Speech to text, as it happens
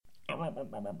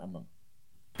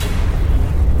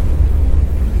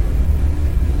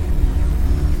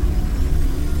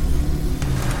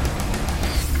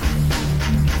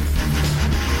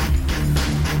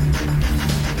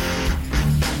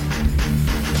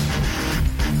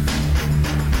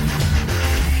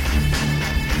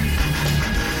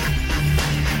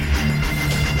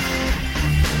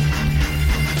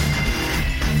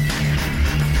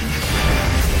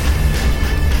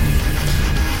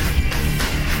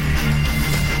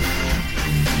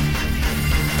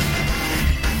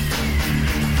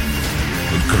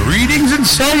Greetings and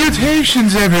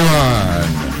salutations, everyone!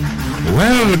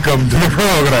 Welcome to the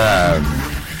program.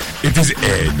 It is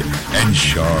Ed and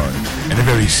Sean and a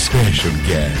very special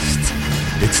guest.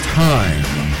 It's time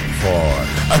for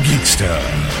a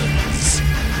Geeksters.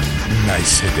 I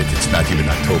said it, it's not even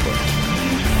October.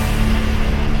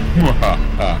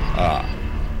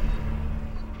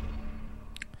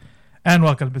 And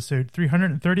welcome to episode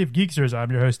 330 of Geeksters.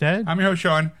 I'm your host, Ed. I'm your host,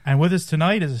 Sean. And with us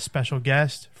tonight is a special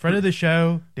guest, friend of the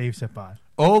show, Dave Sipon.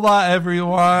 Hola,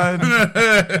 everyone.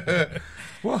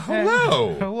 Well,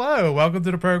 hello. Hello. Welcome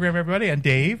to the program, everybody. And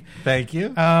Dave. Thank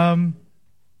you. How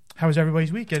was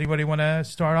everybody's week? Anybody want to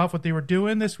start off what they were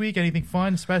doing this week? Anything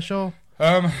fun, special?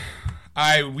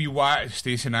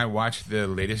 Stacey and I watched the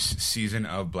latest season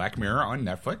of Black Mirror on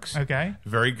Netflix. Okay.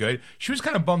 Very good. She was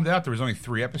kind of bummed out. There was only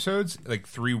 3 episodes, like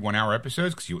 3 one-hour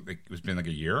episodes, because it was been like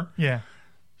a year. Yeah.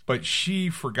 But she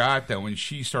forgot that when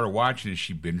she started watching it,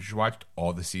 she binge-watched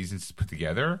all the seasons put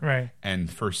together. Right. And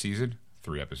the first season,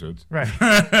 3 episodes. Right.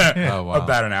 Oh, wow.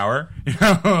 About an hour.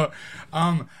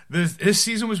 This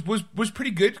season was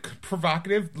pretty good,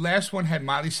 provocative. The last one had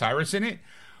Miley Cyrus in it,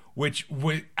 which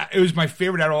was my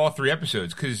favorite out of all 3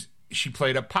 episodes because she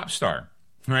played a pop star,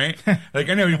 right? Like,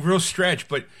 I know, real stretch,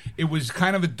 but it was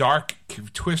kind of a dark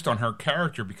twist on her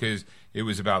character because it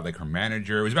was about like her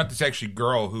manager. It was about this actually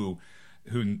girl who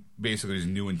basically was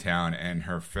new in town, and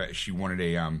she wanted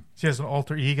a she has an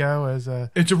alter ego as a...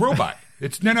 It's a robot.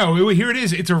 Here it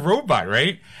is. It's a robot,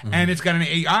 right? Mm-hmm. And it's got an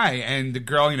AI, and the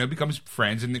girl, becomes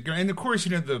friends, and of course,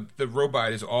 the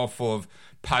robot is all full of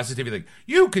positivity, like,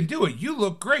 you can do it, you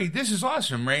look great, this is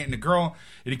awesome, right? And the girl,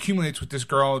 it accumulates with this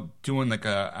girl doing like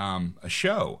a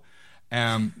show,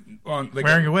 wearing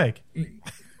a wig.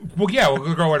 Well, yeah,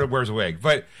 the girl wears a wig,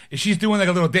 but she's doing like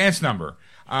a little dance number,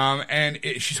 and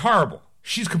she's horrible.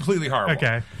 She's completely horrible.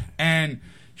 Okay. And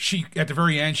she, at the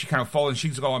very end, she kind of falls and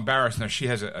she's all embarrassed. Now she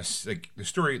has the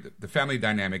story, the family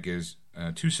dynamic is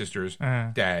 2 sisters,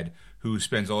 dad, who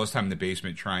spends all his time in the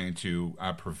basement trying to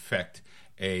perfect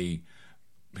a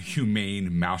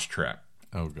humane mousetrap.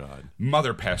 Oh, God.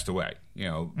 Mother passed away,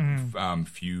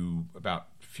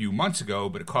 few months ago,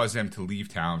 but it caused them to leave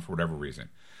town for whatever reason.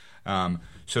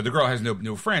 So the girl has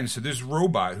no friends. So this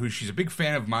robot, who she's a big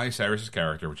fan of Miley Cyrus's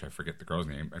character, which I forget the girl's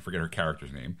name. I forget her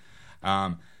character's name.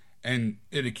 And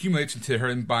it accumulates into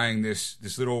her buying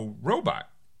this little robot.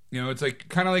 It's like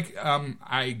kind of like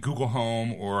I Google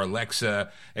Home or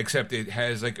Alexa, except it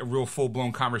has like a real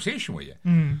full-blown conversation with you.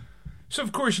 Mm. So,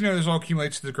 of course, this all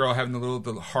accumulates to the girl having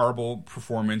the horrible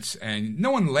performance, and no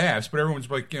one laughs, but everyone's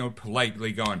like,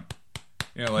 politely going,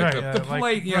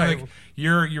 polite, like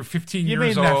you're 15 you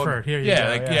years made an old. Effort. Here you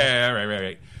go.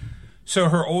 Right. So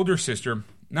her older sister,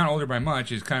 not older by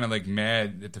much, is kind of like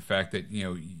mad at the fact that,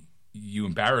 you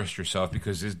embarrassed yourself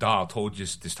because this doll told you,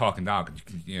 this talking doll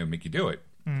could, make you do it.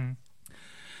 Mm.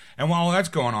 And while all that's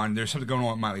going on, there's something going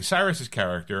on with Miley Cyrus's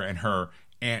character and her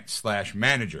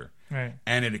aunt/manager. Right.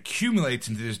 And it accumulates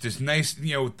into this nice,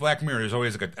 with Black Mirror, there's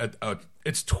always like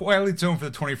it's Twilight Zone for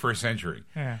the 21st century.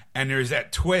 Yeah. And there's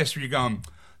that twist where you're going,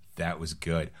 that was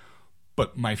good.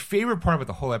 But my favorite part about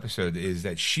the whole episode is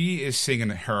that she is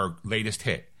singing her latest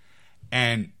hit.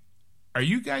 And are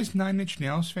you guys 9 Inch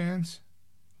Nails fans?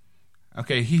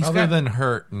 Okay, Other than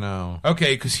Hurt, no.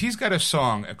 Okay, because he's got a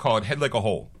song called Head Like a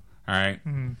Hole. All right?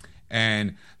 Mm-hmm.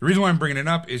 And the reason why I'm bringing it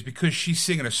up is because she's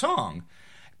singing a song.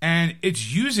 And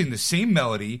it's using the same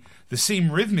melody, the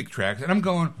same rhythmic tracks, and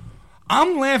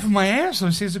I'm laughing my ass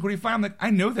off. She's like, what do you find? I'm like,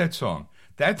 I know that song.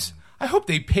 I hope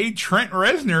they paid Trent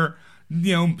Reznor,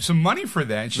 some money for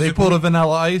that. And they like, pulled a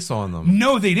Vanilla Ice on them.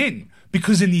 No, they didn't.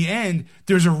 Because in the end,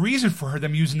 there's a reason for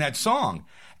them using that song.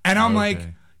 And I'm like,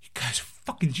 you guys are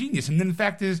fucking genius. And then the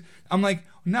fact is, I'm like,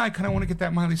 now I kind of want to get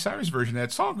that Miley Cyrus version of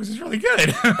that song because it's really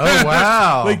good. Oh,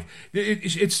 wow. Like,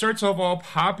 it starts off all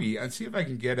poppy. Let's see if I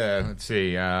can get let's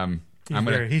see.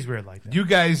 He's weird like that. You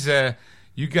guys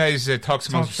talk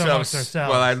amongst yourselves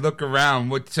while I look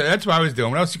around. So that's what I was doing.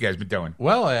 What else you guys been doing?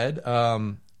 Well, Ed,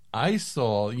 I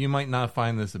saw, you might not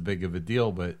find this a big of a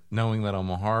deal, but knowing that I'm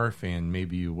a horror fan,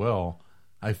 maybe you will.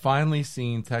 I finally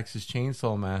seen Texas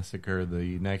Chainsaw Massacre: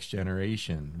 The Next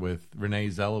Generation with Renee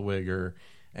Zellweger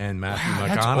and Matthew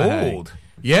McConaughey. That's old.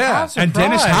 Yeah, I'm And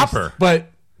Dennis surprised. Hopper.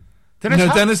 but Dennis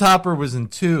Hopper? Dennis Hopper was in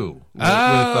 2 with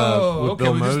Okay,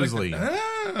 Bill we just Moseley. all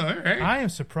right. I am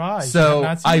surprised. I So have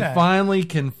not seen I that. finally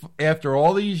can, after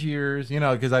all these years,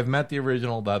 because I've met the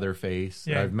original Leatherface,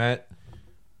 Yeah. I've met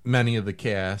many of the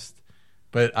cast,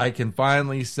 but I can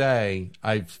finally say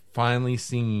I've finally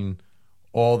seen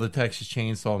all the Texas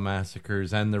Chainsaw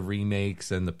Massacres and the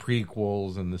remakes and the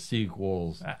prequels and the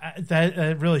sequels.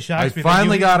 That really shocks I me. that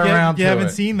finally got around You to haven't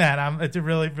it. seen that. It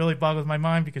really boggles my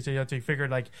mind because you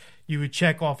figured like you would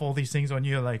check off all these things on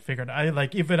you. Like figured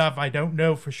if I don't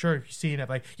know for sure if you've seen it.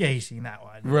 Like you've seen that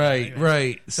one. Right.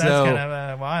 That's So kind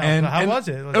of wild. and, So how and was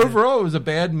it? overall, it was a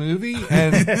bad movie,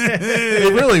 and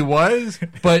it really was.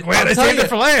 But Wait, I I'll tell saved you, it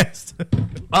for last.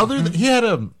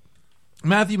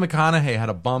 Matthew McConaughey had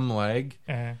a bum leg.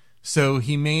 So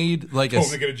he made like Told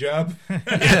him to get a job.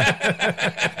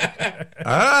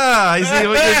 I see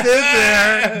what you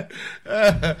did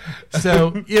there.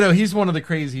 So, he's one of the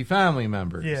crazy family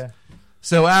members. Yeah.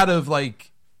 So out of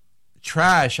like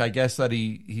trash, I guess that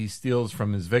he steals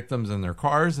from his victims and their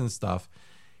cars and stuff,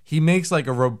 he makes like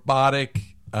a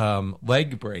robotic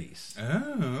leg brace.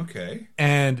 Oh, okay.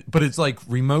 But it's like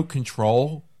remote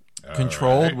controlled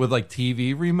right. with like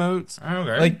TV remotes.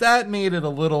 Okay. Like that made it a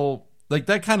little like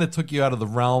that kind of took you out of the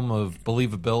realm of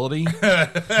believability.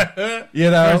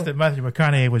 First, that Matthew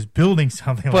McConaughey was building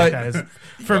something like that is,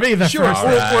 for me, the Sure, first. or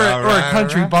right, a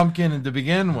country right. bumpkin to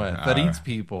begin with that eats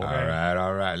people. All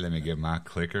right. Let me get my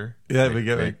clicker. Yeah, click, we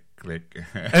get it. click.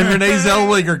 And Renee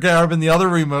Zellweger grabbing the other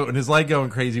remote and his leg going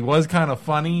crazy was kind of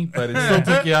funny, but it still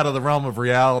took you out of the realm of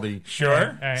reality. Sure.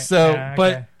 All right. So, Yeah, okay.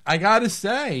 but I gotta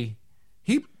say,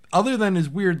 he, other than his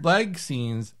weird leg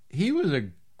scenes, he was a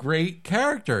great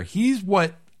character. He's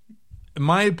what, in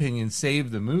my opinion,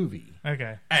 saved the movie.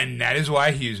 Okay. And that is why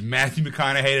he is Matthew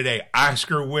McConaughey today,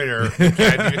 Oscar winner,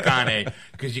 Matthew McConaughey,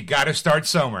 because you got to start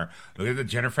somewhere. Look at the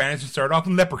Jennifer Aniston started off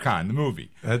in Leprechaun, the movie.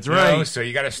 That's You right. know, so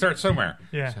you got to start somewhere.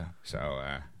 Yeah. So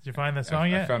Did you find the song I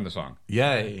yet? found the song.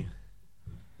 Yay.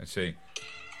 Let's see.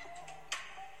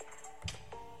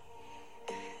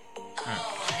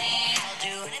 Honey, I'll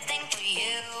do anything for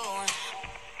you.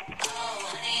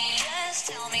 Oh, honey, just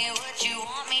tell me what you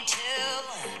want me to.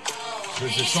 Oh,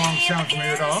 Does the song sound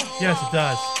familiar at all? Yes, it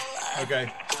does.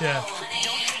 Okay. Yeah.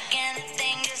 don't take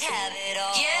anything, just have it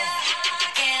all. Yeah, I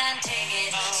can take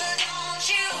it, so don't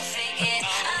you fake it.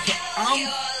 I know your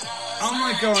love's I'm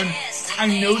like going, I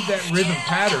know that rhythm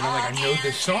pattern. I'm like, I know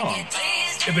this song.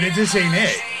 Yeah, but it just ain't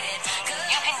it. You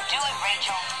can do it,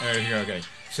 Rachel. There you go. Okay.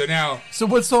 So now So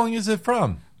what song is it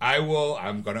from? I'm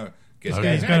going to guess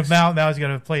Okay. He's gonna now he's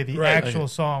gonna play the Right. actual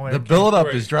song. when The it build-up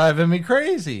Right. is driving me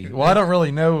crazy. Well, I don't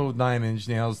really know Nine Inch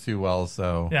Nails too well,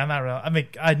 so... Yeah, I'm not real. I mean,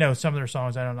 I know some of their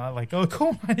songs. I don't know. Like, oh,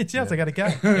 cool. It's yes, I gotta go.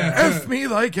 Yeah. F me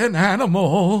like an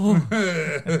animal.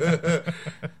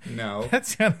 No.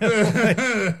 That's kind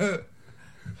of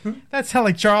that sounds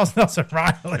like Charles Nelson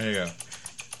Riley. There you go.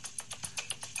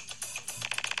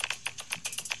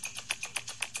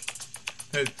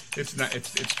 It's not.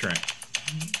 It's Trent.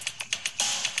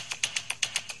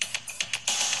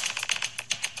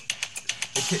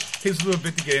 It takes a little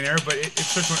bit to get in there, but it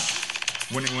starts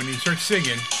when he starts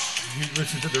singing. You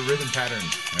listen to the rhythm pattern,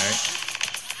 right?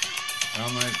 And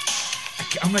I'm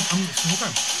like, hold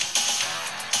on.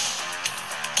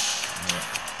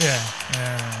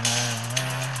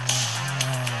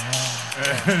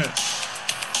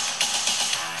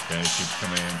 Okay, it keeps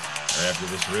coming in right after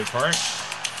this red part.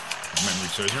 If memory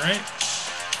serves me right.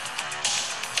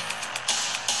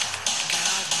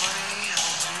 Got money,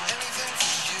 I'll do anything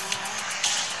for you.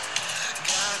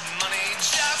 Got money,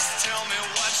 just tell me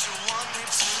what you want me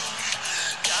to.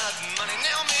 Got money,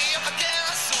 nail me up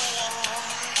against the wall.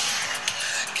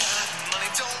 Got money,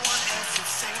 don't want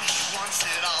everything, he wants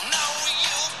it all. No,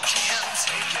 you can't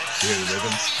take it. You hear the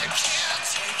rhythm? You can't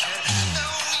take it. No,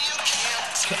 you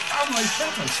can't take it. I'm like,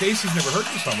 Stacey's never heard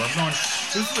this song. I'm going,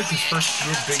 this is like his first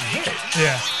real big hit.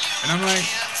 Yeah. And I'm like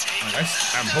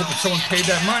I'm hoping someone paid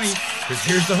that money, because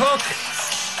here's the hook.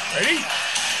 Ready?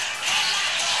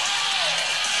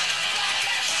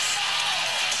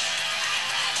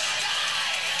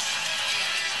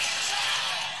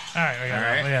 All right. We got All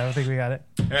it. right. Yeah, I think we got it.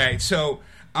 All right, so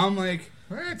I'm like,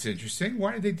 well, that's interesting.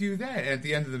 Why did they do that? And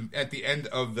at the end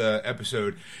of the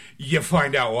episode, you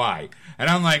find out why. And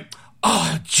I'm like,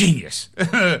 oh, genius.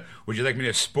 Would you like me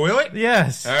to spoil it?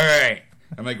 Yes. All right.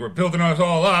 I'm like, we're building us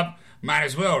all up. Might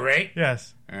as well, right?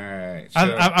 Yes. All right. So,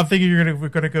 I'm thinking we're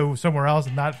gonna go somewhere else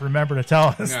and not remember to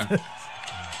tell us. yeah.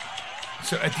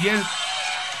 So at the end,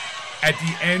 at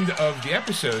the end of the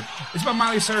episode, it's about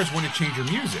Miley Cyrus wanting to change her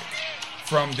music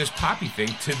from this poppy thing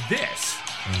to this.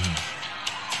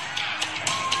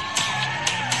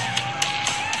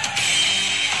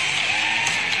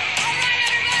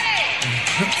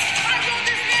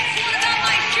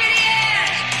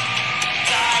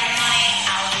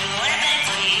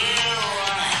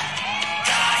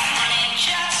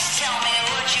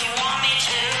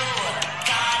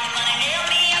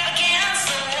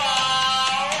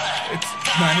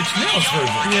 Nine Inch Nails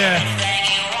version. Yeah.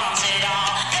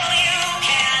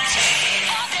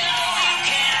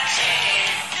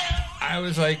 I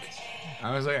was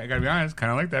like, I gotta be honest,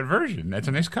 kind of like that version. That's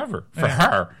a nice cover for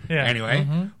her. Yeah. Anyway,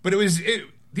 but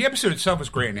the episode itself was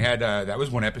great, and it had that was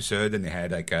one episode, and they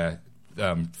had like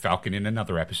Falcon in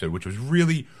another episode, which was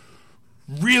really,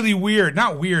 really weird.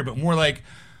 Not weird, but more like,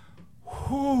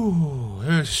 whew,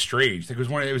 it was strange. It was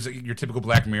like your typical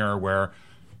Black Mirror where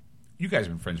you guys have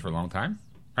been friends for a long time,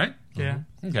 right? Yeah.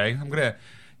 Okay,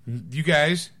 you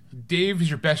guys, Dave is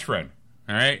your best friend.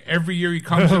 All right, every year he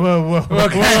comes. Whoa. Well,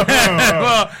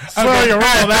 Slow your roll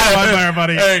on that one there,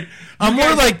 buddy. Hey, I'm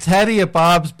more like Teddy at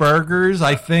Bob's Burgers.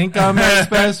 I think I'm his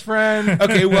best friend.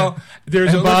 okay, well,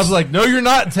 there's And Bob's like, no, you're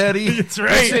not, Teddy. That's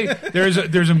let's say right.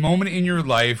 there's a moment in your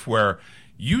life where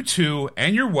you two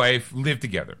and your wife live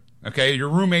together. Okay, you're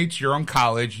roommates. You're in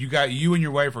college. You and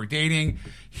your wife are dating.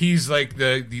 He's like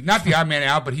the not the odd man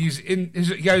out, but he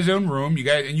got his own room. You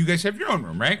guys have your own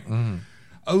room, right?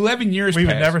 11 years. We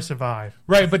would passed. never survive.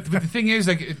 Right, but the thing is,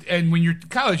 like, and when you're in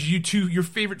college, your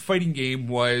favorite fighting game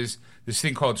was this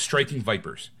thing called Striking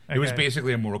Vipers. It was Okay.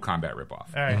 basically a Mortal Kombat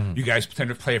ripoff. All right. You guys pretend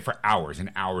to play it for hours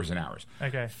and hours and hours.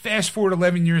 Okay. Fast forward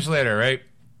 11 years later, right?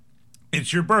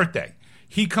 It's your birthday.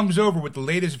 He comes over with the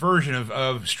latest version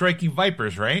of Striking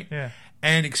Vipers, right? Yeah.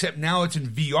 And except now it's in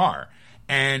VR.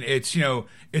 And it's,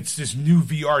 it's this new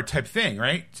VR type thing,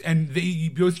 right? And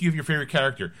both you have your favorite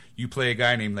character. You play a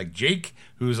guy named like Jake,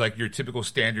 who's like your typical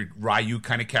standard Ryu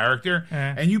kind of character.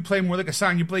 And you play more like a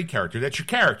Sonya Blade character. That's your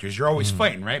characters. You're always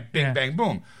fighting, right? Bang, Yeah. bang,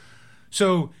 boom.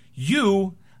 So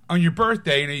you, on your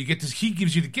birthday, you get this, he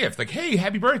gives you the gift. Like, hey,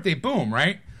 happy birthday, boom,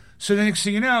 right? So the next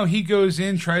thing you know, he goes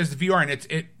in, tries the VR,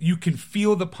 and you can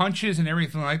feel the punches and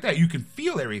everything like that. You can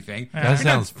feel everything. That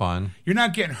sounds fun. You're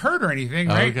not getting hurt or anything,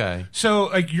 right? Okay. So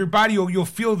like your body, you'll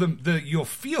feel you'll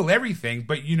feel everything,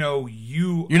 but You're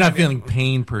not feeling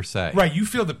pain per se. right. You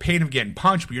feel the pain of getting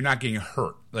punched, but you're not getting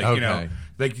hurt. Like Okay.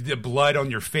 like the blood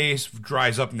on your face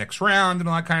dries up next round and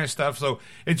all that kind of stuff. So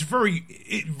it's very,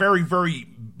 very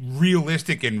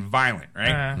realistic and violent,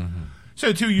 right? So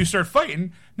the two of you start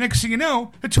fighting. Next thing you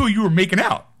know, the two of you are making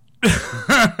out.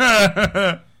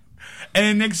 And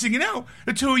then next thing you know,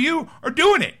 the two of you are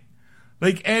doing it.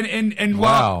 Like and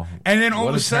Wow. and then all What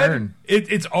of a a sudden turn.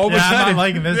 it's all of a Yeah, I'm sudden not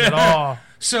liking this at all.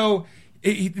 So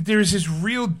there's this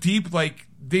real deep like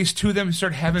these two of them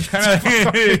start having kind of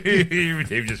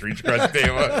Dave just reached across the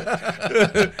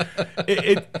table.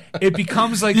 it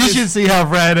becomes like You this, should see how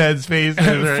Redhead's face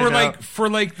is right for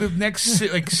like the next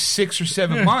like 6 or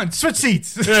 7 months. Switch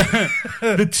seats.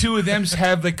 The two of them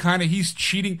have like kind of he's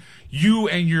cheating you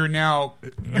and you're now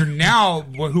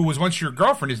who was once your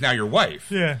girlfriend is now your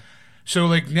wife. Yeah. So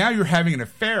like now you're having an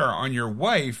affair on your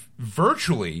wife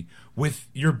virtually with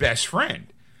your best friend.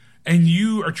 And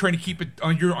you are trying to keep it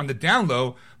on the down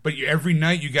low, but every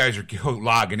night you guys are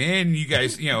logging in, you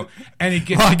guys, and it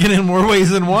gets Logging in more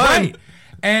ways than one. right.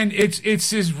 And it's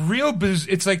this real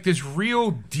it's like this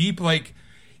real deep like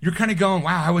you're kind of going,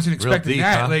 wow, I wasn't expecting deep,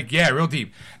 that. huh? Like yeah, real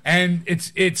deep. And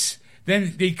it's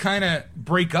then they kind of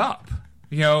break up,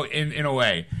 in a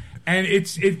way. And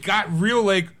it got real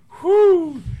like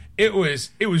whoo. It was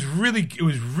really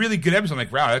good episode. I'm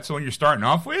like, wow, that's the one you're starting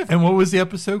off with? And what was the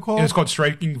episode called? It's called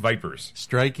Striking Vipers.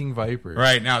 Striking Vipers.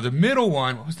 Right. Now, the middle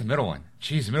one, what was the middle one?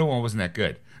 Jeez, the middle one wasn't that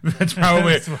good. That's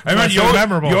probably That's why it's so you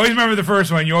memorable. always remember the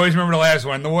first one. You always remember the last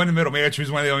one. The one in the middle, maybe that's the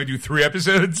reason why they only do 3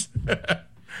 episodes.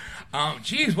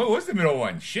 Jeez, what was the middle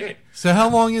one? Shit. So how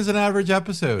long is an average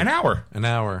episode? An hour. An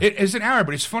hour. It is an hour,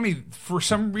 but it's funny for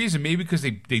some reason, maybe because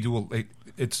they do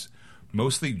it's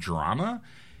mostly drama.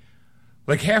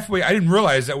 Like halfway, I didn't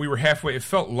realize that we were halfway. It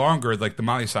felt longer. Like the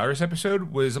Miley Cyrus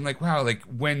episode was. I'm like, wow. Like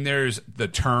when there's the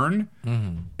turn,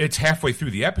 it's halfway through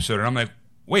the episode, and I'm like,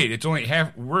 wait, it's only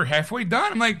half. We're halfway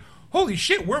done. I'm like, holy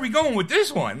shit, where are we going with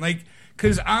this one? Like,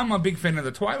 because I'm a big fan of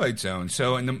the Twilight Zone.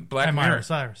 So in the Black And Mirror, Miley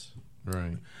Cyrus.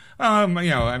 right. I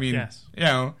mean, Yes.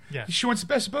 Yes. she wants the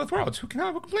best of both worlds. Who can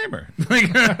blame her?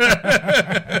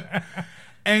 Like,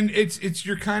 and it's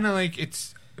you're kind of like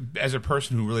it's. As a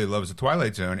person who really loves the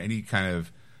Twilight Zone, any kind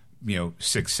of,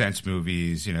 Sixth Sense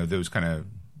movies, those kind of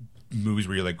movies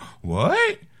where you're like,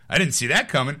 what? I didn't see that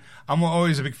coming. I'm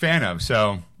always a big fan of.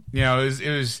 So, you know, it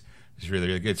was really,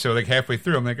 really good. So, like, halfway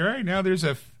through, I'm like, all right, now there's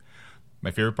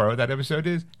my favorite part of that episode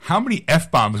is how many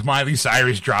F-bombs Miley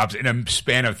Cyrus drops in a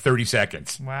span of 30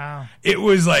 seconds. Wow. It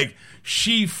was like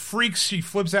she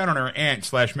flips out on her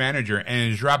aunt/manager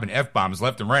and is dropping F-bombs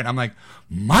left and right. I'm like,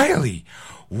 Miley,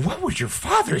 what would your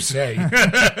father say?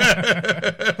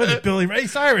 What did Billy Ray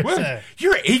Cyrus Well, say?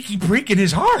 you're achy breaking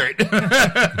his heart.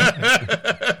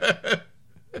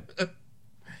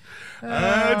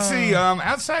 Let's see.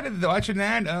 Outside of watching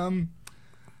that,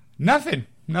 nothing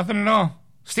at all.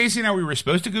 Stacy and I, we were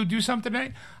supposed to go do something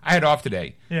today. I had off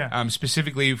today. Yeah.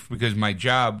 Specifically because my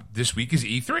job this week is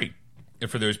E3. And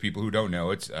for those people who don't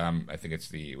know, it's I think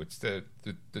it's what's the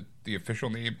official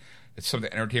name? It's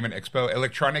something Entertainment Expo,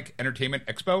 Electronic Entertainment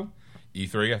Expo,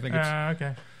 E3. I think it's.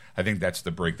 Okay. I think that's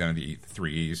the breakdown of the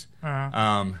three E's.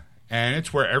 Uh-huh. And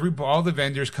it's where all the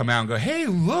vendors come out and go, hey,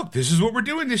 look, this is what we're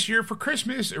doing this year for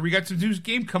Christmas. Or we got some new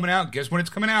game coming out. Guess when it's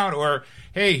coming out? Or,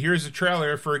 hey, here's a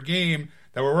trailer for a game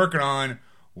that we're working on.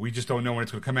 We just don't know when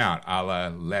it's going to come out, a la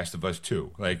Last of Us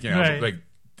 2, like, you know, Right. like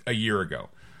a year ago.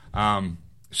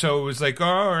 So it was like,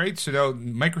 all right, so now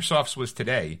Microsoft's was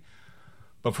today.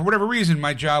 But for whatever reason,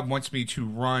 my job wants me to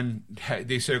run.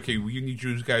 They said, okay, we need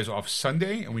you guys off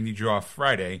Sunday and we need you off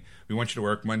Friday. We want you to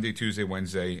work Monday, Tuesday,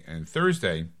 Wednesday, and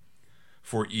Thursday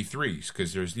for E3s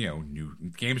because there's, you know, new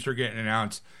games are getting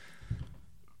announced.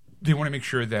 They want to make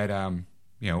sure that,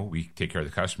 you know, we take care of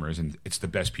the customers and it's the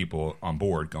best people on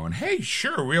board going, hey,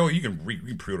 sure, you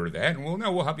can pre-order that. And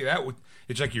we'll help you that.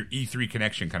 It's like your E3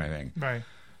 connection kind of thing. Right.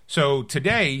 So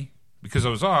today, because I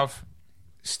was off,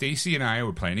 Stacy and I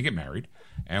were planning to get married,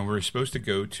 and we were supposed to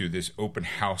go to this open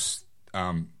house,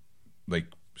 like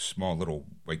small little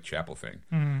white chapel thing.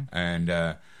 Mm-hmm.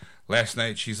 And last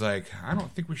night she's like, I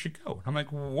don't think we should go. I'm like,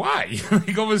 why?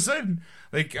 Like all of a sudden,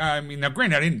 like I mean, now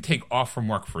granted, I didn't take off from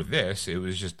work for this. It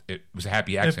was a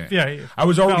happy accident. I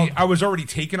was already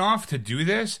taken off to do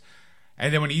this.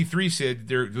 And then when E3 said,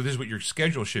 this is what your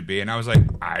schedule should be, and I was like,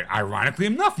 ironically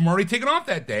enough, I'm already taking off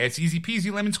that day. It's easy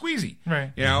peasy, lemon squeezy.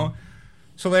 Right. You know?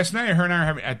 So last night, her and I were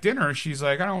having at dinner, she's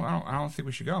like, I don't think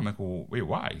we should go. I'm like, well, wait,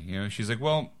 why? You know, she's like,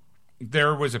 well,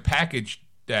 there was a package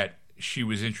that she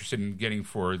was interested in getting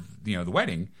for, you know, the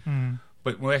wedding. Mm.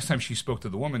 But last time she spoke to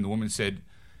the woman said,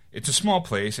 it's a small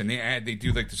place, and they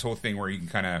do like this whole thing where you can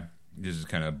kind of, this is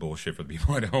kind of bullshit for the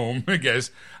people at home, I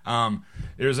guess.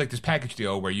 There's like this package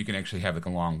deal where you can actually have like a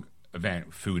long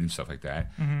event, food and stuff like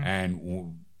that. Mm-hmm.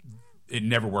 And it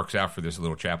never works out for this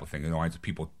little chapel thing. It always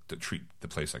people to treat the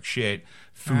place like shit,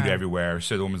 food everywhere.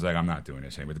 So the woman's like, I'm not doing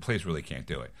this anymore. The place really can't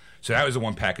do it. So that was the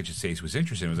one package that Stacey was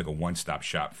interested in. It was like a one-stop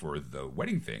shop for the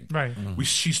wedding thing. Right. Mm-hmm.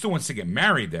 She still wants to get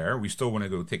married there. We still want to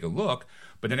go take a look.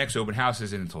 But the next open house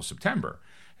isn't until September.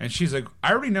 And she's like,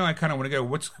 I already know I kind of want to go.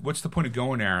 What's the point of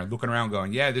going there, looking around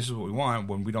going, yeah, this is what we want,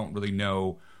 when we don't really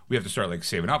know. We have to start like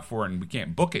saving up for it, and we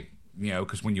can't book it, you know,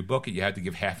 because when you book it, you have to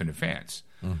give half in advance.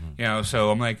 Mm-hmm. You know, so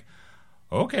I'm like,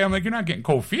 okay. I'm like, you're not getting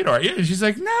cold feet, are you? And she's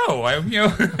like, no.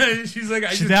 She's like,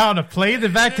 she's out on a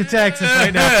plane back to Texas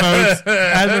right now, folks,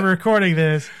 as we're recording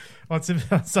this. On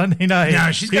Sunday night.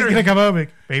 Yeah, she's going to come home and,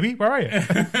 baby, where are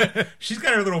you? She's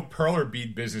got her little perler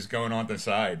bead business going on the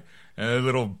side. A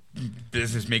little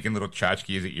business making little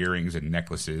tchotchkes, earrings and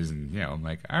necklaces. And, you know, I'm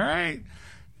like, all right,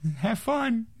 have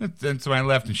fun. That's when I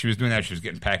left and she was doing that. She was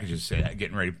getting packages,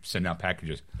 getting ready to send out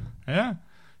packages. Yeah.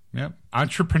 Yep.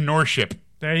 Entrepreneurship.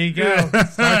 There you go.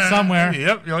 Start somewhere.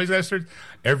 Yep. You always got to start.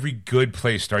 Every good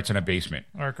place starts in a basement.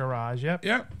 Or a garage. Yep.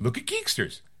 Yep. Look at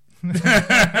Geeksters. It's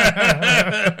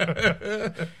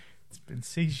been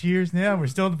 6 years now. We're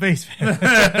still in the basement.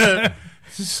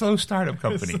 It's a slow startup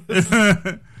company.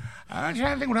 I'm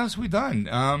trying to think what else we've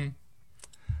done.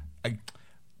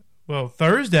 Well,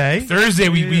 Thursday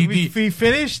we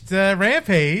finished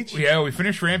Rampage. Yeah, we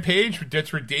finished Rampage.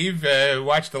 That's where Dave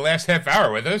watched the last half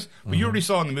hour with us. But you already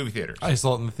saw it in the movie theaters. I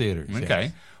saw it in the theaters. Okay.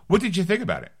 Yes. What did you think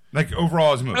about it? Like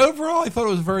overall as a movie? Overall, I thought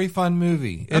it was a very fun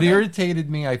movie. It irritated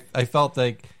me. I felt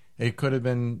like it could have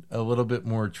been a little bit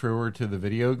more truer to the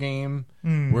video game,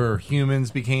 where humans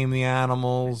became the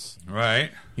animals. Right.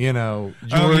 You know,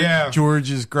 George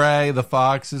is gray, the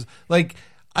fox is... Like,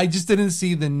 I just didn't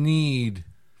see the need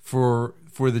for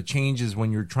the changes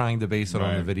when you're trying to base it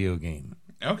on the video game.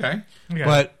 Okay.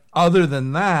 But other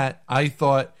than that, I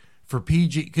thought for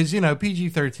PG... Because, you know,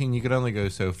 PG-13, you could only go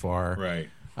so far. Right.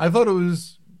 I thought it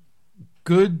was...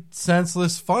 good,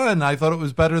 senseless fun. I thought it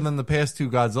was better than the past two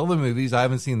Godzilla movies. I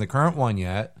haven't seen the current one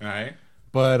yet. Right.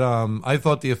 But I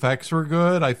thought the effects were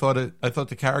good. I thought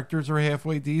the characters were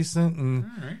halfway decent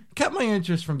and kept my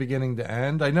interest from beginning to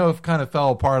end. I know it kind of fell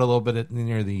apart a little bit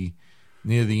near the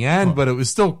near the end, but it was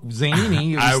still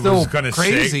zany. It was still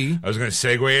crazy. I was going to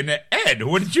segue into Ed.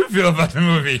 What did you feel about the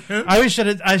movie? I should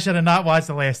have not watched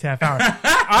the last half hour.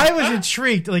 I was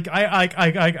intrigued. Like all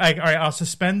right, I'll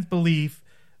suspend belief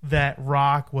that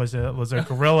Rock was a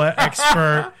gorilla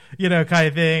expert, kind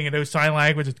of thing, and those sign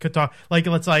language could talk. Like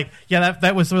it's like, yeah,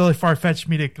 that was really far fetched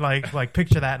me to like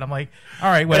picture that. And I'm like, all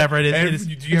right, whatever it is.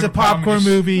 It's a popcorn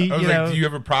movie. I was like, do you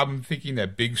have a problem thinking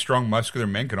that big, strong, muscular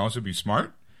men can also be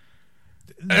smart?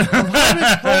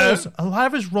 A lot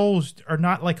of his roles are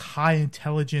not like high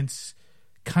intelligence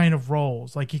kind of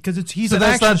roles, like he's so an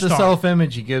that's action not the star.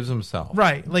 Self-image he gives himself,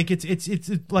 right? Like it's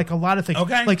like a lot of things,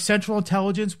 Okay. like Central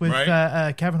Intelligence with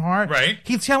Kevin Hart. Right.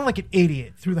 He sounded like an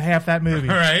idiot through the half that movie.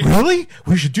 Right. Really?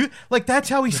 We should do like that's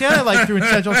how he sounded like through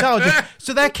Central Intelligence.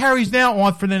 So that carries now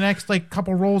on for the next like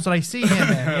couple roles that I see him in,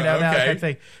 that kind of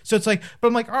thing. So it's like, but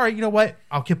I'm like, all right, you know what?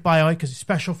 I'll get by on it because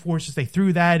Special Forces, they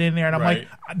threw that in there, and I'm Right.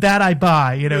 like, that I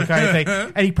buy, kind of thing.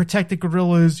 And he protected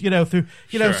gorillas, through,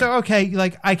 Sure. so okay,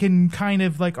 like I can kind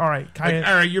of like, all right, kind of.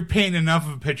 All right, you're painting enough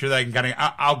of a picture that I can kind of.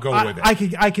 I'll go with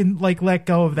it. I can like let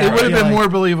go of that. It would have been like, more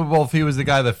believable if he was the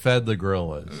guy that fed the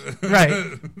gorillas.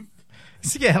 right.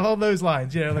 So yeah, along those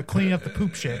lines, like cleaning up the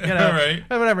poop shit, Right.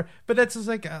 whatever. But that's just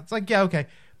like it's like yeah, okay.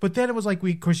 But then it was like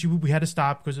we had to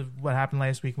stop because of what happened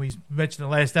last week. We mentioned the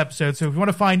last episode, so if you want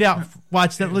to find out,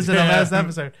 listen to the last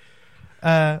episode.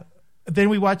 Then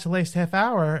we watched the last half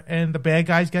hour, and the bad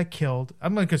guys got killed.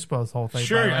 I'm not going to spoil this whole thing.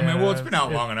 Sure. by the way. It's been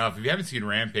out long enough. If you haven't seen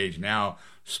Rampage now,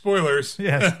 spoilers.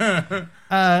 Yes.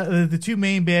 The two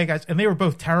main bad guys, and they were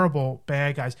both terrible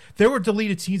bad guys. There were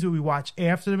deleted scenes that we watched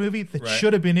after the movie that Right.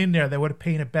 should have been in there that would have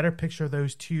painted a better picture of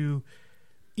those two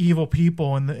evil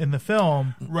people in the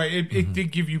film. Right. It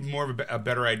did give you more of a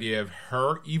better idea of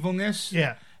her evilness.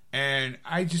 Yeah. And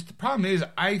the problem is,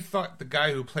 I thought the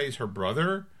guy who plays her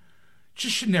brother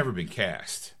just should never been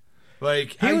cast.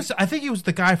 Like I think he was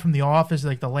the guy from The Office.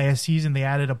 Like the last season, they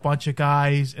added a bunch of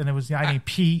guys, and it was a guy named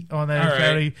Pete on that.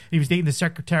 right. He was dating the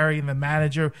secretary, and the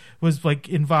manager was like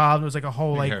involved. It was like a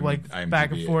whole like IMDb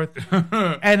back and it. forth.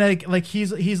 And like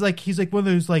he's like one of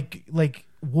those like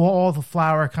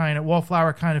wallflower kind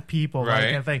of people, Right. like,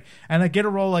 kind of thing. And I get a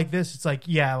role like this, it's like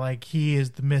like he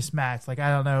is the mismatch. Like I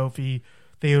don't know if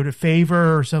they owed a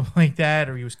favor or something like that,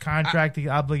 or he was contracted,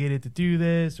 obligated to do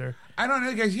this, or I don't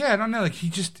know, guys. Yeah, I don't know. Like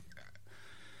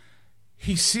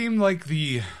he seemed like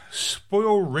the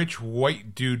spoil-rich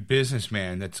white dude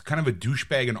businessman that's kind of a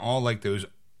douchebag in all like those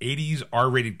 80s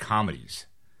R-rated comedies.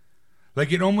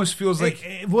 Like it almost feels like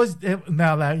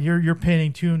now that you're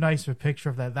painting too nice of a picture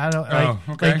of that.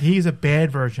 okay. Like he's a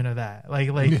bad version of that. Like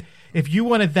if you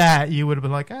wanted that, you would have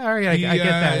been like, all right, I get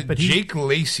that. But Jake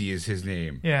Lacey is his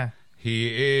name. Yeah.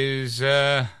 He is.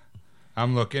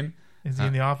 I'm looking. Is he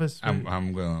in The Office? I'm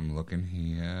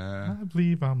looking. I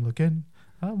believe I'm looking.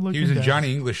 He was in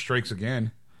Johnny English Strikes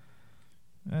Again.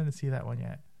 I didn't see that one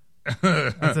yet.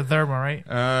 That's the third one,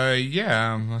 right?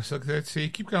 Yeah. Let's see.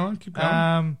 Keep going.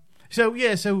 So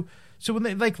when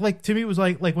they like to me it was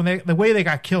like when the way they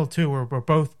got killed too were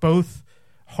both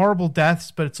horrible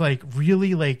deaths, but it's like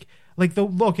really like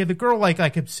the girl like I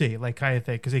could see like kind of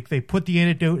thing because they put the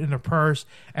antidote in her purse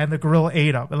and the gorilla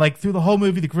ate them, and like through the whole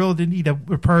movie the gorilla didn't eat a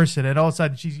person, and all of a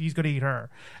sudden he's going to eat her,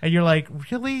 and you're like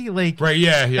really like right,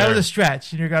 yeah, that was a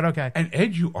stretch, and you're going okay. And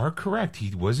Ed, you are correct.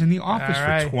 He was in The Office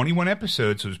for 21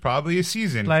 episodes, so it was probably a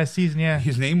season. Last season, yeah.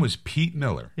 His name was Pete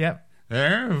Miller. Yep.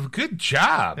 There, good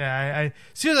job. Yeah, I as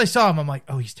soon as I saw him, I'm like,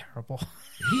 oh, he's terrible.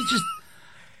 He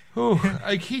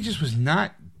just, he just was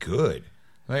not good.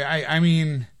 Like I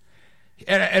mean,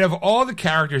 and of all the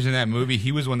characters in that movie,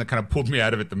 he was one that kind of pulled me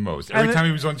out of it the most. Every time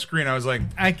he was on screen, I was like,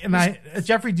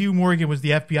 Jeffrey Dean Morgan was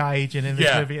the FBI agent in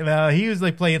this movie. He was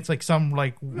like playing like some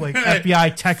like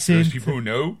FBI Texan. Those people who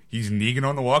know, he's Negan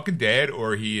on The Walking Dead,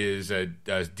 or he is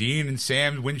Dean and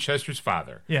Sam Winchester's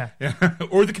father. Yeah.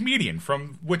 Or the comedian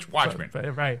from Watchmen.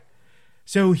 Right.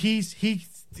 So he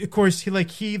of course the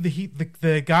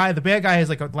bad guy has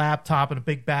like a laptop and a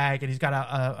big bag, and he's got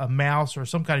a mouse or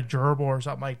some kind of gerbil or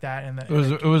something like that. And it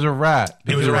was a rat.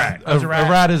 It was a rat. A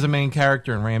rat is a main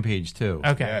character in Rampage too.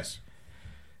 Okay. Yes.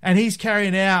 And he's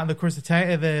carrying it out, and of course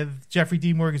the Jeffrey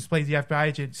D. Morgan plays the FBI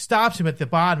agent, stops him at the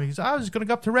bottom. He goes, I was just going to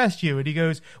go up to rescue. And he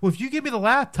goes, well, if you give me the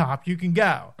laptop, you can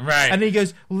go. Right. And then he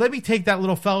goes, well, let me take that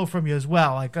little fellow from you as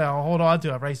well. Like, I'll hold on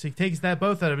to it, right? So he takes that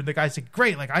both of them, and the guy said,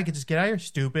 great, like, I could just get out of here,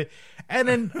 stupid. And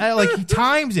then, he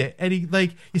times it, and he,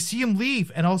 you see him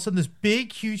leave, and all of a sudden this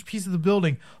big, huge piece of the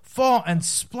building fall and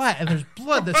splat, and there's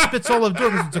blood that spits all over the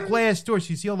door because it's a glass door, so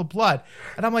you see all the blood.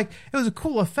 And I'm like, it was a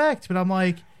cool effect, but I'm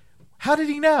like, How did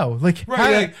he know? Like, Right,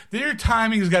 how- like, their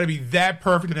timing has got to be that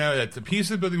perfect to know that the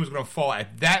piece of the building was going to fall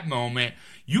at that moment.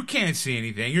 You can't see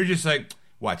anything. You're just like,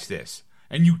 watch this.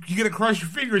 And you got to cross your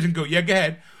fingers and go, yeah, go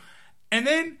ahead. And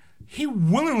then he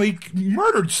willingly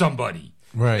murdered somebody.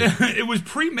 Right. It was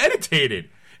premeditated.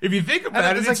 If you think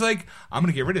about it's it, it's like, I'm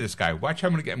going to get rid of this guy. Watch how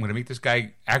I'm going to make this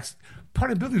guy act.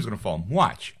 Part of the building is going to fall.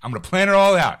 Watch. I'm going to plan it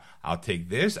all out. I'll take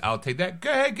this. I'll take that.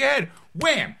 Go ahead.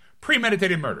 Wham.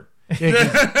 Premeditated murder.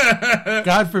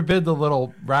 God forbid the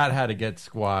little rat had to get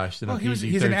squashed in a He's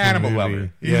PG-13 an animal movie.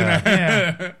 lover. Yeah.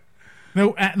 yeah.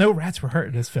 No rats were hurt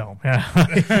in this film. Yeah.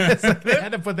 It's like they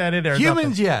had to put that in there.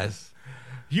 Humans, yes.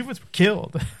 Humans were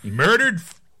killed. Murdered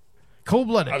Cold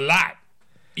blooded. a lot.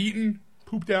 Eaten,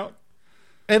 pooped out.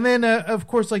 And then, of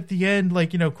course, like the end,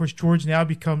 like, of course, George now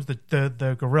becomes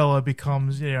the gorilla,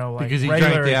 becomes, like Because he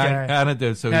regular drank the again.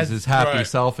 antidote, so That's- he's his happy right.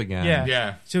 self again. Yeah.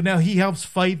 Yeah. So now he helps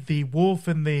fight the wolf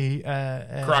and the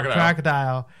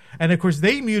crocodile. And of course,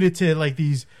 they muted to like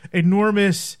these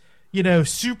enormous,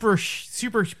 super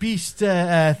beast things.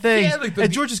 Yeah, like and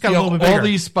George just got a little bit all bigger.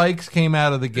 these spikes came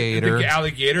out of the gator. The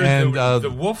alligator, and, the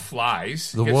wolf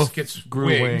flies. The wolf grew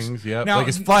wings. Yep. Now, like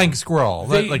it's flying squirrel,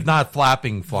 they- like not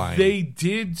flapping flying. They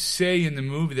did say in the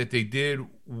movie that they did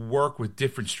work with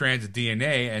different strands of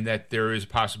DNA and that there is a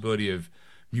possibility of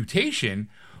mutation,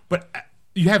 but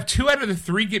you have 2 out of the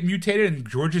 3 get mutated, and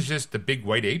George is just the big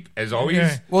white ape, as always.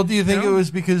 Okay. Well, do you think No. it was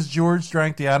because George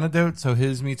drank the antidote, so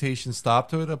his mutation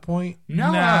stopped at a point? No,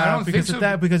 Nah, I don't because think of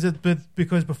so. that.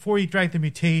 Because before he drank the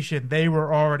mutation, they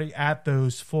were already at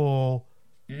those full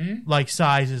like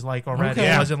sizes, like already.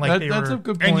 Okay. It wasn't like That's they a were.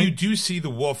 good point. And you do see the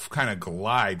wolf kind of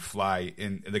fly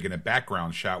in like in a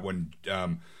background shot when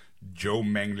Joe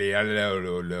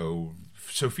Manganiello,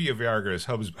 Sofia Vergara's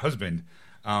husband,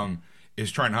 is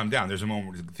trying to hunt him down. There's a moment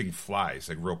where the thing flies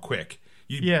like real quick.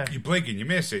 You blink and you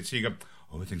miss it, so you go,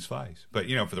 oh, the thing flies. But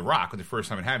for The Rock, when the first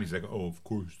time it happened, he's like, oh, of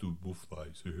course the wolf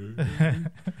flies.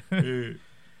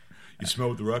 You smell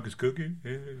what The Rock is cooking?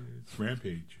 It's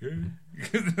Rampage.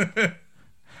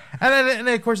 And then,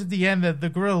 of course, at the end, the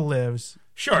gorilla lives.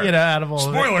 Sure. Out of all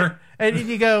of it. Spoiler. And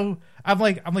you go, I'm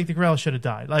like the gorilla should have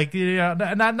died. Like,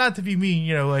 not to be mean,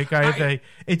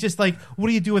 it's just like, what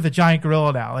do you do with a giant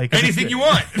gorilla now? Like Anything you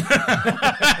want.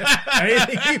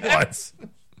 anything he wants.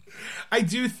 I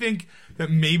do think that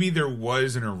maybe there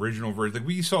was an original version. Like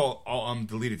we saw all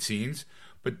deleted scenes,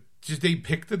 but just they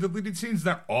picked the deleted scenes,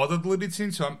 not all the deleted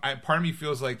scenes. So part of me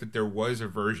feels like that there was a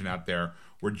version out there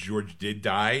where George did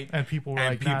die, And people were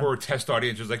like, nah. were test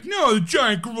audiences like, no, the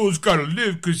giant gorilla's got to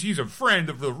live because he's a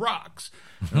friend of The Rock's.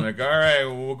 I'm like, all right,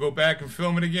 well, we'll go back and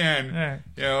film it again. Right.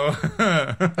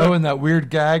 Oh, and that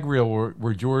weird gag reel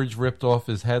where George ripped off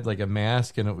his head like a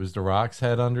mask and it was The Rock's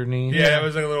head underneath. Yeah, it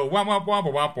was like a little womp womp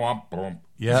womp womp womp womp.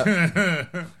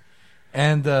 Yeah.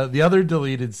 And the other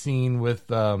deleted scene with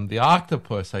the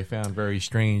octopus I found very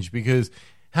strange because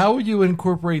how would you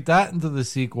incorporate that into the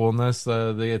sequel unless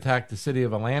they attack the city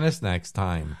of Atlantis next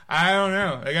time? I don't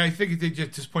know. Like, I think they just,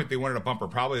 at this point they wanted a bumper.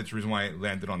 Probably that's the reason why it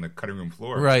landed on the cutting room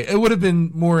floor. Right. It would have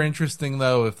been more interesting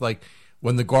though if like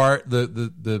when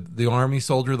the army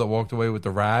soldier that walked away with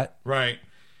the rat, Right.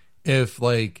 if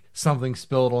like something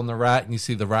spilled on the rat and you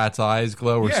see the rat's eyes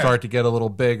glow or Yeah. start to get a little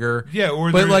bigger. Yeah,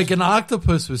 or but there's- like an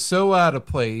octopus was so out of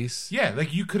place. Yeah,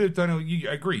 like you could have done it.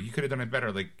 I agree. You could have done it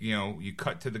better. Like, you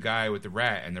cut to the guy with the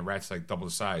rat, and the rat's like double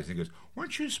the size. And he goes,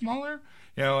 "Weren't you smaller?"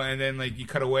 And then like you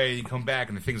cut away, and you come back,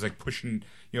 and the thing's like pushing,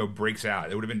 breaks out.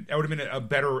 That would have been a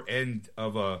better end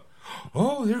of a.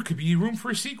 Oh, there could be room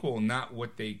for a sequel. Not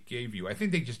what they gave you. I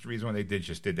think the reason why they did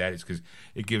that is because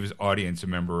it gives audience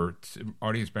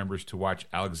members to watch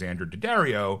Alexander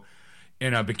Daddario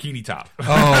in a bikini top.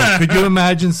 Oh, could you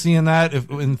imagine seeing that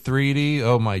in 3D?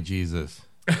 Oh my Jesus.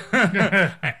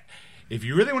 If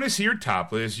you really want to see her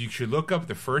topless, you should look up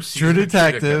the first True season of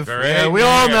Detective. All right, Yeah, we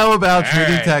all yeah. know about All True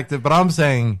right. Detective, but I'm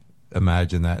saying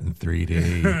imagine that in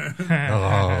 3D.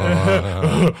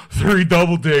 Oh. 3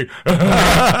 double D.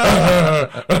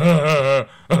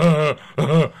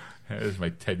 That is my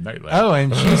Ted Knight laugh. Oh,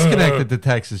 and she's connected to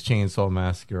Texas Chainsaw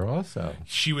Massacre also.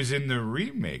 She was in the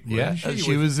remake. Yeah, Wasn't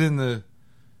she was in the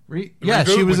reboot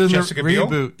she was with in the Jessica Biel?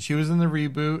 reboot. She was in the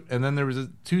reboot, and then there was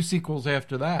 2 sequels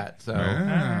after that. So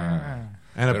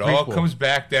and a It all prequel. comes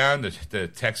back down to the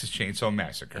Texas Chainsaw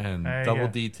Massacre. and There you double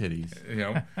go. D titties.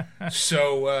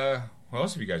 So, what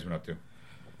else have you guys been up to?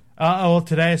 Well,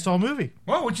 today I saw a movie.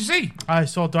 Well, what'd you see? I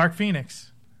saw Dark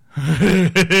Phoenix. All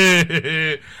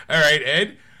right,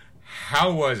 Ed.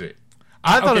 How was it?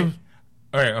 I thought Okay. it was,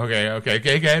 All right,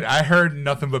 okay, good. I heard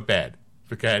nothing but bad.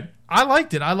 Okay. I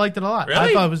liked it. I liked it a lot.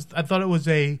 Really? I thought it was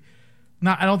a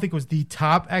I don't think it was the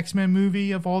top X-Men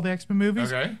movie of all the X-Men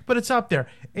movies. Okay. But it's up there.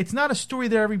 It's not a story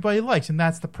that everybody likes, and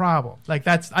that's the problem. Like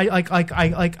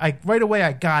I right away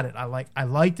I got it. I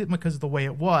liked it because of the way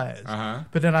it was. Uh-huh.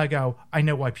 But then I go, I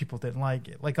know why people didn't like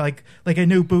it. Like I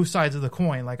knew both sides of the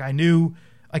coin. Like I knew.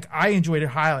 Like I enjoyed it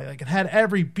highly. Like it had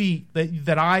every beat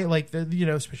that I like.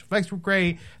 Special effects were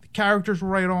great. The characters were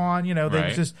right on.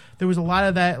 There was a lot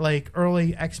of that like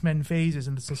early X-Men phases,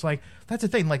 and it's just like that's the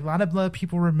thing. Like a lot of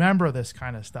people remember this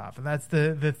kind of stuff, and that's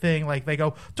the thing. Like they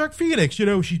go Dark Phoenix.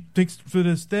 She thinks for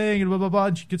this thing and blah blah blah,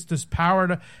 and she gets this power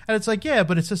and it's like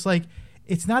but it's just like.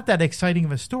 It's not that exciting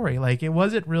of a story. Like it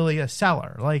wasn't really a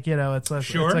seller. Like it's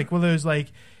like one of those like.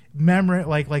 Memory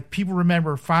like people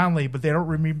remember fondly, but they don't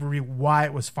remember why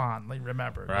it was fondly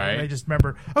remembered. Right. They just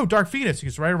remember, Dark Phoenix.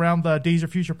 It's right around the Days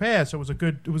of Future Past. So it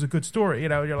was a good story.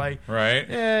 You're like, right.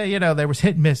 There was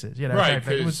hit and misses. Right. It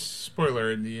Because was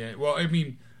spoiler in the end. Well, I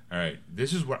mean, all right.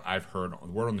 This is what I've heard. The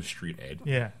word on the street, Ed.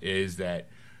 Yeah. Is that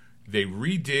they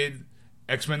redid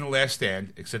X-Men: The Last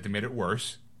Stand, except they made it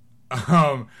worse.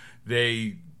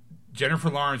 Jennifer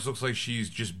Lawrence looks like she's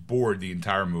just bored the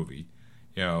entire movie.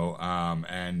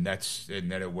 And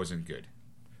that it wasn't good.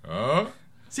 Oh,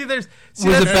 was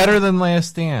it better than Last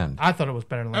Stand? I thought it was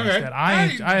better than Last Okay.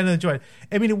 Stand. I enjoyed it.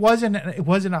 I mean, it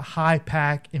wasn't a high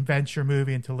pack adventure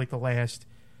movie until like the last.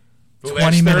 the 20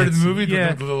 last third minutes. of the movie,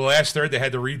 Yeah. the last third they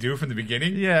had to redo from the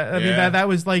beginning. Yeah, I mean that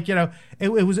was like it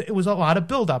was a lot of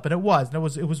build up, and it was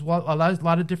a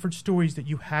lot of different stories that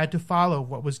you had to follow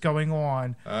what was going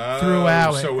on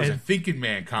throughout. So it was a and, thinking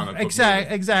man comic book movie.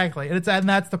 exactly, and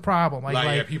that's the problem.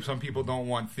 Some people don't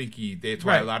want thinky. That's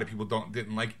why Right. a lot of people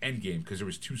didn't like Endgame because it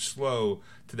was too slow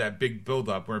to that big build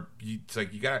up where it's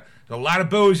like you got a lot of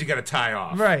bows you got to tie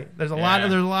off. Right. There's a Yeah.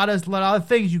 lot of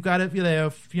things you got to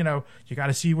you got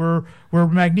to see where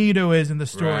Magneto is in the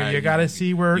story. Right. You got to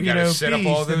see where you got to set up Beast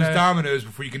all those and, dominoes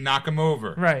before you can knock them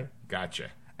over. Right. Gotcha.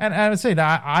 And I would say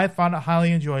that I found it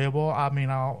highly enjoyable. I mean,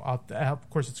 I'll of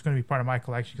course it's going to be part of my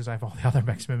collection because I have all the other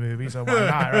X-Men movies, so why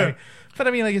not, right? But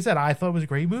I mean, like I said, I thought it was a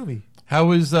great movie. How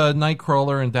was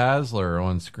Nightcrawler and Dazzler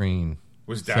on screen?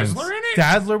 Was Dazzler in it?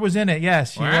 Dazzler was in it,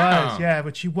 yes, she Wow. was, yeah,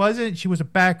 but she wasn't. She was a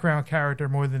background character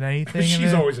more than anything. in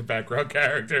She's it. always a background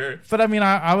character. But I mean,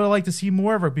 I would like to see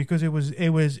more of her because it was.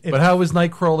 But how was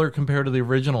Nightcrawler compared to the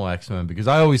original X-Men? Because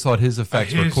I always thought his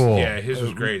effects were cool. Yeah, his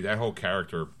was great. That whole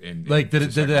character in Like, did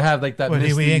it have like that What,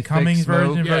 misty, Ian thick Cummings smoke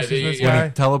version Yeah, versus the- this yeah. when guy?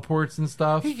 he teleports and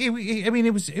stuff? I mean,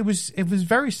 it was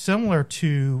very similar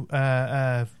to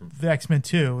the X-Men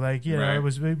 2. Like Right. it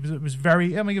was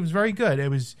very. I mean, it was very good. It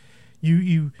was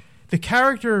the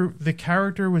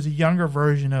character was a younger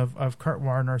version of Kurt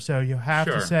Warner, so you have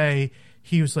Sure. to say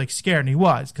he was like scared, and he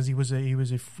was because he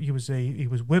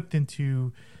was whipped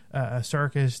into a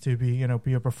circus to be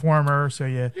a performer. So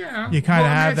you kind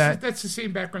of have that. That's the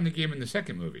same background they gave him in the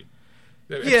second movie.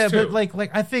 The Yeah, X2. but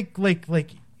like I think like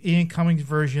Ian Cummings'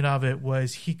 version of it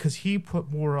was because he put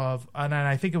more of, and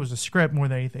I think it was a script more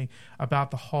than anything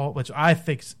about the whole, which I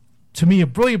think's to me a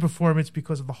brilliant performance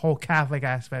because of the whole Catholic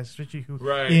aspect, especially who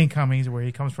Right. Ian Cummings, where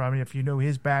he comes from. And if you know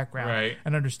his background Right.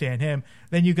 and understand him,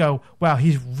 then you go, wow,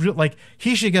 he's like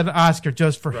he should get an Oscar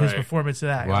just for his Right. performance of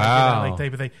that. Wow. Like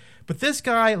type of thing. But this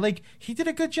guy, like, he did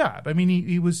a good job. I mean,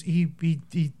 he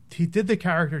did the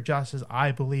character justice.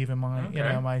 I believe in my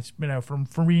Okay. from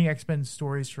reading X-Men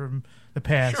stories from the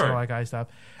past Sure. and all that kind of stuff.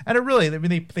 And it really, I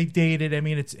mean, they dated. I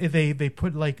mean, they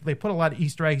put a lot of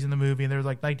Easter eggs in the movie. And there was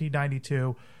like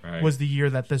 1992 Right. was the year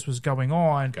that this was going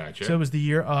on. Gotcha. So it was the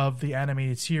year of the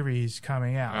animated series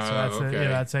coming out. So that's okay.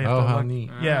 that's how you Oh, have to how look.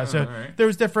 neat. Yeah, so all right.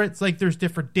 there's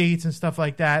different dates and stuff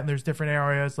like that, and there's different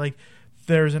areas. Like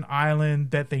there's an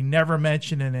island that they never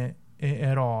mention in it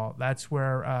at all. That's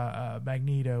where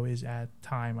Magneto is at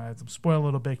time. I spoil a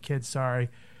little bit, kids. Sorry,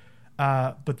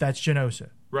 but that's Genosha.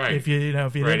 Right. If you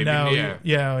Right, didn't know,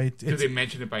 Do it's they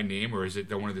mention it by name, or is it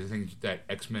one of the things that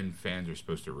X-Men fans are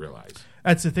supposed to realize?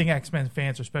 that's the thing X-Men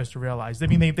fans are supposed to realize. I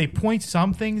mean, they point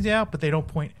some things out, but they don't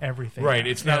point everything. Right. out.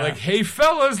 It's not Yeah. like, hey,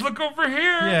 fellas, look over here.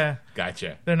 Yeah.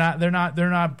 Gotcha. They're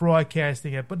not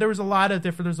broadcasting it, but there was a lot of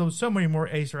different. There's so many more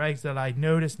Easter eggs that I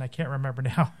noticed, and I can't remember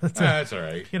now. That's all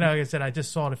right. Like I said, I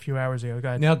just saw it a few hours ago. Go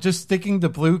ahead. Now, just sticking to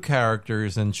blue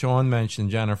characters, and Sean mentioned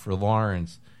Jennifer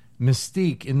Lawrence.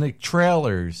 Mystique in the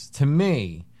trailers, to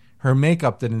me, her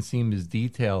makeup didn't seem as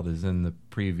detailed as in the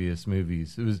previous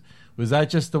movies. Was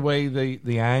that just the way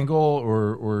the angle,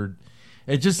 or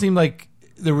it just seemed like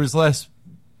there was less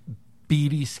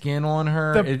beady skin on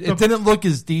her. It didn't look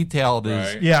as detailed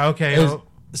as, Right. Yeah. Okay. as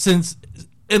since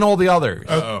in all the others.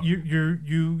 Uh-oh. You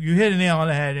hit a nail on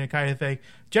the head and kind of thing.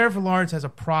 Jennifer Lawrence has a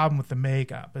problem with the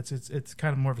makeup. It's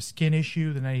kind of more of a skin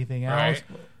issue than anything else.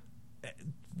 Right.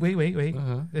 Wait.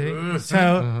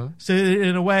 So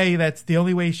in a way, that's the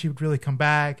only way she would really come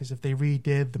back is if they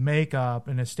redid the makeup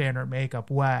in a standard makeup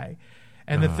way.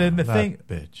 And the thing,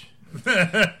 bitch.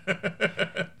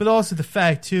 but also the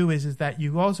fact too is that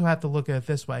you also have to look at it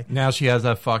this way. Now she has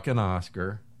that fucking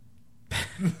Oscar.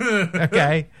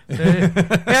 Okay, yeah,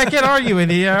 I can't argue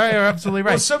with you. All right, you're absolutely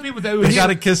right. Well, some people that You got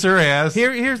to kiss her ass.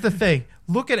 Here's the thing.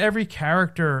 Look at every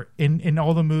character in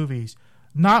all the movies.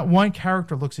 Not one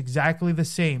character looks exactly the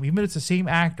same. Even if it's the same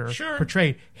actor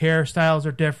portrayed. Hairstyles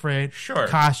are different. Sure.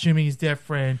 Costuming is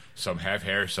different. some have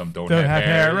hair, some don't Don't have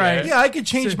have hair, right. yes. Yeah, I could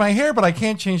change my hair, but I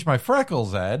can't change my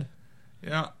freckles, Ed. You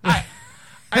know,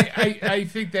 I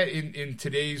think that in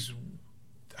today's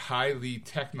highly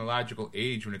technological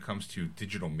age, when it comes to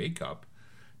digital makeup,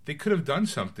 they could have done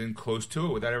something close to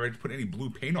it without ever putting any blue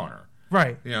paint on her.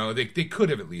 Right. You know, they could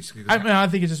have at least. I mean, I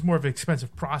think it's just more of an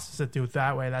expensive process to do it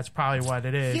that way. That's probably what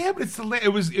it is. Yeah, but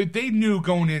they knew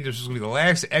going in this was going to be the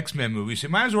last X-Men movie, so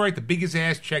you might as well write the biggest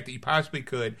ass check that you possibly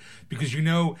could, because you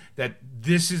know that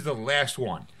this is the last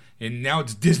one, and now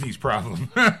it's Disney's problem.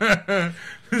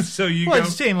 So you Well, go.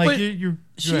 it's saying like But you're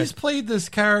She's played this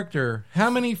character how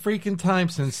many freaking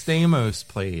times since Stamos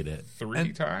played it?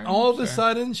 3 times. All of a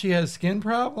sudden, she has skin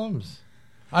problems.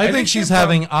 I think think she's skin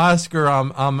having Oscar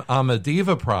I'm a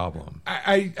diva problem. All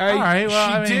right,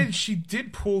 well, I mean- she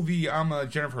did pull the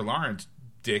Jennifer Lawrence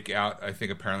dick out. I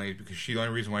think apparently because the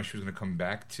only reason why she was going to come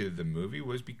back to the movie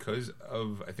was because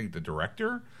of I think the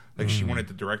director. Like she wanted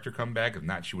the director to come back. If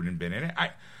not, she wouldn't have been in it.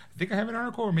 I think I have an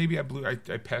article, or maybe I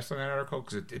passed on that article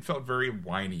because it felt very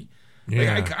whiny.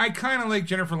 Yeah. Like, I kind of like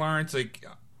Jennifer Lawrence like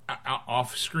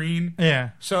off screen.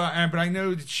 Yeah. So, but I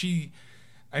know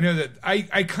that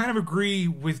I kind of agree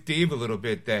with Dave a little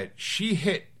bit that she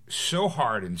hit so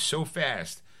hard and so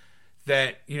fast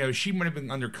that, you know, she might have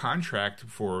been under contract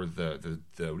for the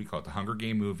what do you call it, the Hunger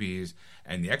Game movies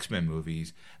and the X-Men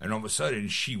movies, and all of a sudden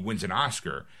she wins an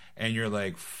Oscar, and you're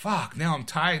like, fuck, now I'm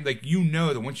tied. Like, you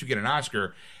know that once you get an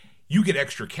Oscar, you get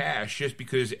extra cash just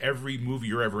because every movie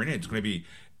you're ever in it's going to be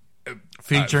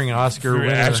Featuring Oscar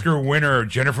winner. Oscar winner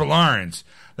Jennifer Lawrence.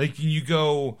 Like, you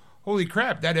go, holy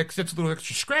crap, that's a little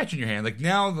extra scratch in your hand. Like,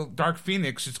 now the Dark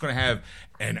Phoenix is going to have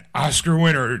an Oscar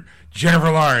winner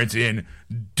Jennifer Lawrence in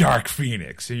Dark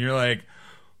Phoenix, and you're like,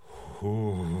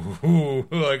 ooh,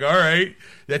 like, all right,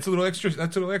 that's a little extra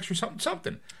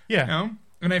something. Yeah. You know?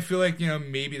 And I feel like, you know,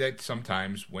 maybe that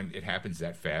sometimes when it happens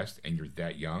that fast and you're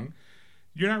that young,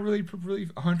 you're not really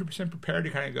 100% prepared to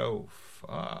kind of go,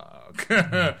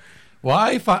 fuck. Well,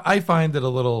 I find it a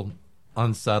little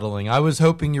unsettling. I was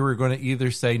hoping you were going to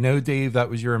either say, no, Dave, that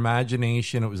was your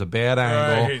imagination, it was a bad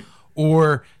angle, Right.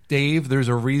 or, Dave, there's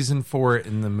a reason for it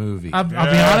in the movie. I'll be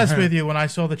honest with you. When I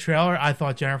saw the trailer, I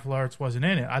thought Jennifer Lawrence wasn't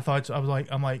in it.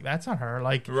 I'm like, that's not her.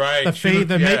 Like, Right. The She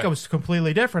looked- yeah. makeup was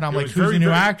completely different. I'm It like, was who's very, the new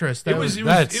very- actress? It was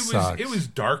sucks. it was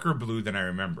darker blue than I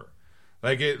remember.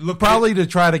 Like, it looked Probably to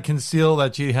try to conceal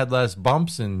that she had less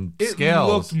bumps and it scales.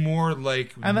 looked more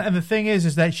like And the thing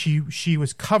is that she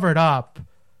was covered up,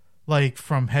 like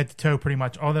from head to toe, pretty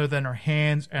much, other than her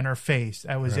hands and her face.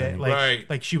 That was it. Like, Right.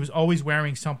 like she was always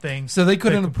wearing something. So they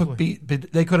couldn't that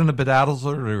have they couldn't have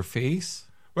bedazzled her face.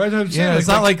 Well, that's what I'm saying. Yeah, it's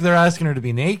not like they're asking her to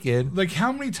be naked. like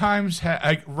how many times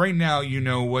right now, you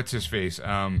know, what's his face,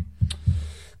 guy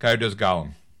who does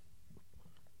Gollum,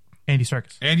 Andy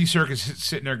Serkis. Andy Serkis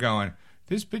sitting there going,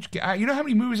 this bitch, you know how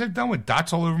many movies I've done with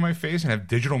dots all over my face and have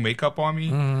digital makeup on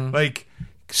me? Like,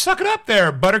 suck it up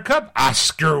there, Buttercup,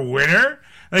 Oscar winner.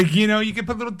 Like, you know, you could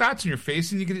put little dots in your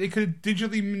face and it could have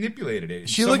digitally manipulated it.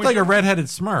 She looked like a redheaded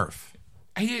Smurf.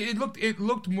 It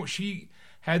looked more. She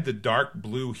had the dark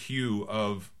blue hue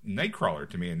of Nightcrawler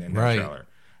to me in that Right. trailer.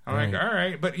 I'm like, all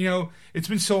right, but you know, it's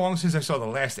been so long since I saw the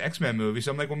last X-Men movie,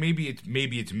 so I'm like, well, maybe it's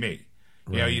me.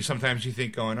 You know, sometimes you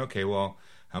think, going, okay, well,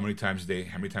 how many times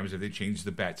have they changed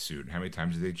the bat suit? How many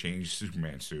times have they changed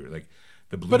Superman suit? Like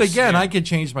the blue. But again, skin. I could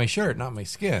change my shirt, not my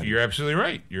skin. You're absolutely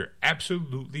right.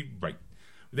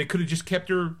 They could have just kept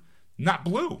her not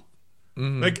blue.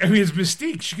 Like, I mean, it's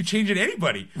Mystique. She could change it to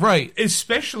anybody. Right.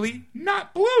 Especially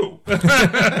not blue.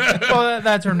 Well,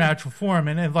 that's her natural form,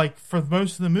 and like for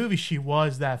most of the movie, she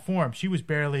was that form. She was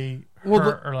barely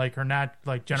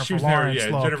Jennifer She was Lawrence.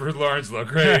 there, look. Jennifer Lawrence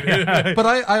look, right? But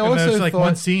I And also there's like thought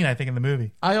one scene I think in the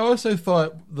movie. I also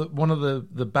thought that one of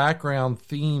the background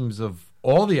themes of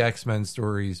all the X-Men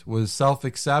stories was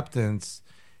self-acceptance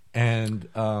and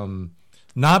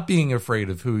not being afraid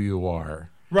of who you are.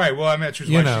 Right. Well, I mean, that's why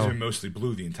You she's know. been mostly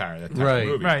blue the entire that Right.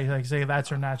 movie. Right, like say that's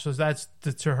her natural. That's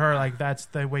to her, like that's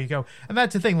the way you go, and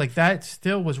that's the thing. Like that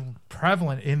still was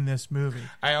prevalent in this movie.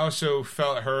 I also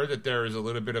felt that there is a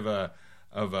little bit of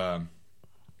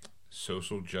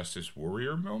social justice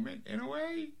warrior moment in a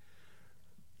way.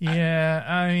 Yeah,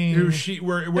 I mean,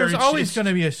 Where there's it's- always it's- going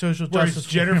to be a social Whereas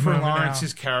justice. Jennifer warrior moment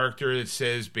Lawrence's character, it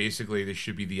says basically this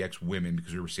should be the ex-women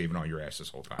because we were saving all your ass this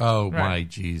whole time. Oh Right. my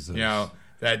Jesus! You know,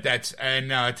 that's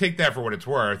and take that for what it's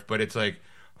worth, but it's like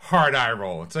hard eye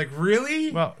roll. It's like, really?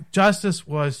 now. Well, justice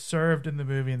was served in the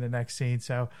movie in the next scene,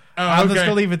 so Oh, I'm just okay.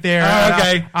 gonna leave it there. Oh, okay.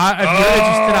 If you're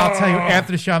interested, I'll tell you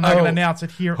after the show. I'm not Oh. gonna announce it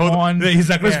here Hold on. He's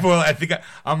not going to Yeah. spoil it. I think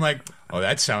I'm like, oh,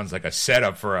 that sounds like a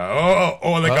setup for a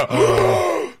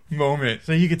moment.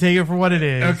 So you can take it for what it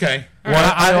is. Okay.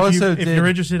 Well, I If also if did. you're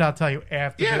interested, I'll tell you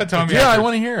after. Yeah, the- tell me. Yeah, I after.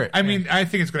 want to hear it. I mean, I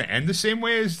think it's going to end the same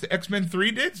way as the X-Men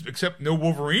 3 did, except no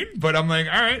Wolverine. But I'm like,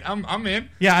 all right, I'm in.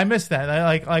 Yeah, I missed that.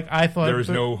 I thought There was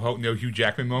no Hugh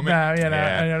Jackman moment. No,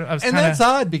 I was and kinda, that's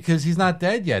odd because he's not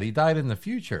dead yet. He died in the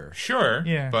future. Sure.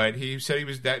 Yeah. But he said he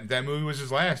was that movie was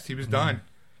his last. He was done.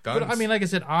 Done. But I mean, like I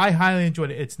said, I highly enjoyed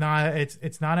it. It's not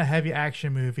a heavy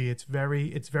action movie. It's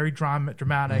very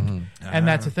dramatic, and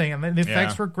that's the thing. And the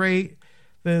effects were great.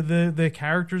 The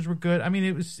characters were good. I mean,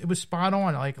 it was spot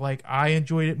on. Like I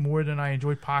enjoyed it more than I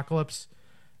enjoyed Apocalypse.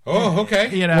 oh, okay.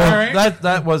 You know, Well, all right.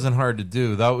 that wasn't hard to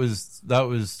do. That was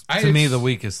to me the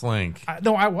weakest link. I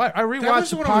That was rewatched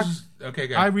the one I was. Okay,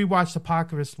 go I ahead. rewatched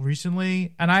Apocalypse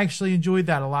recently, and I actually enjoyed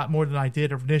that a lot more than I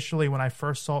did initially when I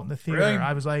first saw it in the theater. Really?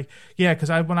 I was like, yeah, because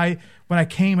when I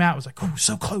came out, I was like, oh,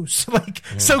 so close, like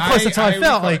so close. That's how I felt.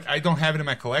 recall- Like, I don't have it in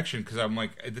my collection because I'm like,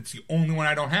 that's the only one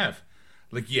I don't have,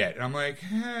 like yet. And I'm like,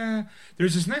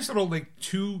 there's this nice little like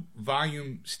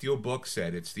 2-volume steel book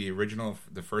set. It's the original,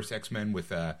 the first X-Men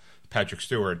with Patrick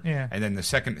Stewart, Yeah. and then the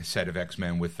second set of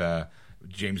X-Men with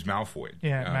James Malfoy.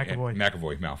 Yeah, McAvoy.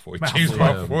 Malfoy. Malfoy. James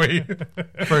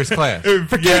Malfoy. First class.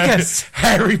 Forget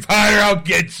Harry Potter, I'll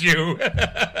get you.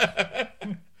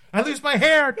 I lose my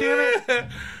hair, damn it.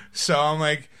 So I'm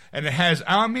like, and it has,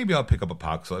 maybe I'll pick up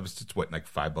Apocalypse. It's what,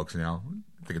 like $5 now?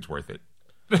 I think it's worth it.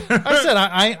 I said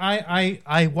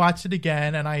I watched it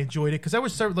again and I enjoyed it because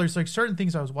there's like certain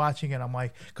things I was watching and I'm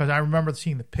like, because I remember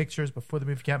seeing the pictures before the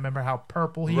movie. Can't remember how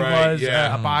purple he Right, was.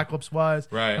 yeah. Apocalypse was.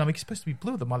 Right. And I'm like, he's supposed to be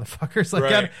blue. The motherfuckers. Like,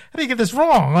 Right. how do you get this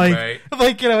wrong? Like, Right.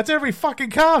 it's every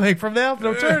fucking comic from now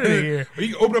to eternity here. Or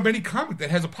you can open up any comic that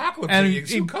has Apocalypse And and you can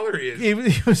see what color he is. He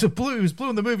was blue. He was blue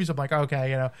in the movies. I'm like,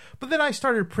 okay, But then I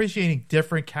started appreciating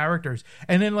different characters,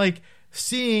 and then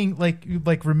seeing like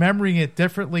remembering it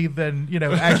differently than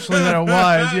actually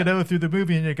than it was through the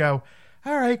movie, and you go,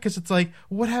 all right, because it's like,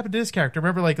 what happened to this character?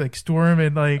 Remember like Storm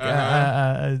and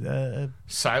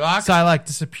Psylocke?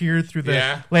 disappeared through the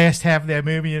Yeah. last half of that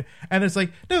movie, and it's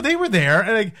like, no, they were there,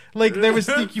 and like there was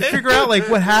you figure out like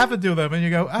what happened to them, and you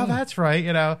go, oh, that's right,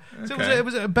 So Okay. it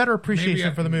was a better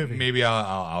appreciation for the movie. Maybe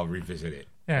I'll revisit it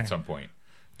Yeah. at some point.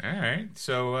 All right.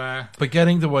 So, But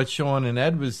getting to what Sean and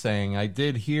Ed was saying, I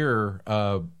did hear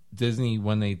Disney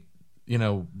when they,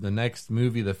 the next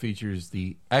movie that features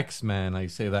the X-Men, I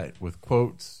say that with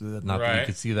quotes, not that you Right.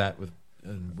 could see that with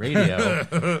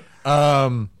radio.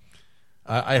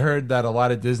 I heard that a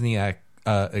lot of Disney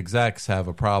execs have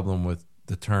a problem with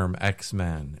the term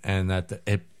X-Men and that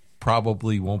it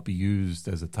probably won't be used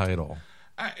as a title.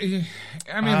 I mean,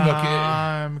 look.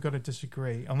 I'm going to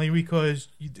disagree, only because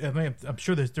I'm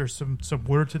sure there's some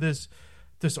word to this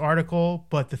article,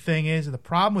 but the thing is, the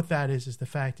problem with that is the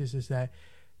fact is that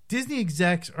Disney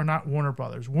execs are not Warner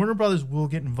Brothers. Warner Brothers will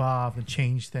get involved and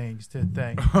change things to the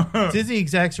thing. Disney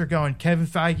execs are going, Kevin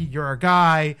Feige, you're our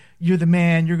guy, you're the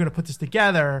man, you're going to put this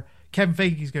together. Kevin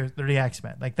Feige's goes, they're the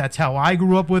X-Men. Like, that's how I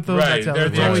grew up with them. Right, That's how they're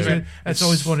it's the always X-Men. been, that's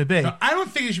always going to be. No, I don't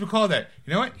think it should be called that.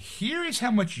 You know what? Here is how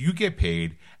much you get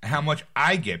paid and how much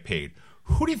I get paid.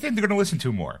 Who do you think they're going to listen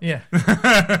to more? Yeah.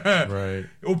 Right.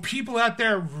 Oh, people out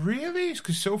there, really?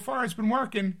 Because so far it's been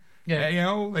working.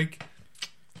 Yeah.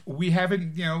 We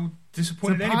haven't,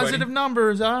 disappointed Some anybody. positive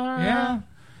numbers. Yeah.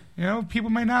 People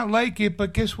may not like it,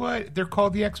 but guess what? They're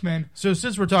called the X-Men. So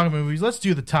since we're talking movies, let's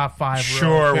do the top 5. real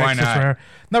Sure, quick, why since not? we're-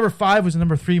 Number 5 was the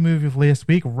number 3 movie of last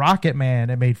week, Rocket Man.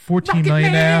 It made $14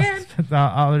 million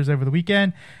dollars over the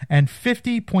weekend and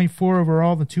 $50.4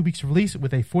 overall in the 2 weeks of release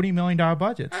with a $40 million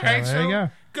budget. So All right, there you go.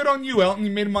 good on you, Elton.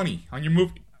 You made money on your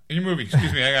movie. In your movie,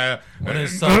 excuse me. I got What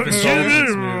is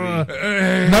self-indulgence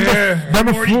movie?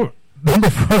 Number 4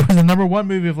 was the number 1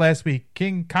 movie of last week,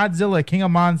 Godzilla, King of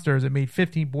Monsters. It made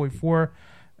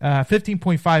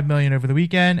 $15.5 million over the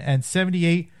weekend and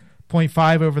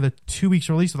 $78.5 over the 2 weeks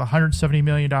release with a $170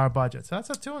 million budget. So that's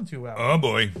not doing too well. Oh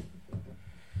boy.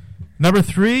 Number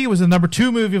 3 was the number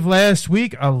 2 movie of last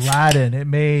week, Aladdin. It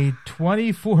made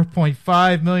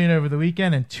 $24.5 million over the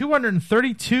weekend and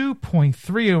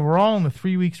 $232.3 overall in the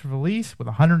 3 weeks of release with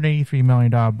a $183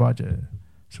 million budget.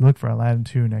 So look for Aladdin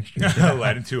 2 next year.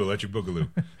 Aladdin 2, Electric Boogaloo.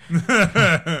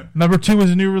 Number 2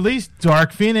 was a new release,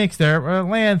 Dark Phoenix. There it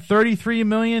lands. $33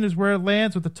 million is where it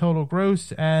lands with the total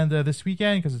gross. And this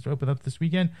weekend, because it's opened up this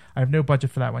weekend, I have no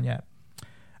budget for that one yet.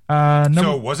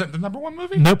 So was it the number 1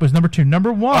 movie? Nope, it was number 2.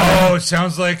 Number 1. Oh, it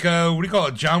sounds like, what do you call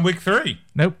it? John Wick 3.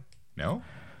 Nope. No?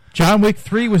 John Wick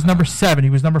 3 was number 7. He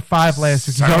was number 5 last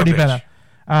week. He's Son of a already bitch.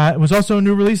 better. It was also a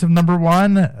new release of number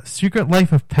 1, Secret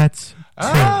Life of Pets 2.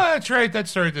 Ah, that's right. That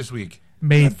started this week.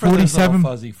 Made For those little 47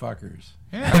 fuzzy fuckers.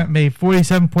 Yeah. made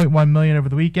 $47.1 million over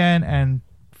the weekend, and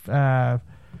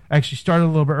actually started a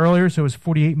little bit earlier, so it was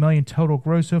 $48 million total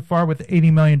gross so far with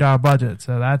 $80 million budget.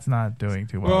 So that's not doing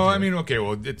too well. Well, I either. mean, okay,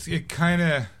 well, it's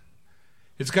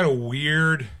got a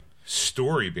weird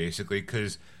story basically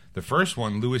because the first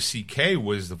one, Louis C.K.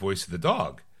 was the voice of the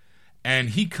dog, and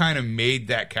he kind of made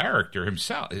that character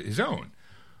himself, his own.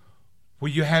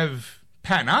 Well, you have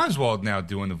Patton Oswalt now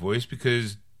doing the voice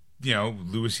because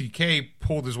Louis C.K.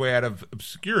 pulled his way out of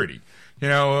obscurity.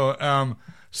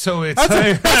 So it's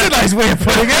that's a nice way of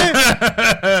putting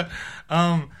it.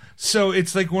 So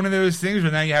it's like one of those things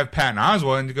where now you have Patton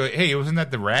Oswalt and you go, hey, wasn't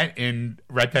that the rat in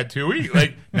Ratatouille?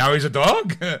 Like, now he's a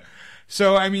dog?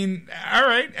 So, I mean, all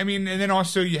right. I mean, and then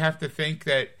also you have to think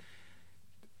that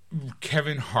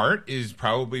Kevin Hart is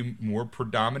probably more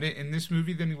predominant in this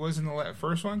movie than he was in the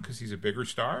first one because he's a bigger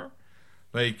star.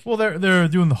 Like, Well, they're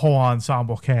doing the whole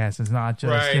ensemble cast. It's not just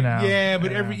right. Yeah,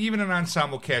 but yeah. even an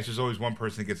ensemble cast, there's always one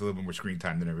person that gets a little bit more screen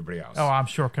time than everybody else. Oh, I'm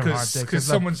sure Kevin Hart did. 'cause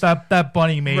Because that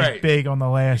bunny made Right. big on the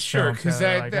last Sure, film. 'cause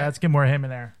So let's get more of him in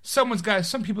there. some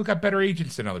people got better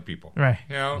agents than other people. Right.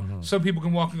 Some people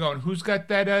can walk and go, and who's got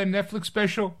that Netflix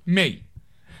special? Me.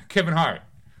 Kevin Hart.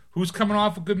 Who's coming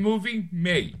off a good movie?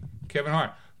 Me. Kevin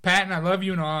Hart. Patton, I love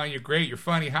you and all. You're great. You're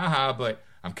funny. Ha-ha. But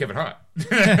I'm Kevin Hart.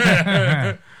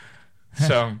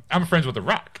 So I'm friends with The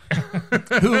Rock.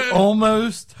 Who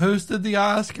almost hosted the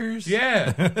Oscars?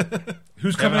 Yeah.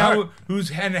 Who's coming Kevin out?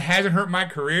 And it hasn't hurt my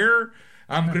career.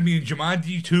 I'm going to be in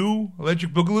Jumanji 2,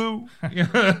 Electric Boogaloo.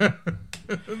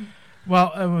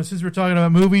 Well, since we're talking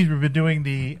about movies, we've been doing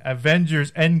the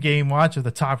Avengers Endgame watch of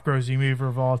the top grossing movie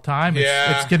of all time.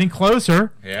 It's getting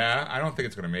closer. Yeah, I don't think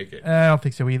it's going to make it. I don't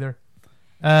think so either.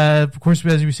 Of course,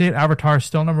 as we say, Avatar is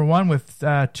still number 1 with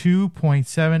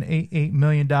 $2.788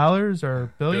 million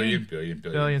or billion.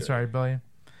 Billion.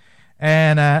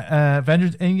 And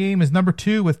Avengers Endgame is number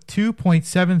 2 with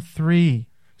 2.73.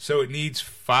 So it needs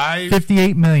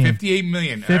 58 million. 58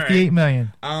 million. 58 All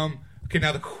million. right. Okay,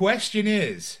 now the question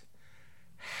is,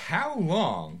 how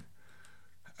long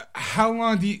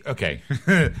do you... Okay.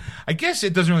 I guess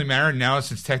it doesn't really matter now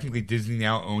since technically Disney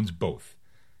now owns both.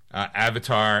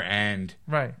 Avatar and...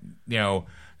 Right.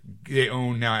 They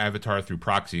own now Avatar through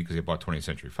proxy because they bought 20th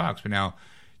Century Fox. But now,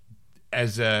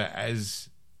 as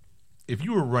if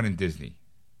you were running Disney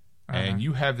and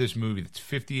you have this movie that's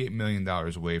 $58 million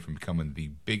away from becoming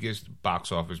the biggest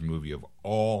box office movie of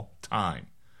all time,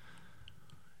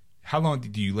 how long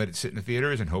do you let it sit in the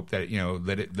theaters and hope that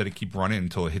let it keep running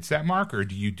until it hits that mark, or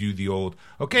do you do the old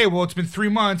okay, well it's been 3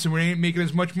 months and we ain't making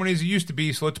as much money as it used to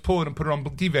be, so let's pull it and put it on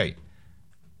TV?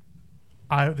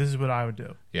 This is what I would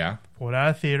do. Yeah. Pull it out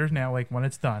of theaters now, like when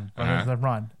it's done, when it's a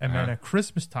run, and then at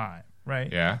Christmas time,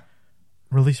 right? Yeah.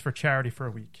 Release for charity for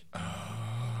a week.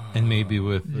 And maybe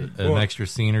with an extra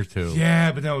scene or two.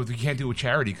 Yeah, but no, you can't do it with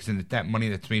charity because then that money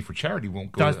that's made for charity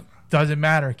won't go. Doesn't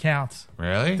matter. It counts.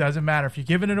 Really? Doesn't matter. If you're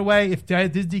giving it away, if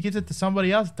Disney gives it to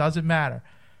somebody else, doesn't matter.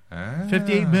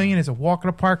 58 million is a walk in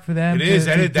the park for them. It is.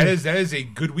 That is a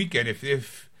good weekend.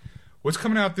 If what's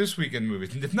coming out this weekend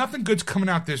movies, and if nothing good's coming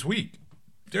out this week,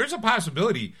 there's a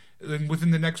possibility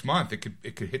within the next month it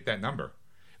could hit that number.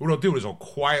 What it'll do is it'll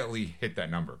quietly hit that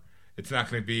number. It's not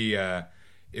going to be if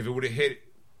it would have hit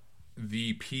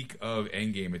the peak of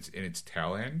Endgame, it's in its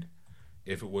tail end.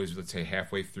 If it was, let's say,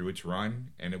 halfway through its run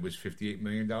and it was $58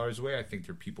 million away, I think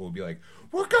people would be like,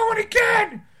 we're going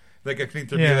again! Like, I think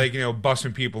they'd be like,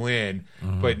 busting people in.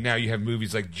 Mm-hmm. But now you have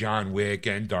movies like John Wick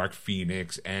and Dark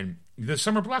Phoenix and the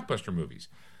summer blockbuster movies.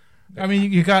 I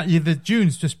mean, you got the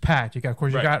June's just packed. You got,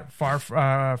 you got Far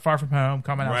From Home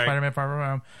coming out, Spider-Man Far From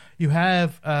Home. You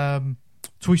have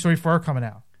Toy Story 4 coming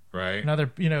out. Right. Another,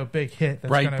 big hit.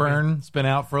 Brightburn's been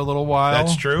out for a little while.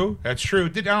 That's true. I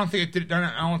don't think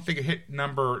it hit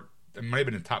number. It might have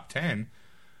been in the top 10,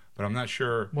 but I'm not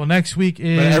sure. Well, next week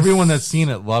is. But everyone that's seen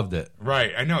it loved it.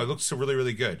 Right. I know it looks really,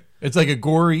 really good. It's like a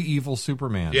gory, evil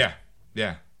Superman. Yeah.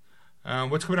 Yeah.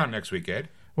 What's coming out next week, Ed?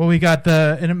 Well, we got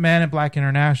the Man in Black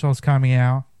International is coming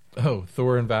out. Oh,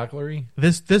 Thor and Valkyrie.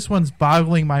 This one's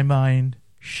boggling my mind.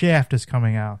 Shaft is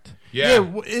coming out.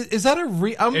 Yeah. Is that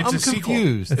I'm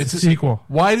confused. It's a sequel.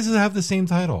 Why does it have the same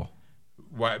title?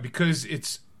 Why? Because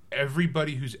it's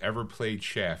everybody who's ever played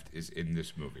Shaft is in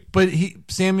this movie. But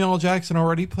Samuel L. Jackson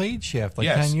already played Shaft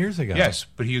 10 years ago. Yes,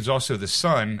 but he is also the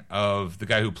son of the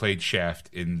guy who played Shaft.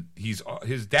 He's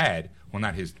his dad. Well,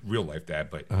 not his real life dad,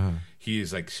 but he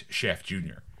is like Shaft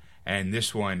Jr. And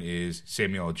this one is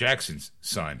Samuel L. Jackson's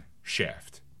son,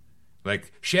 Shaft.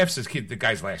 Like Shaft's the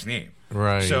guy's last name,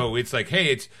 right? So it's like, hey,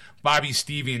 it's Bobby,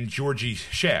 Stevie, and Georgie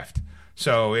Shaft.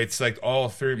 So it's like all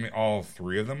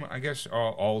three of them, I guess.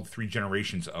 All three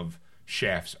generations of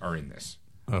Shafts are in this.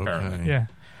 Apparently. Yeah.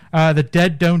 The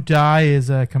Dead Don't Die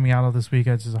is coming out this week.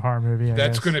 It's just a horror movie.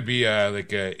 That's going to be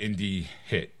like an indie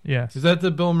hit. Yes. Is that the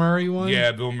Bill Murray one?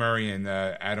 Yeah, Bill Murray and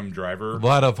Adam Driver. A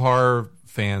lot of horror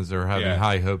fans are having Yeah.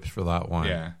 high hopes for that one.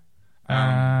 Yeah.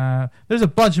 There's a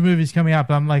bunch of movies coming out,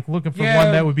 but I'm like looking for Yeah.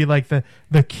 one that would be like the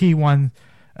key one.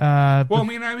 Well, I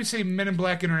mean, I would say Men in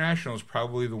Black International is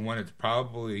probably the one that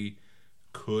probably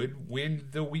could win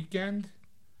the weekend.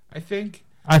 I think.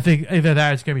 I think either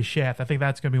that or it's gonna be Shaft. I think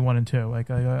that's gonna be 1 and 2. Like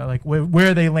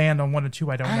where they land on 1 and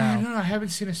 2, I don't know. I don't know. I haven't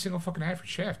seen a single fucking ad for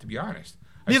Shaft, to be honest.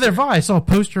 Neither have I. I saw a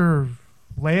poster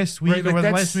last week, Right, or like was the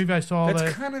that's- last movie I saw.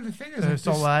 That's kind of the thing. Is I like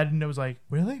saw this, that and it was like,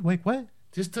 really? Wait, what?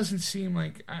 this doesn't seem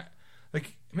like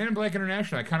Men in Black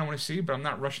International. I kind of want to see, but I'm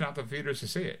not rushing out the theaters to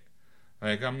see it.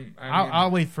 Like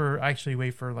I'll wait for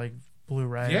like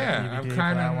Blu-ray. Yeah, or DVD I'm for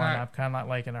kinda that one. not- I'm kind of not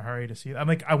like in a hurry to see it. I'm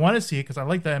like, I want to see it because I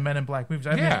like the Men in Black movies.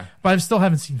 I mean, Yeah. but I still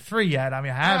haven't seen 3 yet. I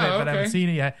mean, I have Oh, it, but I haven't okay. seen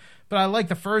it yet. But I like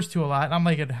the first 2 a lot. And I'm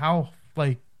like, how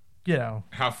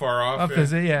how far off? Up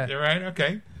is it? Yeah. You're right.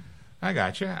 Okay, I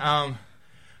gotcha.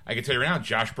 I can tell you right now,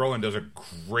 Josh Brolin does a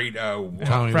great. Tommy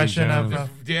Lee impression Jones. of.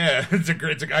 Yeah, it's a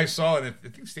great. I saw it. I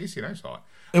think Stacey and I saw it.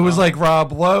 It was like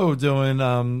Rob Lowe doing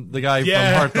the guy from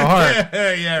Heart to Heart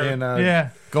yeah. in Yeah.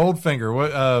 Goldfinger.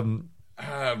 What?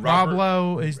 Rob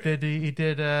Lowe he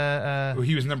did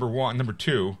He was number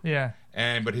 2. yeah.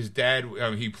 But his dad,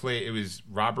 he played. It was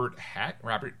Robert.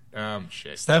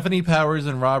 Stephanie Powers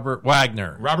and Robert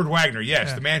Wagner. Robert Wagner.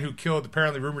 Yes, the man who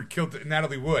apparently rumored killed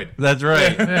Natalie Wood. That's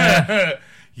right.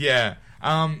 Yeah.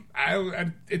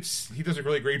 He does a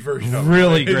really great version of it.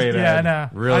 Really great. Yeah, I ad. know.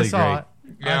 Really I saw great. it.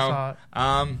 You I know, saw it.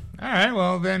 All right.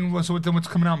 Well, then what's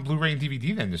coming out on Blu-ray and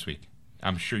DVD then this week?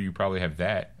 I'm sure you probably have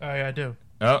that. Oh yeah, I do.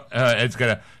 Oh, it's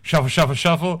gonna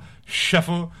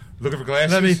shuffle. Looking for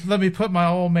glasses. Let me put my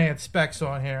old man specs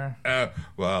on here.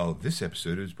 Well, this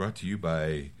episode is brought to you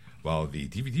by. Well, the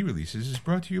DVD releases is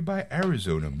brought to you by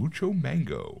Arizona Mucho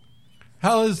Mango.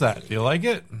 How is that? Do you like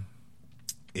it?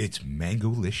 It's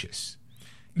mango-licious.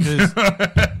 'Cause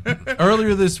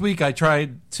earlier this week, I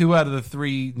tried 2 out of the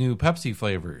 3 new Pepsi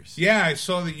flavors. Yeah, I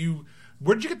saw that you.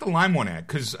 Where did you get the lime one at?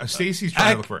 Because Stacy's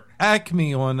trying to look for it.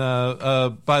 Acme on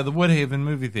by the Woodhaven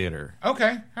movie theater.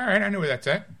 Okay, all right, I know where that's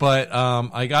at. But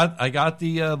I got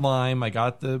the lime, I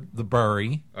got the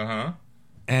berry,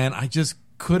 and I just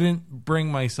couldn't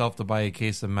bring myself to buy a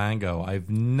case of mango. I've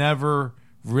never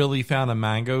really found a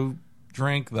mango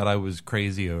drink that I was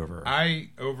crazy over. I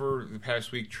over the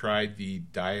past week tried the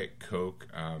Diet Coke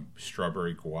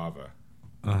strawberry guava.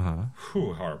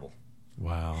 Whew, horrible.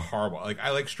 Wow. Horrible. Like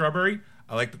I like strawberry.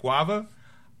 I like the guava.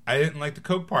 I didn't like the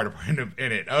Coke part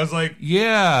in it. I was like,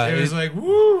 Yeah. it was like,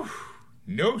 woo,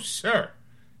 no sir.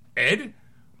 Ed,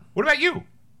 what about you?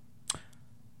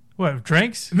 What,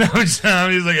 drinks? No, he's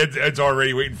like, it's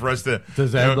already waiting for us to.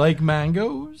 Does Ed like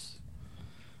mangoes?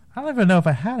 I don't even know if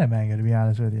I had a mango, to be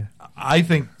honest with you. I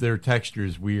think their texture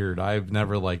is weird. I've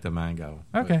never liked a mango.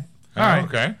 Okay. All right.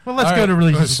 Okay. Well, let's All go right. to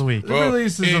releases of the week. Well,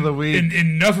 releases of the week.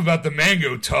 Enough about the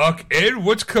mango talk. Ed,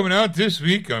 what's coming out this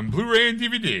week on Blu-ray and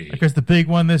DVD? Because the big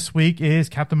one this week is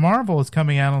Captain Marvel is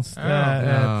coming out on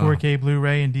no. 4K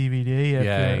Blu-ray and DVD. If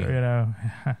Yay. you're,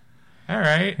 All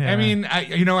right. Yeah. I mean,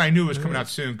 I knew it was coming out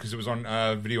soon because it was on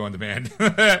video on demand.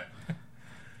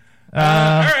 All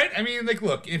right. I mean, like,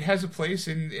 look, it has a place,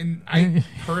 and I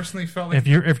personally felt like if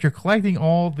you're collecting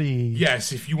all the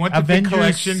yes, if you want the big Avengers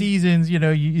collection, seasons,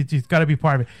 it's got to be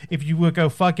part of it. If you would go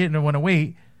fuck it and want to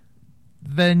wait,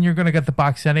 then you're gonna get the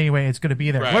box set anyway. It's gonna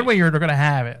be there. Right. One way you're gonna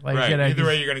have it. Like, right? Either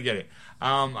way, you're gonna get it.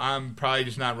 I'm probably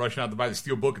just not rushing out to buy the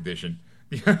Steelbook edition.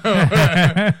 All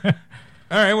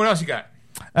right. What else you got?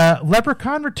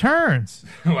 Leprechaun Returns.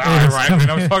 Wow, It's Ryan, coming-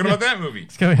 I was talking about that movie.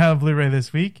 It's coming out on Blu-ray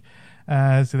this week.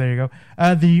 So there you go.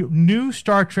 The new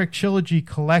Star Trek trilogy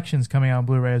collection's coming out on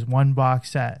Blu-ray as one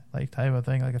box set, like type of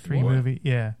thing, like a 3 movie.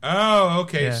 Yeah. Oh,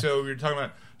 okay. Yeah. So you're talking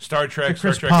about Star Trek, The Star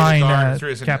Chris Trek Pine, in the Dark,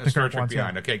 and Captain Star Kirk Trek ones,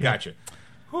 Beyond. yeah. Okay, Yeah. gotcha.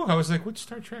 Whew, I was like, what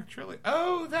Star Trek trilogy?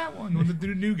 Oh, that one with the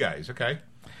new guys. Okay.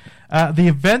 The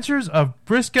Adventures of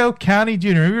Briscoe County Jr.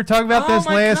 We were talking about Oh this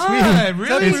my last God, week.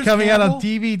 really? It's Bruce coming out on Campbell?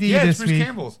 DVD Yeah, this it's Bruce week.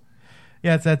 Campbell's.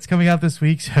 Yeah, that's coming out this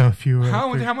week. So if you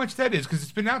How much that is? Because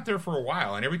it's been out there for a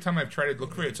while, and every time I've tried to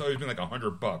look for it, it's always been like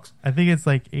 $100. I think it's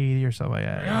like 80 or something like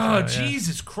that. Oh, So, yeah.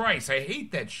 Jesus Christ! I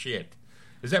hate that shit.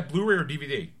 Is that Blu-ray or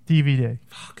DVD? DVD.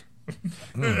 Fuck.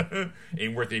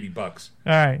 Ain't worth $80. All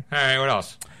right. All right, what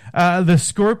else? The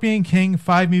Scorpion King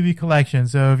 5-movie collection.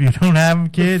 So if you don't have them,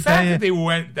 The kids, fact that they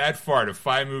went that far to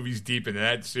 5 movies deep into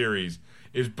that series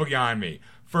is beyond me.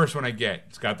 First one I get,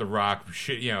 it's got The Rock.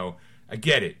 Shit, you know, I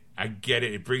get it.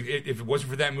 It brings. If it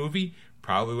wasn't for that movie,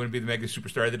 probably wouldn't be the mega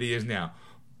superstar that he is now.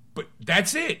 But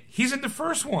that's it. He's in the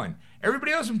first one.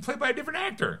 Everybody else has been played by a different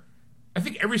actor. I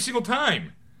think every single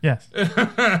time. yes.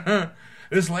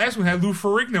 This last one had Lou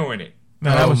Ferrigno in it. No,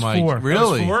 that Oh was my- 4.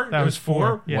 really? That was 4? That was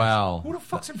 4. Yeah. Wow. Who the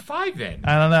fuck's in 5 then?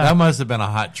 I don't know. That must have been a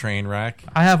hot train wreck.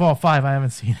 I have all 5. I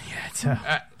haven't seen it yet.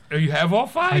 So. You have all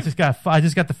 5? I just got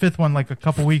the 5th one like a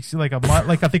couple weeks, like a month,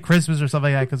 like I think Christmas or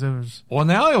something like that, because it was. Well,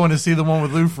 now I want to see the one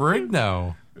with Lou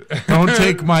Ferrigno. Don't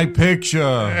take my picture.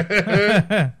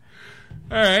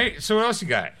 All right. So what else you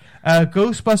got?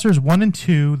 Ghostbusters 1 and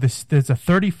 2. There's a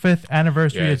 35th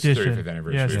anniversary Yeah, it's edition. 35th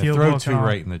anniversary. Yeah, Yeah, Steelbook Throw and 2 all.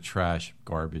 right in the trash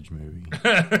garbage movie.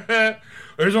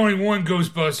 There's only one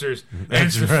Ghostbusters, and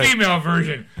it's the right. female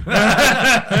version.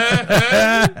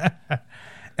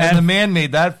 And the man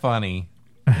made that funny.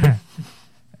 All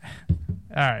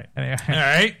right. Anyway, All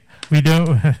right. we don't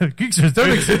Geeksters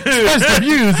don't express the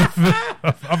views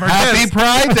of our Happy guests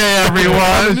Pride Day, on the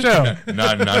everyone.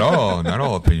 show. Not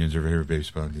all opinions are here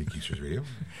based on the Geeksters Radio.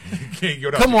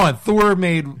 Come on, Thor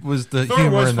was the Thor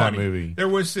humor was in funny. that movie. There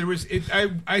was.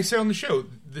 I said on the show.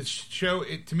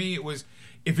 To me, it was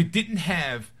if it didn't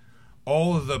have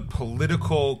all of the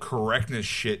political correctness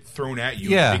shit thrown at you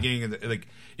Yeah. at the beginning of like,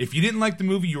 if you didn't like the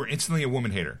movie, you were instantly a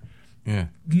woman hater. Yeah.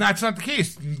 That's not the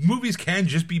case. Movies can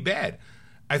just be bad.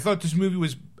 I thought this movie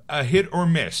was a hit or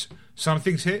miss. Some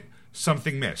things hit,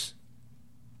 something miss.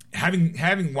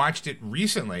 Having watched it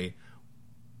recently,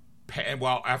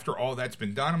 well, after all that's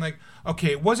been done, I'm like,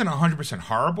 okay, it wasn't 100%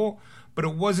 horrible, but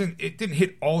it didn't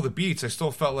hit all the beats. I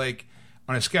still felt like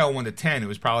on a scale of 1 to 10, it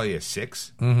was probably a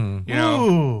 6. Mm-hmm. You know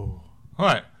Ooh,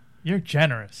 what? you're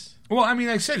generous. Well, I mean,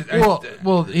 I said,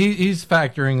 He's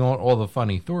factoring all the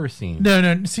funny Thor scenes.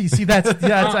 No. See, that's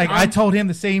like I told him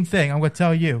the same thing. I'm going to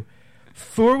tell you.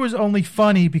 Thor was only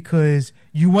funny because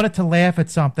you wanted to laugh at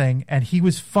something, and he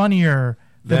was funnier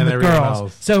than Than the everyone girls.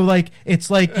 else. So like it's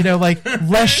like like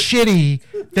less shitty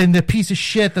than the piece of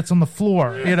shit that's on the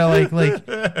floor. Like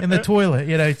in the toilet.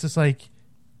 It's just like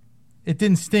it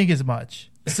didn't stink as much.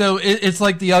 So it's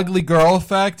like the ugly girl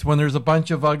effect when there's a bunch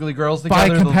of ugly girls By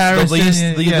together.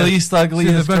 comparison, the yeah. least ugliest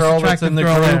See, the most girl that's in the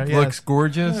attractive girl group there, looks yes.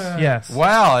 gorgeous. Yes.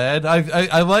 Wow, Ed,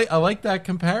 I like that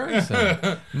comparison.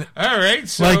 all right.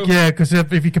 So, Like because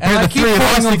if you And compare I the keep three of us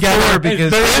calling them together, Thor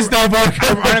because there is no more.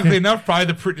 ironically enough,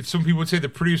 probably some people would say the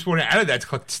prettiest one out of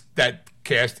that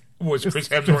cast was Chris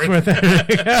Hemsworth. There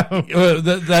you go.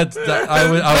 I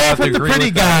would Laugh have to at the agree pretty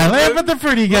with guy. that. Laugh at the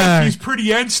pretty guy. He's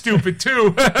pretty and stupid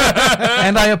too.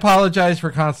 And I apologize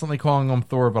for constantly calling him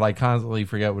Thor, but I constantly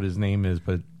forget what his name is.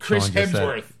 But Chris Sean just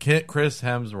said- Hemsworth. Chris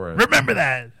Hemsworth. Remember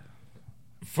that.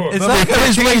 It's Well, not going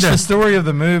quiz to change later. the story of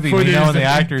the movie. We know the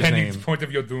actor's name. Point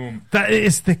of your doom. That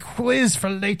is the quiz for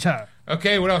later.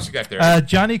 Okay, what else you got there?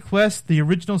 Johnny Quest, the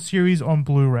original series on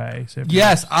Blu-ray. So if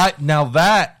Yes, I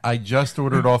just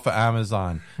ordered off of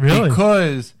Amazon. Really?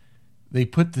 Because they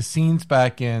put the scenes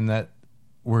back in that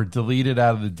were deleted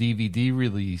out of the DVD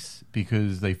release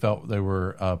because they felt they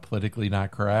were politically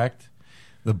not correct.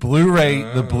 The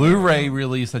Blu-ray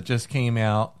release that just came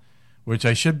out, which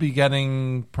I should be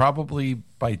getting probably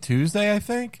by Tuesday, I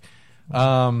think.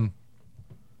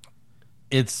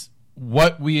 It's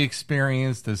what we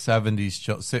experienced as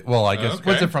 70s. Well, I guess,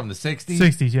 Okay. was it from the 60s?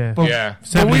 60s, yeah. But, Yeah.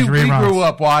 but we 70s reruns. grew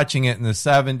up watching it in the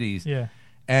 70s. Yeah.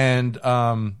 And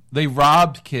they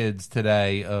robbed kids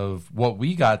today of what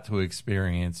we got to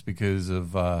experience because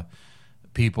of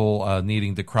people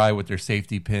needing to cry with their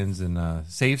safety pins in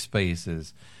safe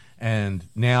spaces. And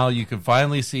now you can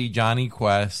finally see Johnny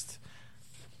Quest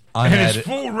in his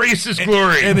full racist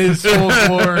glory. in his full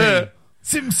glory.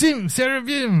 Sim,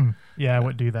 Seraphim. Yeah, I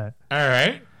wouldn't do that. All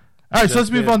right. All right, so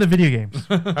let's move on to video games.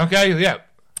 All Okay, yeah.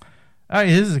 right,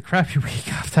 this is a crappy week,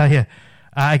 I'll tell you.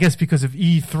 I guess because of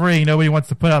E3, nobody wants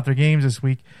to put out their games this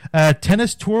week.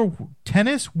 Tennis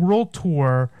World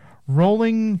Tour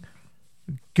Rolling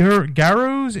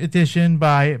Garros Edition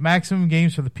by Maximum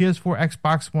Games for the PS4,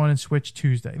 Xbox One, and Switch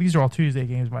Tuesday. These are all Tuesday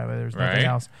games, by the way. There's nothing Right.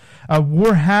 else.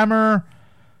 Warhammer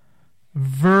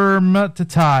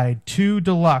Vermintide 2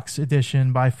 Deluxe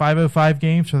Edition by 505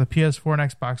 Games for the PS4 and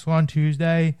Xbox One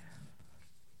Tuesday.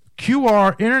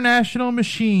 QR International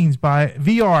Machines by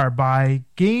VR by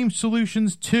Game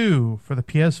Solutions 2 for the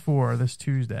PS4 this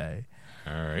Tuesday.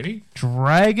 Alrighty.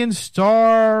 Dragon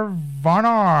Star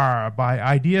Varnar by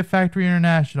Idea Factory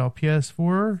International,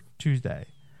 PS4 Tuesday.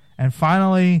 And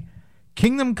finally,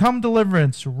 Kingdom Come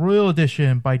Deliverance Royal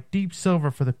Edition by Deep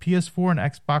Silver for the PS4 and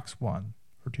Xbox One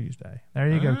for Tuesday.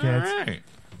 There you go, kids. Alright.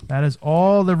 That is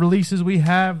all the releases we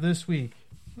have this week.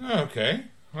 Okay.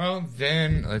 Well,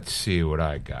 then let's see what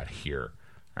I got here.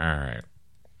 All right.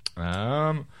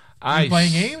 You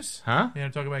playing games? Huh? You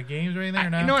want to talk about games or anything? Or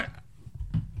no? You know what?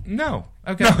 No.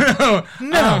 Okay.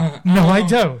 No. No, I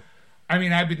don't. I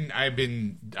mean, I've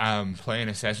been playing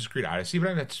Assassin's Creed Odyssey,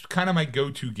 but that's kind of my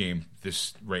go-to game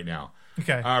right now.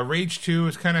 Okay. Rage 2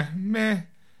 is kind of meh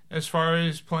as far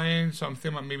as playing, so I'm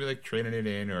thinking about maybe like trading it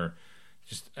in, or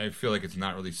just I feel like it's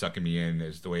not really sucking me in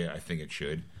as the way I think it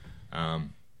should.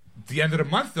 The end of the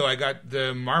month, though, I got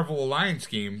the Marvel Alliance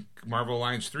game, Marvel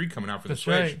Alliance 3, coming out for the That's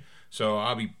Switch. right. So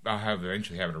I'll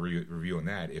eventually have a review on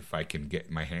that if I can get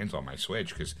my hands on my Switch,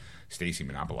 because Stacy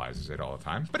monopolizes it all the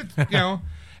time. But it's,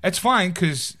 it's fine,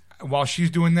 because while she's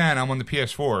doing that, I'm on the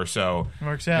PS4, so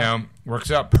Works out.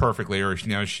 Works out perfectly. Or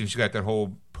she's got that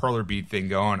whole Perler Beat thing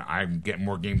going. I'm getting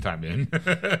more game time in.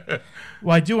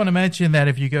 Well, I do want to mention that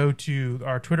if you go to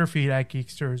our Twitter feed at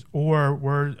Geeksters or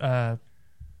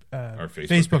Our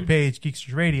Facebook page,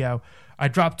 Geeksters Radio, I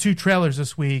dropped 2 trailers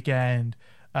this week, and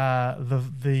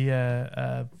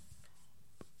the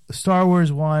Star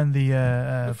Wars one, the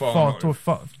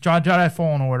Jedi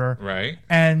Fallen Order, Right.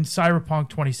 and Cyberpunk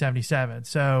 2077.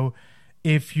 So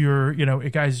if you're,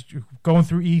 guys going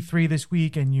through E3 this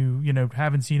week and you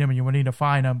haven't seen them and you need to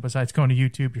find them, besides going to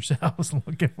YouTube yourselves and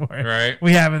looking for it, Right.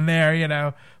 we have them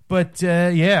there, But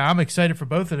I'm excited for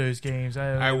both of those games.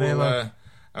 I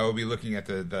will be looking at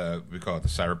we call it the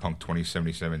Cyberpunk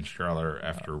 2077 trailer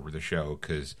after the show,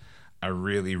 because I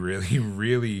really, really,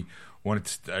 really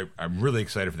I'm really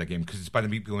excited for that game, because it's by the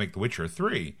people who make The Witcher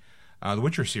 3, the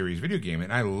Witcher series video game,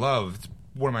 and it's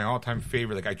one of my all-time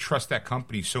favorite. Like, I trust that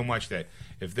company so much that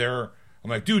I'm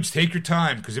like, dudes, take your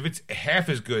time, because if it's half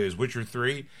as good as Witcher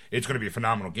 3, it's going to be a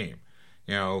phenomenal game.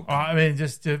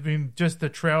 Just the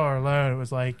trailer alone, it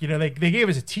was like, they gave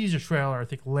us a teaser trailer, I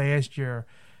think, last year.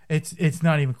 It's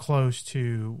not even close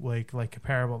to like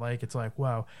comparable. Like, it's like,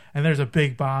 wow. And there's a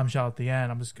big bombshell at the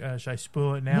end. I'm just should I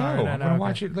spoil it now? No, I'm going to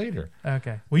watch it later.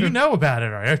 Okay. Well, you know about it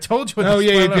already. I told you. Oh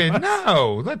yeah, you did.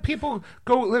 No, let people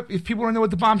go. If people want to know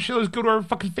what the bombshell is, go to our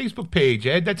fucking Facebook page,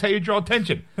 Ed. That's how you draw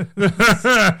attention. To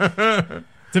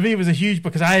me, it was a huge,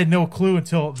 because I had no clue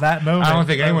until that moment. I don't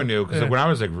think anyone knew, because when I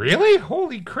was like, really?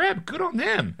 Holy crap! Good on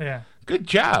them. Yeah. Good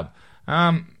job.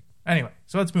 Anyway,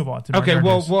 so let's move on to Okay,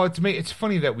 more news. well, it's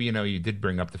funny that you did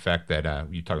bring up the fact that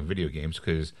you're talking video games,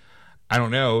 because I don't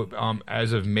know.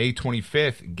 As of May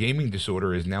 25th, gaming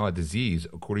disorder is now a disease,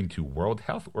 according to World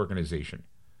Health Organization.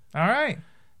 All right.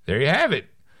 There you have it.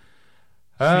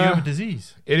 So you have a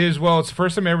disease. It is, it's the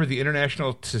first time ever the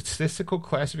International Statistical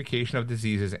Classification of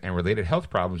Diseases and Related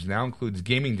Health Problems now includes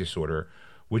gaming disorder,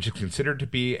 which is considered to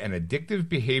be an addictive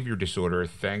behavior disorder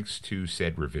thanks to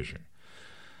said revision.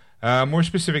 More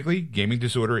specifically, gaming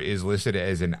disorder is listed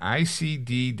as an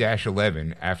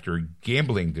ICD-11 after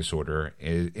gambling disorder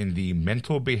in the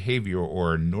mental behavior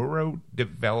or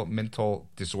neurodevelopmental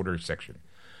disorder section.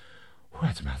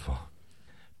 That's a mouthful.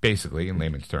 Basically, in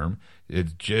layman's term,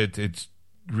 it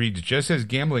reads just as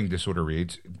gambling disorder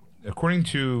reads. According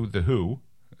to the WHO,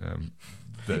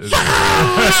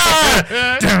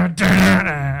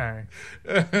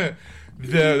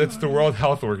 that's the World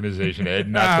Health Organization, Ed,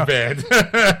 not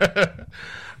the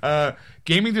band.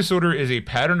 Gaming disorder is a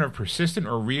pattern of persistent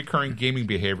or reoccurring gaming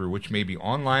behavior, which may be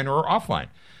online or offline.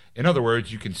 In other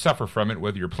words, you can suffer from it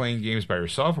whether you're playing games by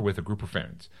yourself or with a group of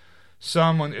friends.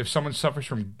 If someone suffers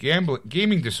from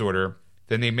gaming disorder,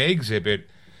 then they may exhibit,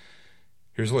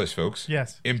 here's a list, folks.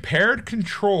 Yes. Impaired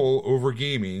control over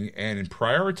gaming and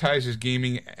prioritizes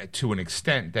gaming to an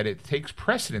extent that it takes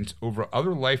precedence over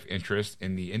other life interests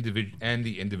in the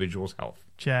individual's health.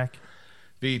 Check.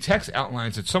 The text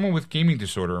outlines that someone with gaming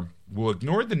disorder will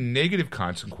ignore the negative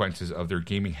consequences of their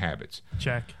gaming habits.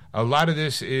 Check. A lot of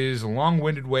this is a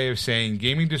long-winded way of saying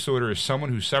gaming disorder is someone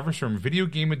who suffers from video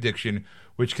game addiction,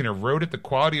 which can erode at the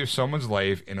quality of someone's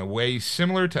life in a way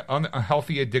similar to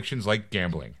unhealthy addictions like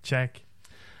gambling. Check.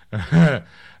 All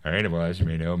right, well, as you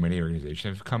may know, many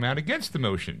organizations have come out against the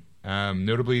motion.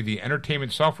 Notably, the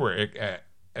Entertainment Software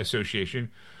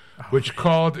Association, which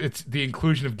called the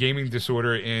inclusion of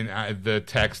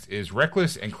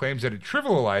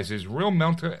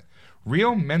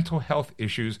real mental health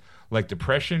issues like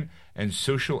depression and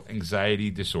social anxiety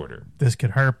disorder. This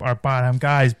could hurt our bottom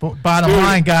guys. Bottom Dude,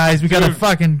 line, guys, we got to dude,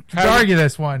 fucking argue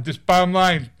this one. Just bottom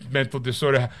line, mental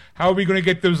disorder. How are we going to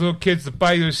get those little kids to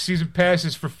buy those season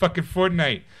passes for fucking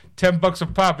Fortnite? $10 a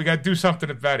pop. We got to do something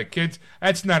about it, kids.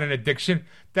 That's not an addiction.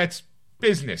 That's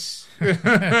business.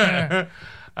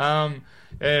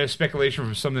 Speculation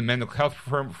from some of the mental health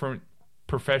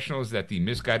professionals that the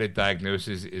misguided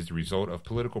diagnosis is the result of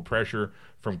political pressure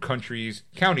from counties,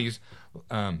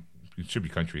 it should be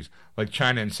countries, like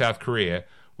China and South Korea,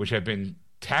 which have been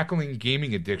tackling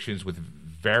gaming addictions with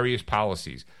various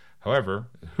policies. However,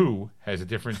 WHO has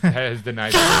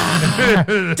denied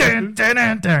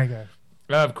There you go.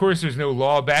 Of course, there's no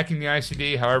law backing the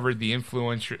ICD. However,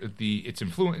 it's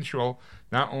influential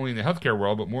not only in the healthcare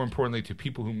world, but more importantly to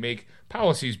people who make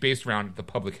policies based around the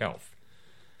public health.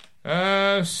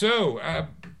 All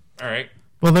right.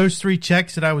 Well, those 3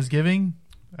 checks that I was giving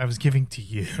to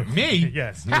you. Me?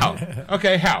 Yes. How?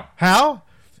 Okay, how? How?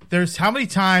 There's how many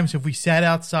times have we sat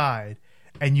outside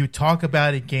and you talk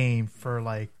about a game for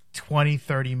like 20,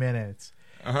 30 minutes.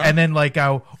 And then I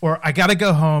got to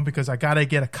go home because I got to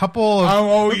get a couple of...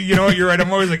 Oh, you know what? You're right.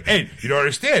 I'm always like, hey, you don't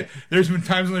understand. There's been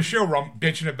times on the show where I'm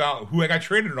bitching about who I got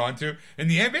traded onto in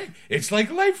the NBA. It's like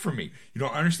life for me. You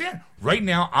don't understand. Right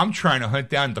now, I'm trying to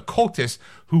hunt down the cultist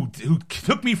who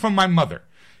took me from my mother.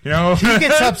 You know, he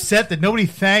gets upset that nobody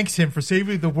thanks him for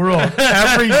saving the world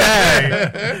every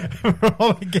day for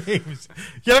all the games.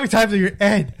 You know how many times you're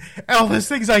Ed, all those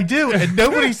things I do, and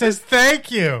nobody says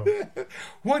thank you.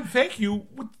 One thank you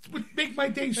would make my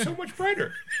day so much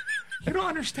brighter. You don't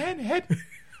understand, Ed.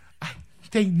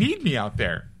 They need me out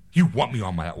there. You want me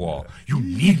on that wall. You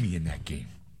need me in that game.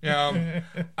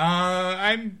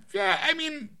 I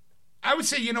would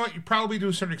say, you know what, you probably do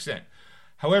a certain extent.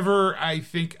 However, I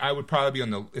think I would probably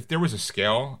be if there was a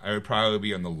scale, I would probably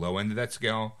be on the low end of that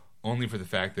scale, only for the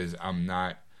fact that I'm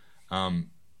not to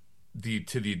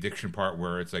the addiction part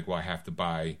where it's like, well, I have to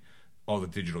buy all the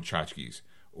digital tchotchkes,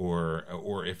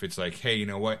 or if it's like, hey, you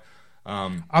know what?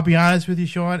 I'll be honest with you,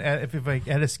 Sean. If I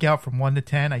had a scale from 1 to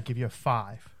 10, I'd give you a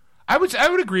 5. I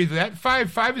would agree to that.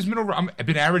 5 is middle. I've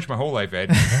been average my whole life, Ed.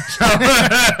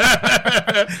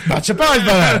 Not surprised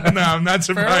by that. No, I'm not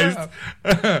surprised.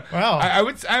 Well, I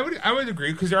would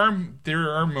agree because there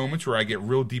are moments where I get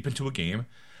real deep into a game,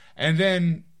 and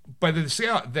then by the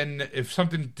scale, then if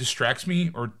something distracts me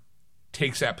or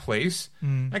takes that place,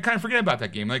 I kind of forget about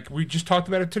that game. Like we just talked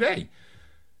about it today.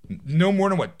 No more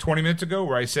than 20 minutes ago,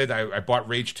 where I said I bought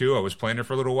Rage 2. I was playing it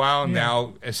for a little while, and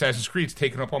now Assassin's Creed's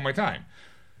taking up all my time.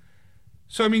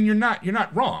 So I mean, you're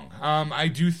not wrong. I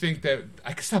do think that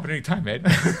I can stop at any time, Ed.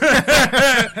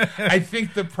 I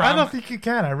think the problem. I don't think you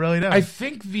can. I really don't. I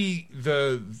think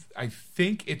I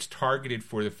think it's targeted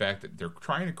for the fact that they're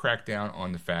trying to crack down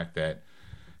on the fact that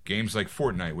games like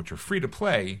Fortnite, which are free to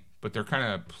play, but they're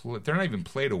they're not even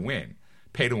play to win.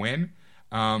 Pay to win.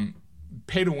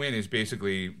 Pay to win is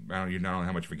basically, I don't know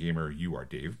how much of a gamer you are,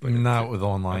 Dave, but not with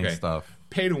online stuff.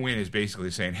 Pay to win is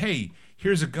basically saying, hey,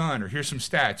 here's a gun or here's some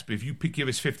stats, but if you give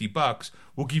us $50,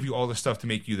 we'll give you all the stuff to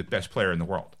make you the best player in the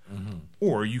world. Mm-hmm.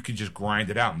 Or you can just grind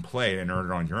it out and play it and earn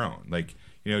it on your own. Like,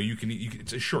 you can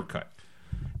it's a shortcut.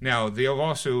 Now, they have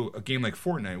also a game like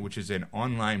Fortnite, which is an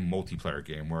online multiplayer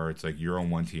game where it's like you're on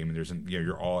one team and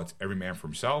it's every man for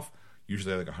himself.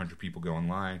 Usually like 100 people go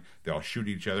online. They all shoot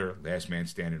each other. Last man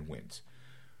standing wins.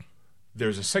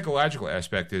 There's a psychological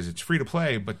aspect is it's free to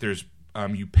play, but there's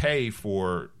you pay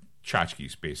for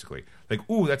tchotchkes, basically. Like,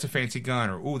 ooh, that's a fancy gun,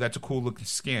 or ooh, that's a cool looking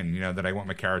skin, that I want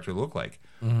my character to look like.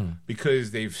 Mm-hmm.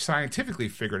 Because they've scientifically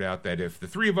figured out that if the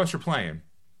three of us are playing,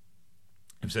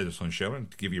 I've said this on the show,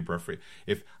 and to give you a brief,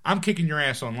 if I'm kicking your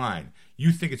ass online,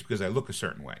 you think it's because I look a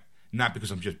certain way, not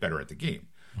because I'm just better at the game.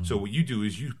 Mm-hmm. So what you do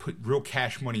is you put real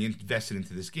cash money invested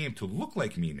into this game to look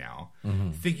like me now,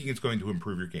 thinking it's going to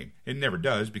improve your game. It never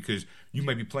does, because you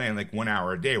might be playing like 1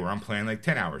 hour a day where I'm playing like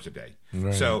 10 hours a day.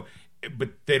 Right. So,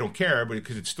 but they don't care,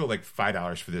 because it's still like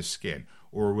 $5 for this skin.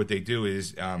 Or what they do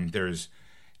is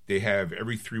they have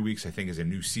every 3 weeks, I think, is a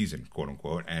new season, quote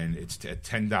unquote, and it's a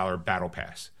 $10 battle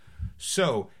pass.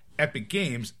 So Epic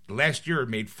Games last year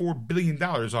made $4 billion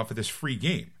off of this free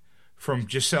game from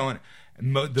just selling.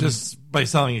 Just by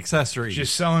selling accessories.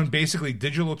 Just selling basically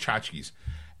digital tchotchkes.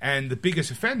 And the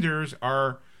biggest offenders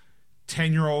are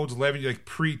 10-year-olds, 11, like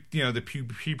the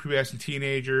prepubescent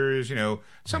teenagers,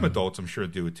 some adults I'm sure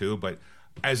do it too. But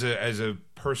as a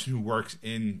person who works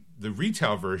in the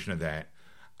retail version of that,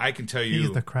 I can tell you,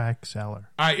 He's the crack seller.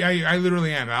 I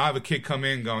literally am. I'll have a kid come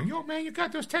in going, yo, man, you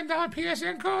got those $10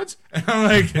 PSN cards? And I'm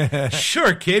like,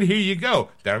 sure, kid, here you go.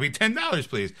 That'll be $10,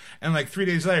 please. And like 3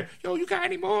 days later, yo, you got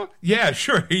any more? Yeah,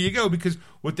 sure, here you go. Because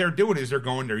what they're doing is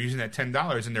they're using that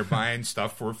 $10 and they're buying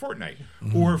stuff for Fortnite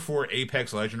or for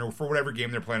Apex Legend or for whatever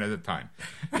game they're playing at the time.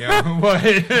 You know, but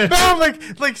No,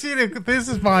 like, see, this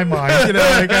is my mind. You know,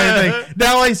 like,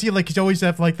 now I see, like, you always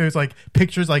have, like, those, like,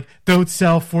 pictures, like, don't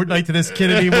sell Fortnite to this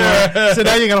kid anymore. So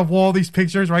now you got a wall these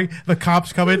pictures, right? The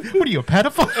cops come in. What are you, a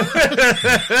pedophile?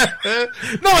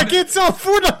 No, I can't sell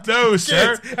Fortnite. No,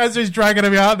 sir. As he's dragging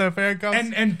him out, and the fan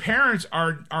comes. And parents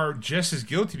are just as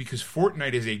guilty because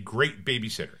Fortnite is a great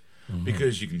babysitter.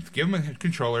 Because you can give them a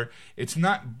controller. It's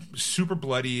not super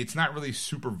bloody. It's not really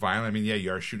super violent. I mean, yeah,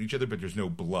 you are shooting each other, but there's no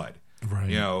blood. Right.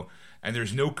 You know, and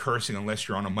there's no cursing unless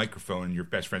you're on a microphone and your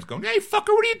best friend's going, hey, fucker,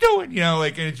 what are you doing? You know,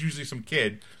 like, and it's usually some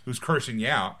kid who's cursing you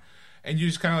out. And you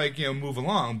just kind of like, you know, move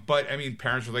along. But, I mean,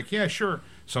 parents are like, yeah, sure.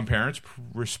 Some parents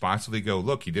responsibly go,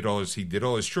 look, he did all his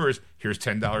chores. Here's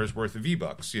 $10 worth of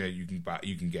V-Bucks. You know, you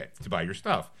can get to buy your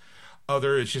stuff.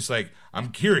 Other, it's just like,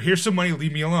 here's some money,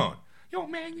 leave me alone. Yo,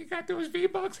 man, you got those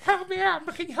V-Bucks? Help me out.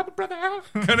 Can you help a brother out?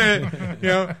 Kinda, you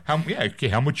know, how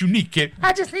much you need, kid?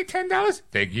 I just need $10.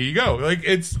 Here you go. Like,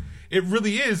 it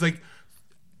really is like,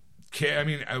 I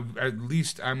mean, at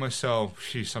least I must sell,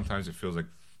 sometimes it feels like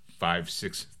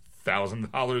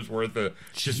 $5,000-$6,000 worth of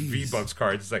just V-Bucks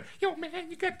cards. It's like, yo, man,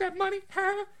 you got that money?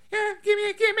 Huh? Yeah,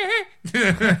 give me.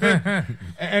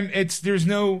 And there's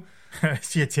no...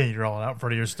 See a 10-year-old out in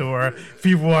front of your store.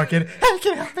 People walk in. Hey,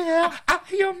 can you help me out?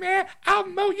 Yo, man, I'll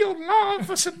mow your lawn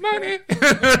for some money.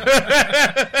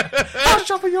 I'll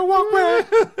shovel your walkway.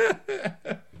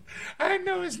 I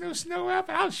know there's no snow out,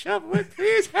 but I'll shovel it.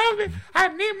 Please help me. I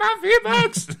need my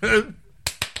V-Bucks.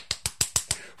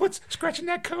 What's scratching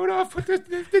that coat off? What did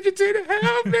you do to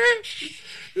help me?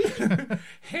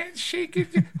 Hands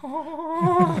shaking.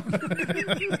 Oh.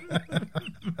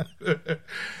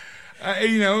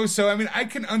 You know, so I mean, I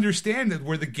can understand that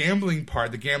where the gambling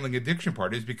addiction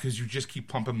part is because you just keep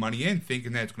pumping money in,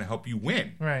 thinking that it's going to help you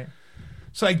win. Right.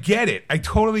 So I get it. I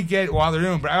totally get it while they're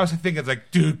doing it, but I also think it's like,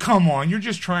 dude, come on. You're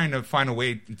just trying to find a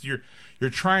way. You're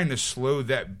trying to slow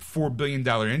that $4 billion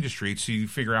industry until you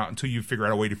figure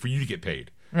out a way for you to get paid.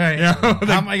 Right. You know? Like,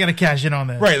 how am I going to cash in on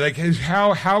this? Right. Like,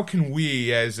 how can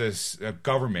we as a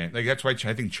government, like, that's why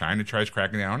I think China tries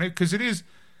cracking down on it, because it is,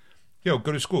 yo,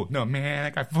 go to school. No, man, I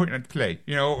got Fortnite to play,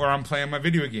 you know, or I'm playing my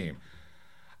video game.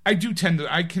 I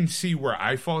can see where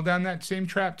I fall down that same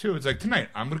trap, too. It's like, tonight,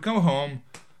 I'm going to come home.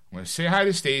 I'm going to say hi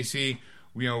to Stacy.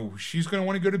 You know, she's going to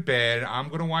want to go to bed. I'm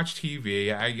going to watch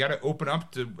TV. I got to open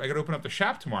up the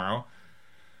shop tomorrow.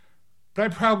 But I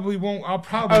probably won't. I'll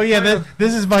probably. Oh yeah,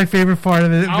 this is my favorite part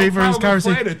of the I'll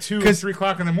conversation. Play at 2 or 3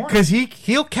 o'clock in the morning because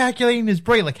he'll calculate in his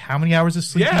brain like how many hours of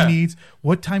sleep he needs,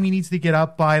 what time he needs to get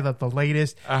up by the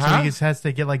latest, so he just has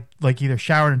to get like either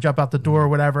shower and jump out the door or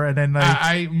whatever, and then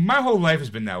like my whole life has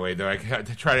been that way though. I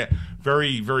try to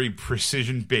very very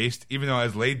precision based, even though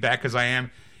as laid back as I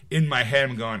am, in my head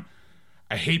I'm going,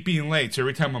 I hate being late, so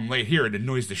every time I'm late here, it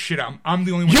annoys the shit out. I'm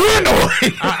the only one. You're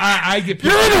annoyed. I get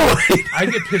pissed off. I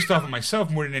get pissed off at myself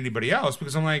more than anybody else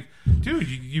because I'm like, dude,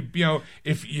 you know,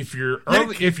 if you're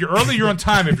early, you're on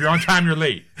time. If you're on time, you're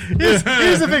late. Here's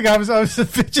the thing. I was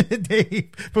bitching at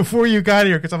Dave before you got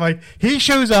here because I'm like, he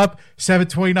shows up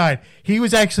 7:29. He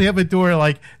was actually at my door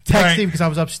like texting because I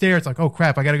was upstairs. Like, oh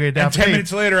crap, I gotta go down. And 10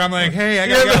 minutes later, I'm like, hey, I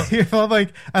gotta go.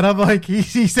 I'm like,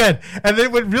 he said, and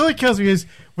then what really kills me is.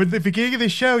 At the beginning of the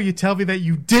show, you tell me that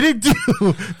you didn't do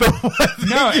the one.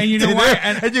 No, and you know what?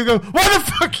 And you go, why the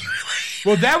fuck? You late?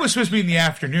 Well, that was supposed to be in the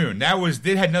afternoon.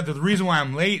 The reason why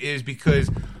I'm late is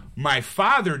because my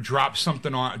father dropped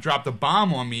a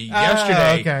bomb on me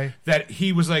yesterday. Okay. That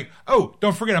he was like, oh,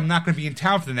 don't forget, I'm not going to be in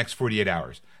town for the next 48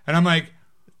 hours. And I'm like,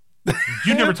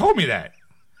 you never told me that.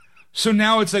 So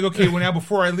now it's like, okay, well now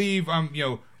before I leave, I'm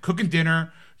cooking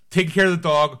dinner, taking care of the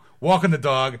dog, walking the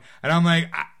dog, and I'm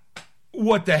like.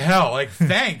 What the hell? Like,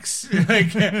 thanks.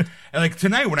 like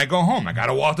tonight when I go home, I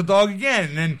gotta walk the dog again.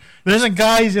 And then there's a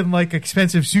guys in like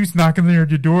expensive suits knocking on your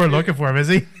door looking for him. Is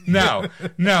he? No.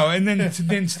 And then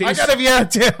Stacy, I gotta be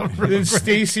out of town. Then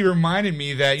Stacy reminded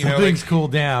me that things cool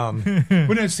down.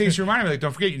 When then Stacy reminded me, like,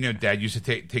 don't forget, Dad used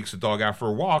to takes the dog out for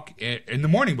a walk in the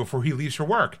morning before he leaves for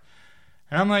work.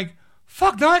 And I'm like,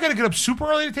 fuck, now I gotta get up super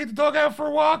early to take the dog out for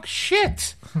a walk.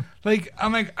 Shit. Like,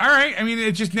 I'm like, all right. I mean,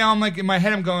 it's just now I'm like in my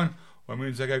head, I'm going. Well, that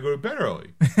means I gotta go to bed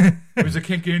early. Because I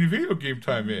can't get any video game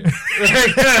time in. And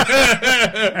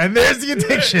there's the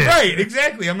addiction. Right,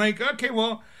 exactly. I'm like, okay,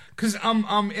 well, because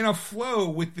I'm in a flow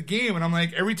with the game, and I'm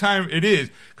like, every time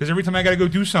I gotta go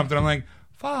do something, I'm like,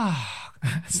 fuck.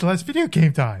 It's less video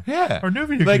game time. Yeah, Or no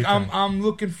video like game time. I'm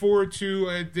looking forward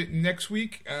to next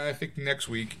week. I think next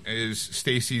week is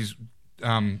Stacy's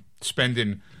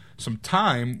spending some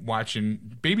time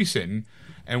watching babysitting,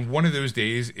 and one of those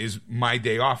days is my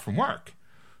day off from work.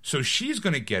 So she's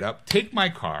going to get up, take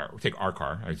our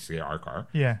car. I say our car.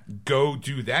 Yeah. Go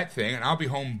do that thing, and I'll be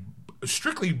home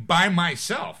strictly by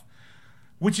myself.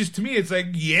 Which is, to me, it's like,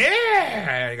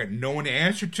 yeah, I got no one to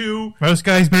answer to. Most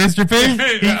guys masturbate.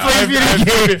 He plays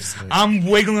video games. I'm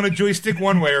wiggling a joystick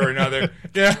one way or another.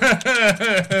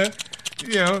 Yeah.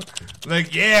 You know,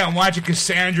 like, yeah, I'm watching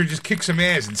Cassandra just kick some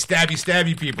ass and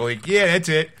stabby people. Like, yeah, that's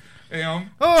it. You know?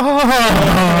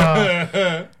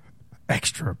 Oh,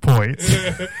 extra points.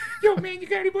 Yo, man, you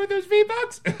got any more of those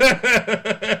V-Bucks?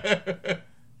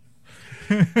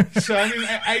 So, I mean,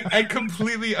 I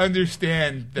completely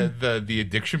understand the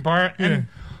addiction part.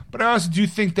 But I also do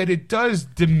think that it does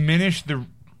diminish the,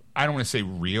 I don't want to say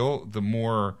the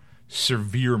more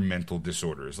severe mental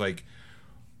disorders. Like,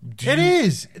 It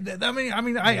is.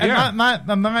 I'm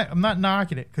not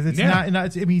knocking it because it's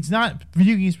it's not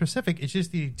video game specific. It's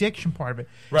just the addiction part of it.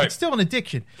 Right. It's still an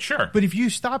addiction. Sure. But if you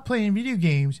stop playing video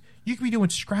games, you could be doing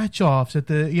scratch offs at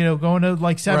the going to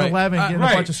like 7-Eleven, getting a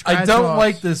bunch of scratch offs. I don't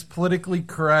like this politically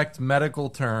correct medical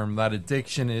term that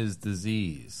addiction is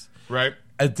disease. Right.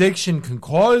 Addiction can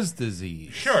cause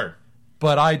disease. Sure.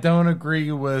 But I don't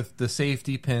agree with the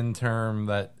safety pin term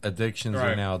that addictions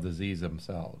Right. are now disease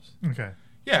themselves. Okay.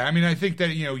 Yeah, I mean, I think that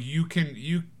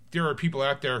there are people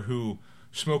out there who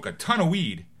smoke a ton of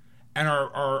weed and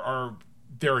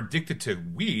they're addicted to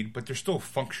weed, but they're still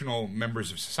functional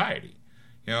members of society.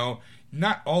 You know,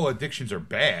 not all addictions are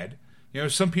bad. You know,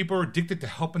 some people are addicted to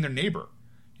helping their neighbor.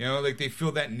 You know, like they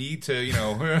feel that need to,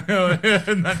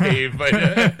 not Dave, but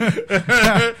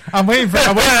I'm waiting for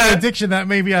an addiction that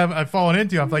maybe I've fallen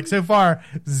into. I'm like, so far,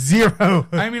 zero.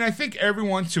 I mean, I think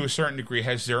everyone to a certain degree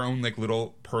has their own like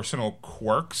little personal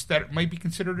quirks that might be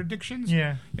considered addictions.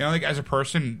 Yeah. You know, like as a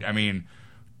person, I mean,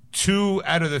 2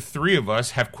 out of the 3 of us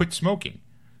have quit smoking.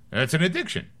 That's an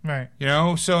addiction. Right. You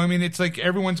know, so I mean, it's like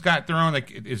everyone's got their own.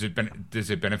 Like, is it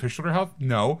beneficial to health?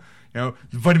 No. You know,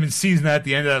 vitamin C is not at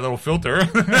the end of that little filter.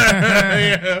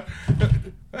 Yeah.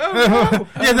 Oh, no.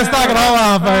 Yeah, just knock it all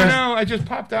off. Oh no! I just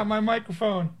popped out my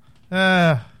microphone.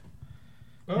 Yeah,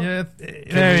 there you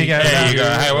go. There you go.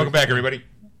 Hi, welcome back, everybody.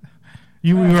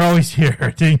 We were always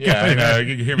here. Didn't you? Yeah, I know.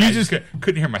 You can hear me. I just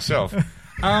couldn't hear myself.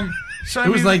 So It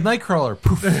was like Nightcrawler.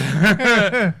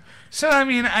 Poof. So I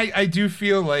mean, I do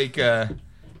feel like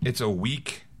it's a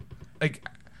weak. Like,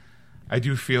 I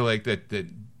do feel like that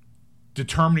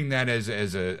determining that as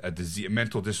a disease, a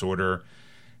mental disorder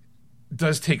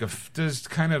does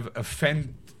kind of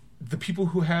offend the people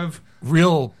who have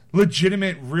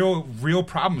legitimate real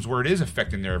problems where it is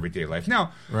affecting their everyday life.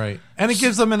 Now, Right. And it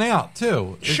gives them an out,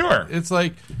 too. Sure. It's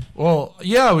like, well,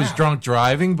 yeah, I was drunk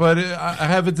driving, but I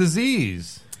have a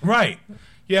disease. right.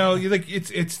 You know, like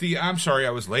it's the I'm sorry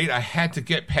I was late. I had to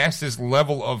get past this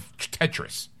level of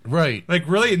Tetris. Right. Like,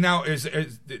 really? Now,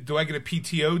 do I get a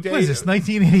PTO day? What is this,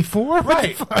 1984?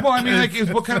 Right. Well, I mean, like,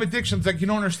 what kind of addictions? Like, you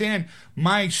don't understand.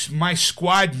 My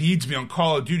squad needs me on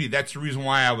Call of Duty. That's the reason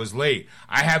why I was late.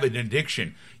 I have an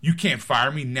addiction. You can't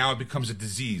fire me. Now it becomes a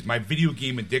disease. My video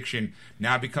game addiction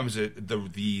now becomes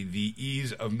the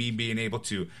ease of me being able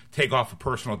to take off a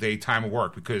personal day, time of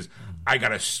work, because I got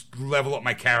to level up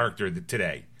my character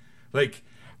today. Like,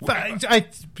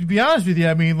 To be honest with you,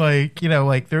 I mean, like,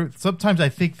 like there. Sometimes I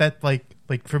think that, like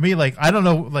for me, like I don't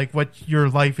know, like what your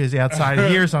life is outside of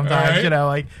here. Sometimes, Right.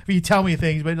 like you tell me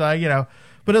things, but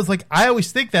but it's like I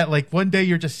always think that, like one day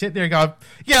you're just sitting there going,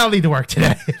 "Yeah, I'll need to work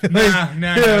today."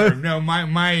 No.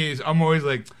 My is I'm always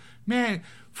like, man.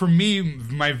 For me,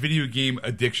 my video game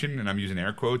addiction, and I'm using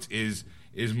air quotes, is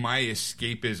my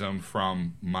escapism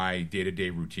from my day-to-day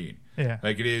routine. Yeah.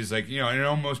 Like it is, like, and it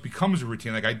almost becomes a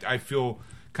routine. Like I feel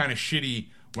kind of shitty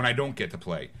when I don't get to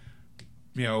play.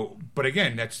 But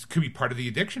again, that could be part of the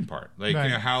addiction part. Like,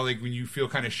 Right. how like when you feel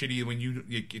kind of shitty when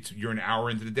you're an hour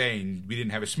into the day and we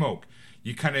didn't have a smoke,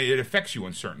 it affects you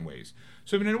in certain ways.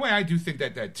 So I mean, in a way, I do think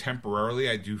that temporarily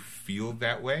I do feel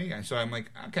that way. And so I'm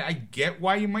like, okay, I get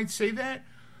why you might say that,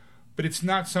 but it's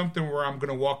not something where I'm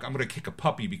going to kick a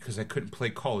puppy because I couldn't play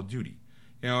Call of Duty,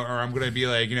 or I'm going to be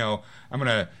like, I'm going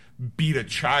to beat a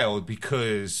child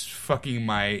because fucking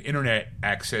my internet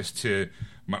access to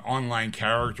my online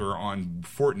character on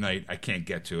Fortnite I can't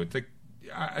get to. It's like,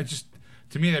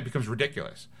 to me that becomes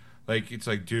ridiculous. Like, it's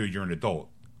like, dude, you're an adult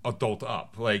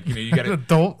up. Like, you got to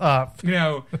adult up.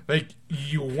 Like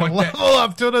you want that Level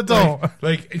up to an adult.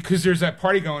 like because there's that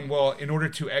party going. Well, in order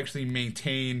to actually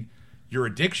maintain your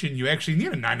addiction, you actually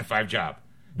need a 9-to-5 job.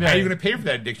 How are you going to pay for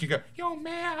that addiction? You go, yo,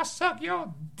 man, I'll suck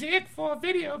your dick for a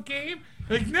video game.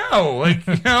 Like, no. Like,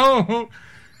 no.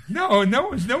 No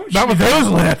one's Not with those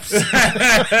lips.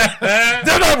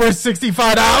 They're not worth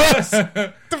 $65.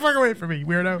 Get the fuck away from me,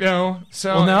 weirdo. No.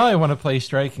 So Well, now I want to play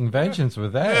Striking Vengeance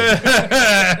with that.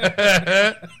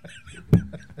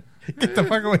 Get the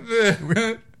fuck away.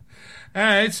 All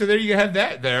right, so there you have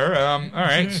that there. All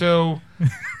right, so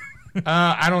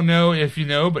I don't know if you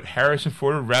know, but Harrison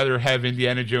Ford would rather have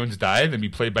Indiana Jones die than be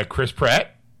played by Chris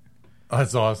Pratt.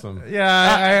 That's awesome. Yeah,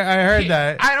 I heard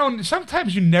that.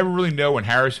 Sometimes you never really know when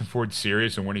Harrison Ford's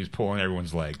serious and when he's pulling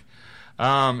everyone's leg.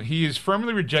 He has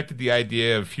firmly rejected the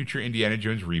idea of future Indiana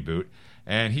Jones reboot,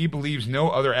 and he believes no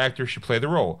other actor should play the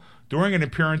role. During an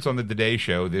appearance on the Today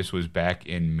Show, this was back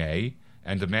in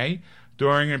end of May,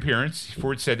 during an appearance,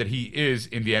 Ford said that he is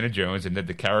Indiana Jones and that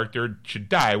the character should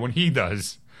die when he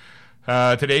does.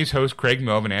 Today's host, Craig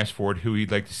Melvin, asked Ford who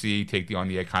he'd like to see take on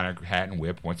the iconic hat and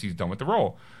whip once he's done with the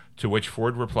role. To which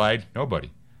Ford replied,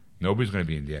 nobody. Nobody's going to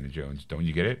be Indiana Jones. Don't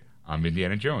you get it? I'm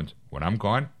Indiana Jones. When I'm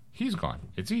gone, he's gone.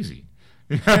 It's easy.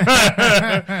 He's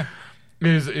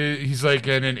like,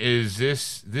 and then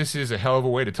this is a hell of a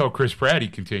way to tell Chris Pratt, he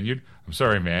continued. I'm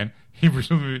sorry, man.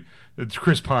 It's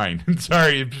Chris Pine. I'm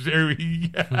sorry.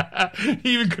 He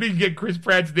even couldn't get Chris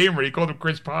Pratt's name right. He called him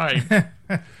Chris Pine.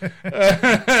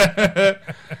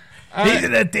 He's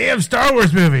in that damn Star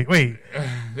Wars movie. Wait.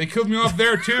 They killed me off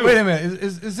there, too. Wait a minute.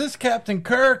 Is this Captain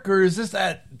Kirk or is this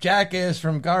that jackass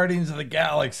from Guardians of the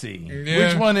Galaxy? Yeah.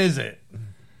 Which one is it?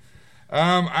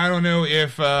 I don't know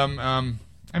if... I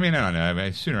don't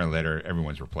know. Sooner or later,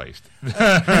 everyone's replaced.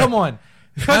 Come on.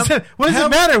 What does it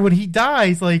matter when he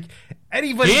dies? Like,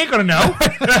 anybody... He ain't going to know.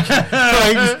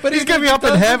 but he's going to be up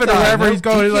in heaven or wherever he's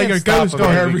going, like a ghost going.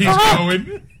 Wherever he's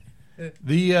going.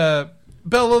 The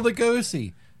Bela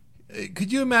Lugosi.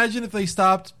 Could you imagine if they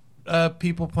stopped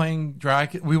people playing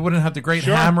Dracula? We wouldn't have the great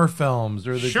Sure. Hammer films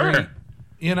or the Sure. great,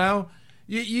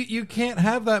 you can't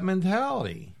have that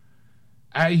mentality.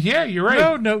 Yeah, you're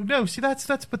right. No. See, that's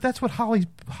what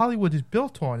Hollywood is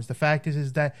built on. Is the fact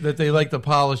is that They like to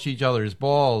polish each other's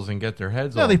balls and get their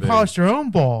heads. no, all they big. polish their own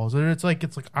balls. And it's like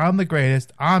I'm the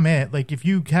greatest. I'm it. Like if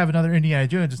you have another Indiana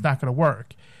Jones, it's not going to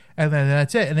work. And then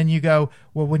that's it. And then you go,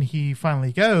 well, when he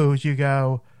finally goes, you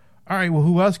go, all right, well,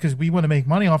 who else? Because we want to make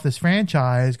money off this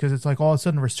franchise. Because it's like all of a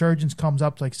sudden resurgence comes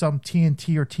up, like some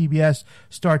TNT or TBS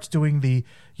starts doing the,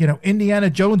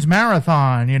 Indiana Jones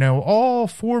marathon. All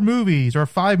 4 movies or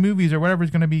 5 movies or whatever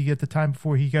it's going to be at the time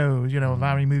before he goes. How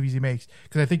many movies he makes?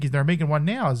 Because I think they're making one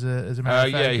now. As a matter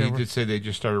of fact, he did say they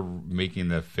just started making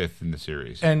the 5th in the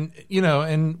series. And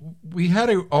and we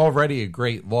had already a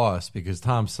great loss because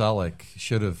Tom Selleck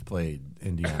should have played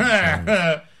Indiana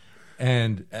Jones.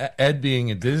 And Ed being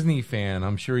a Disney fan,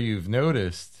 I'm sure you've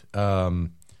noticed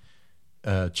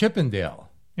Chippendale.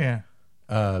 Yeah.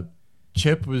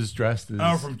 Chip was dressed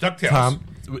as from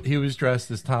DuckTales. He was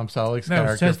dressed as Tom Selleck's No,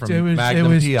 character from it was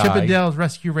Magnum PI. Chippendale's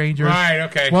Rescue Rangers. Right,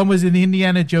 okay. One was an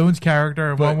Indiana Jones character,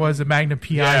 and one But- was a Magnum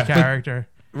PI Yeah. character.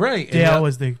 Right. and Dale that-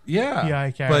 was the yeah.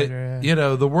 PI character. But,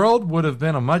 yeah. the world would have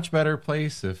been a much better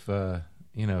place if,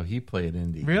 he played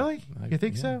Indy. Really? You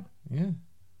think so? Yeah.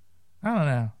 I don't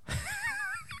know.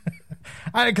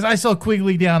 Because I saw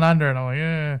Quigley Down Under, and I'm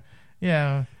like,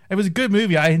 yeah. It was a good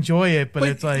movie. I enjoy it, but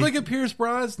it's like... Look at Pierce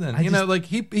Brosnan. I just- Like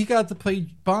he got to play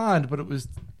Bond, but it was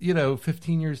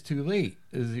 15 years too late.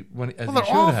 As he well, should they're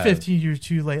all have. 15 years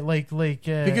too late.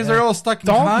 Because they're all stuck in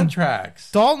Dalton-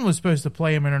 contracts. Dalton was supposed to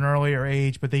play him at an earlier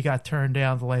age, but they got turned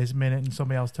down at the last minute, and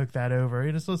somebody else took that over.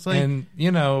 It's like... And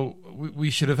we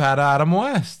should have had Adam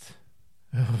West.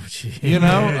 oh, gee.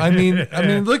 I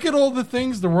mean, look at all the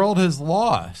things the world has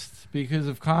lost because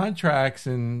of contracts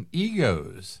and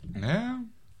egos. Yeah.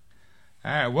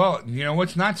 All right. Well, you know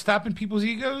what's not stopping people's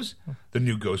egos? The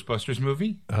new Ghostbusters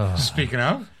movie. Speaking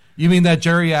of. You mean that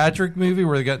geriatric movie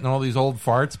where they're getting all these old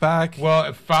farts back?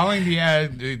 Well, following the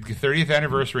 30th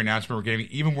anniversary announcement, we're getting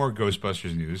even more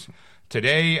Ghostbusters news.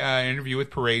 Today, an interview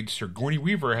with Parade, Sigourney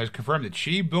Weaver has confirmed that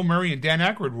she, Bill Murray, and Dan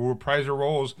Aykroyd will reprise their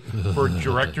roles for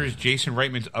directors Jason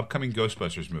Reitman's upcoming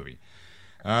Ghostbusters movie.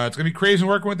 It's going to be crazy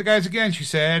working with the guys again, she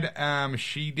said.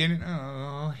 She didn't...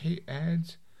 Oh, hate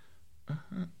ads.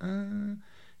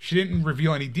 She didn't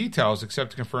reveal any details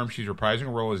except to confirm she's reprising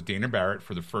a role as Dana Barrett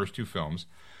for the first 2 films.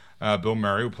 Bill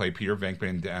Murray will play Peter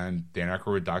Venkman and Dan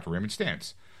Aykroyd Dr. Raymond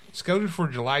Stantz. Scheduled for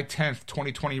July 10th,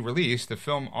 2020 release, the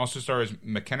film also stars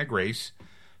McKenna Grace,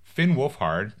 Finn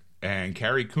Wolfhard, and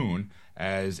Carrie Coon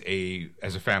as a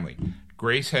family.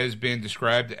 Grace has been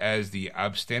described as the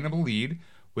outstandable lead,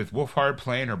 with Wolfhard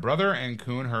playing her brother and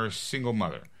Coon her single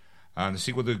mother. The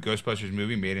sequel to the Ghostbusters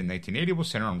movie, made in 1980, will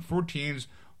center on 4 teens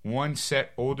one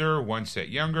set older, one set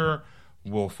younger.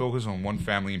 We'll focus on one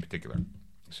family in particular.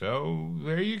 So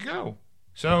there you go.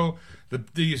 So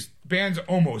these bands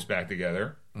almost back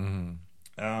together.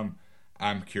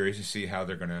 I'm curious to see how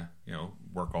they're gonna,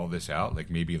 work all this out. Like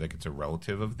maybe like it's a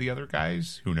relative of the other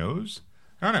guys. Who knows?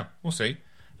 I don't know. We'll see.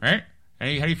 All right. How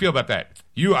do you feel about that?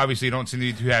 You obviously don't seem to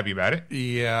be too happy about it.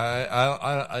 Yeah,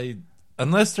 I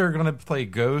unless they're going to play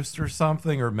Ghost or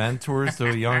something or mentors to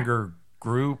a younger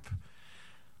group.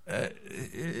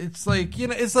 It's like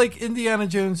it's like Indiana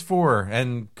Jones 4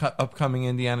 and upcoming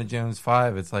Indiana Jones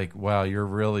 5. It's like, wow, you're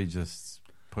really just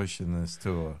pushing this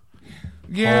to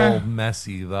a whole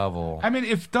messy level. I mean,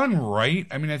 if done right,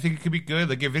 I think it could be good.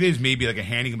 Like if it is maybe like a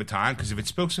handing a baton, because if it's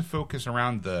supposed to focus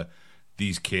around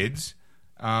these kids,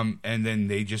 and then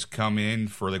they just come in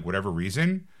for like whatever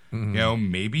reason,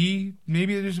 maybe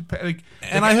there's like.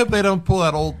 And I hope they don't pull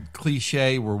that old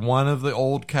cliche where one of the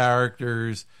old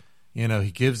characters,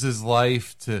 he gives his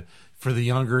life for the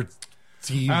younger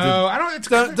team. I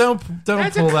don't.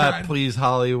 Don't pull that, please,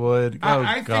 Hollywood.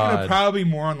 I think it'll probably be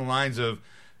more on the lines of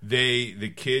the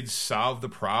kids solve the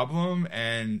problem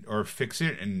or fix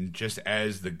it, and just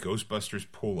as the Ghostbusters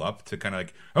pull up to kind of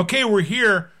like, okay, we're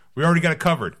here, we already got it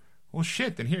covered. Well,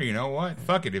 shit, then here, you know what?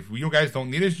 Fuck it. If you guys don't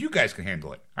need us, you guys can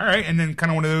handle it. All right, and then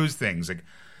kind of one of those things. Like,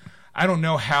 I don't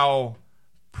know how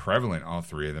prevalent all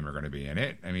three of them are going to be in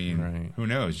it. I mean, Who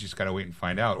knows? You just got to wait and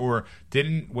find out. Or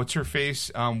what's her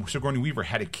face? Sigourney Weaver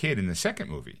had a kid in the second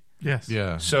movie. Yes.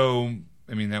 Yeah. So,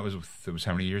 that was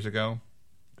how many years ago?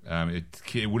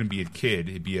 It wouldn't be a kid;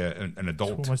 it'd be an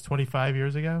adult. It's almost 25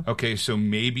 years ago. Okay, so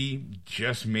maybe,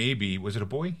 just maybe, was it a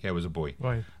boy? Yeah, it was a boy.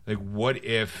 Boy. Like, what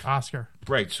if Oscar?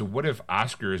 Right. So, what if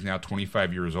Oscar is now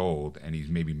 25 years old and he's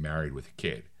maybe married with a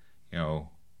kid? That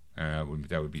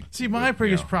would be. See, my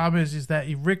biggest problem is that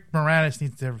Rick Moranis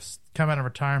needs to come out of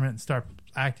retirement and start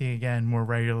acting again more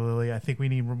regularly. I think we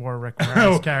need more Rick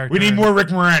Moranis characters. We need more Rick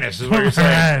Moranis. Is what you're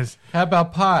saying? How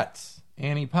about Potts?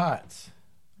 Annie Potts.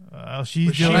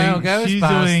 She's doing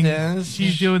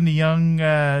the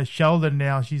young Sheldon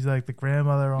now. She's like the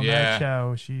grandmother on that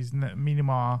show. She's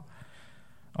Minima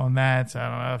on that. So I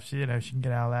don't know if she can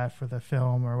get out of that for the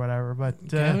film or whatever. But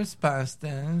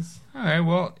Ghostbusters. All right.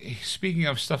 Well, speaking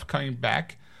of stuff coming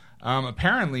back,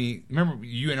 apparently, remember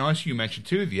you mentioned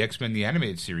too, the X-Men the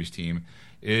Animated Series team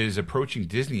is approaching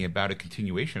Disney about a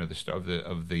continuation of the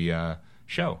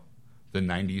show, the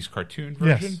 '90s cartoon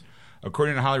version. Yes.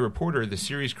 According to Hollywood Reporter, the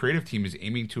series creative team is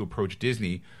aiming to approach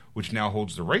Disney, which now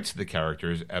holds the rights to the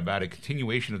characters, about a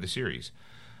continuation of the series.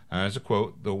 As a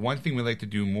quote, "The one thing we like to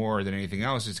do more than anything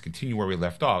else is continue where we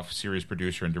left off," series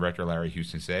producer and director Larry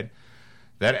Houston said.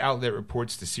 That outlet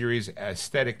reports the series'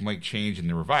 aesthetic might change in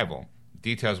the revival.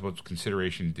 Details about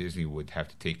consideration Disney would have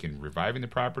to take in reviving the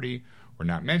property were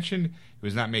not mentioned. It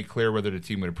was not made clear whether the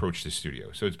team would approach the studio.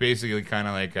 So it's basically kind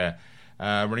of like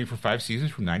running for 5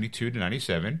 seasons from 92 to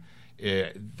 97.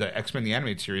 The X-Men the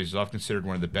Animated Series is often considered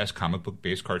one of the best comic book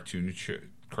based cartoons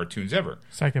ever.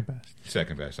 Second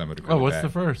best. I'm going to go with what's that. the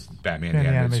first? Batman the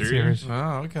Animated Series.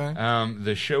 Oh, okay.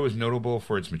 The show is notable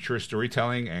for its mature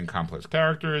storytelling and complex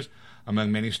characters.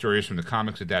 Among many stories from the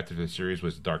comics adapted to the series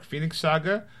was the Dark Phoenix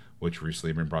saga, which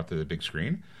recently been brought to the big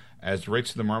screen. As the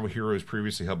rights to the Marvel heroes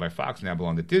previously held by Fox now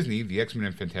belong to Disney, the X-Men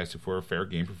and Fantastic Four are fair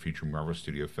game for future Marvel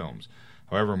Studio films.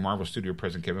 However, Marvel Studio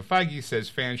President Kevin Feige says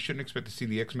fans shouldn't expect to see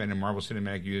the X-Men in Marvel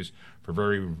Cinematic Universe for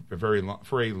a very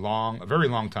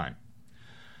long time.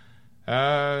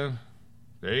 There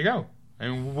you go.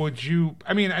 And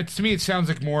to me, it sounds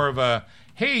like more of a,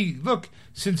 hey, look,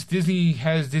 since Disney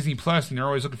has Disney Plus and they're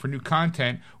always looking for new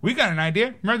content, we got an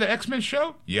idea. Remember the X-Men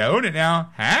show? You own it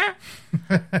now, huh?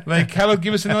 Like, how about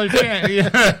give us another chance?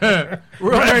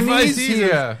 We're on our knees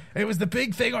here. It was the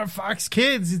big thing on Fox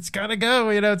Kids. It's gotta go.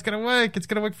 It's gonna work. It's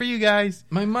gonna work for you guys.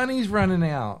 My money's running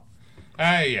out.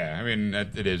 Yeah.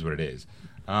 It is what it is.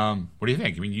 What do you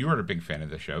think? You were a big fan of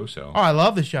the show, so. Oh, I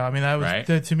love the show. That was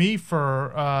right? To me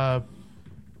for.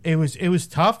 It was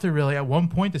tough to really at one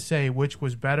point to say which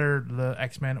was better, the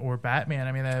X-Men or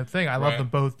Batman. The thing, I love them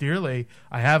both dearly.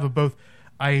 I have them both.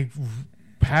 I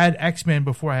had X-Men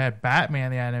before I had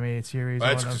Batman the Animated Series. Well,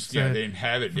 that's because they didn't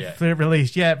have it yet.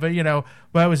 Released yet, but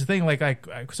but it was the thing.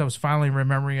 Because I was finally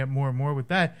remembering it more and more with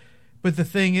that. But the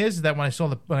thing is that when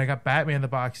I got Batman the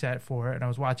box set for it, and I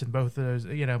was watching both of those,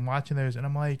 I'm watching those, and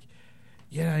I'm like,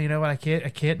 yeah, you know what? I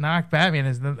can't knock Batman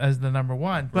as the number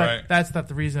one, but that's not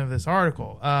the reason of this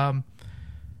article.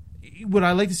 Would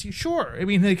I like to see? Sure. Who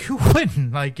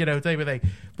wouldn't? Type of thing.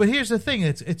 But here's the thing: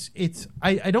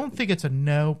 I don't think it's a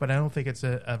no, but I don't think it's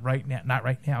a right now, not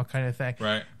right now kind of thing.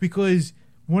 Right. Because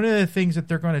one of the things that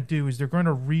they're going to do is they're going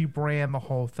to rebrand the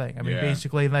whole thing. I mean, Yeah.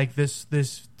 basically, like this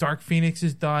Dark Phoenix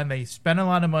is done. They spent a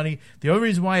lot of money. The only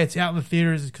reason why it's out in the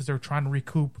theaters is because they're trying to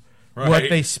recoup what Right.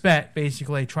 they spent,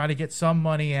 basically, trying to get some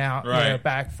money out, Right.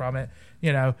 back from it,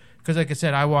 because like I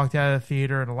said, I walked out of the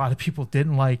theater and a lot of people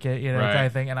didn't like it, Right. kind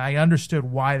of thing, and I understood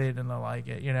why they didn't like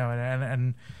it,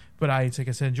 but I, like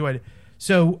I said, enjoyed it.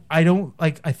 So I don't I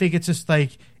think it's just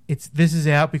this is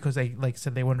out because they, like I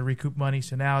said, they wanted to recoup money,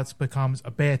 so now it becomes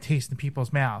a bad taste in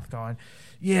people's mouth, going,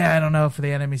 yeah, I don't know if the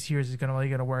enemy series is really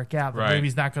going to work out. The Right.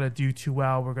 movie's not going to do too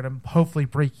well. We're going to hopefully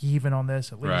break even on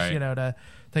this at least, Right. the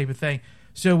type of thing.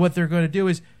 So what they're going to do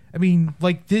is, I mean,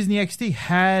 like Disney XD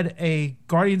had a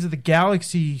Guardians of the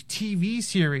Galaxy TV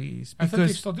series I thought they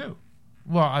because, still do.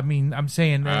 well, I mean, I'm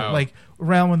saying Oh.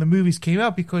 around when the movies came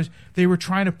out because they were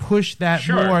trying to push that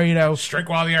Sure. more, Strike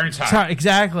while the iron's hot.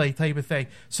 exactly type of thing.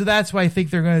 So that's what I think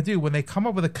they're going to do when they come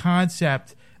up with a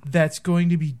concept that's going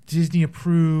to be Disney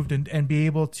approved and be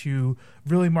able to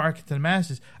really market to the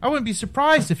masses. I wouldn't be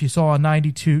surprised if you saw a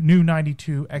new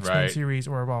 92 X-Men Right. series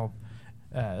or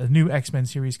a new X-Men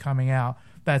series coming out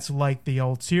that's like the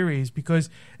old series, because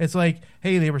it's like,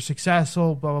 hey, they were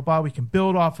successful, blah blah blah, we can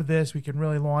build off of this, we can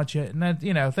really launch it, and that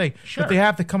thing. Sure. But they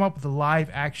have to come up with a live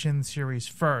action series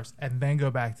first and then go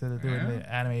back to doing Yeah.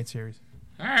 the animated series.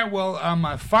 All right. Well,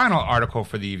 my final article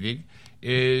for the evening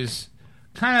is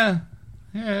kind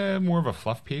of more of a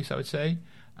fluff piece, I would say.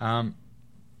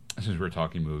 Since we're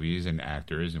talking movies and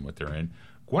actors and what they're in,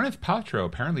 Gwyneth Paltrow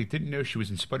apparently didn't know she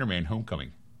was in Spider-Man: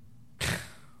 Homecoming.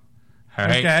 All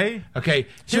right? Okay.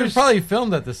 She was probably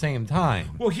filmed at the same time.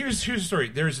 Well, here's the story.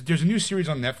 There's a new series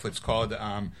on Netflix called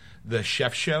The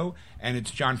Chef Show, and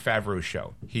it's Jon Favreau's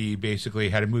show. He basically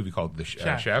had a movie called The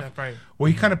Chef. right.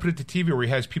 Well, he kind of put it to TV where he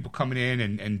has people coming in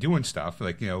and doing stuff,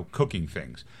 like, cooking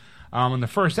things. On the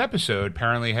first episode,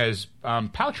 apparently has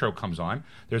Paltrow comes on.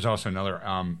 There's also another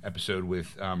episode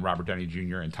with Robert Downey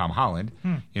Jr. and Tom Holland.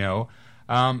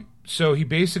 So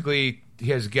he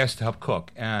has guests to help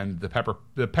cook, and the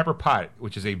pepper pot,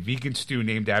 which is a vegan stew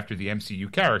named after the MCU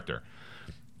character.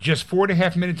 Just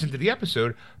 4.5 minutes into the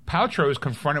episode, Paltrow is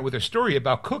confronted with a story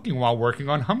about cooking while working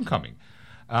on Homecoming.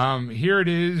 Here it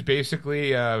is.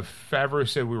 Basically, Favreau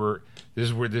said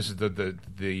this is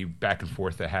the back and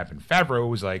forth that happened. Favreau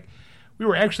was like, we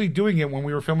were actually doing it when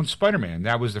we were filming Spider-Man.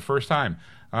 That was the first time.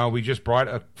 We just brought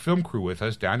a film crew with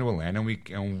us down to Atlanta,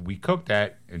 and we cooked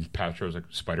that. And Paltrow was like,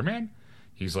 Spider-Man?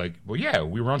 He's like, well, yeah,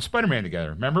 we were on Spider-Man together.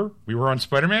 Remember? We were on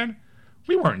Spider-Man?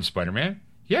 We weren't in Spider-Man.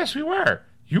 Yes, we were.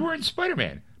 You were in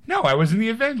Spider-Man. No, I was in the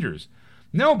Avengers.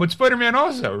 No, but Spider-Man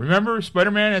also. Remember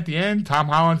Spider-Man at the end? Tom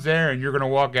Holland's there, and you're going to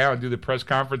walk out and do the press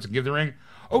conference and give the ring.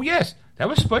 Oh, yes, that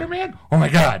was Spider-Man? Oh, my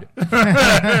God.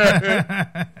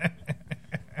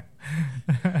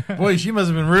 Boy, she must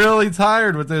have been really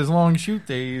tired with those long shoot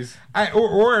days.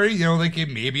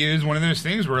 Maybe it is one of those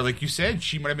things where, like you said,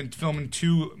 she might have been filming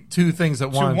two Things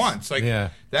at once. Like, yeah.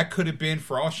 that could have been,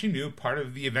 for all she knew, part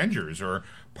of the Avengers or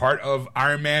part of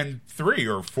Iron Man 3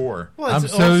 or 4. Well, I'm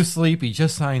it's so also- sleepy.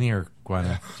 Just sign here,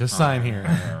 Gwyneth. Just sign here.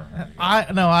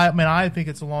 I think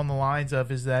it's along the lines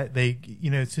of is that they,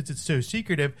 since it's so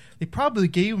secretive, they probably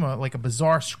gave him a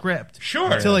bizarre script, Sure.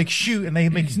 to shoot, and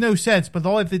it makes no sense. But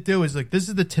all they have to do is this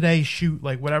is the today shoot,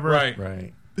 whatever, Right.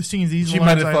 Right. the scenes. These She are the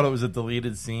might ones have thought it was a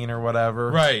deleted scene or whatever.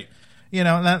 Right.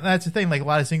 and that's the thing. Like a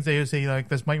lot of things they say,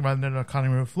 this might run on the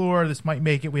cutting room floor, this might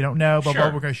make it, we don't know, but Sure.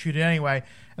 we're going to shoot it anyway.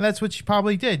 And that's what she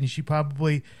probably did, and she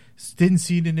probably didn't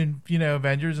see it in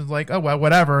Avengers and was like, oh well,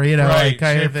 whatever, Right.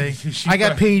 kind of She- thing. she I got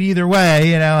thought- paid either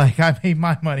way, I made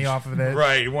my money off of it.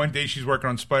 Right. One day she's working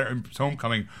on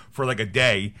Homecoming for like a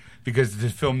day because to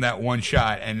film that one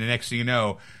shot, and the next thing you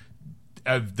know,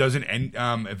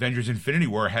 Avengers Infinity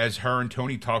War has her and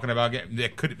Tony talking about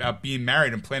about being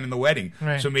married and planning the wedding.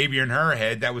 Right. So maybe in her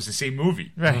head that was the same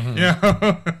movie. Right.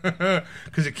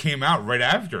 Because it came out right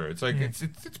after. It's like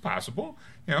it's possible.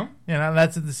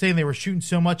 That's the same. They were shooting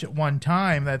so much at one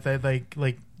time that they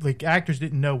like actors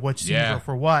didn't know which scenes Yeah. were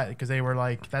for what, because they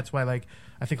were that's why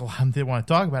I think a lot of them didn't want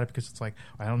to talk about it, because it's like,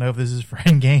 I don't know if this is for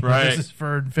Endgame, Right. or if this is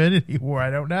for Infinity War. I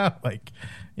don't know. I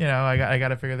got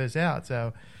to figure this out.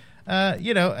 So,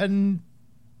 and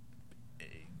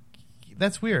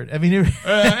that's weird. I mean, it,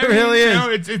 it really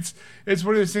is. It's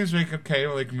one of those things like, okay,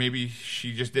 like maybe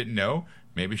she just didn't know,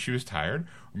 maybe she was tired,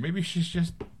 or maybe she's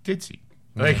just ditzy.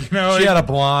 Like, She had a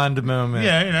blonde moment.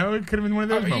 yeah, it could have been one of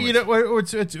those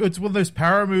moments. It's one of those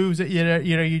power moves that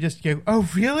you just go, oh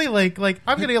really? Like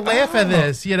I'm gonna laugh at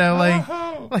this.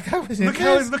 Oh. Like I was in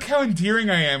Look how endearing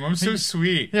I am. I'm so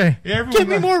sweet. Yeah. Everyone Give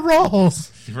me more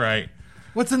rolls. Right.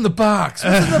 What's in the box?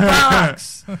 What's in the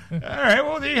box? All right.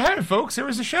 Well, there you have it, folks. There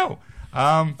was the show.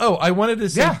 I wanted to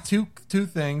say Yeah. two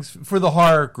things for the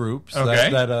horror groups Okay.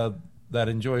 that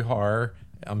enjoy horror.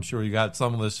 I'm sure you got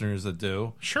some listeners that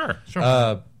do. Sure.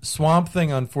 Swamp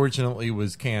Thing, unfortunately,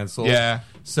 was canceled. Yeah.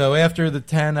 So after the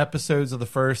 10 episodes of the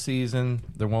first season,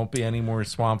 there won't be any more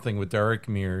Swamp Thing with Derek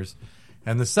Mears.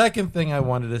 And the second thing I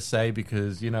wanted to say,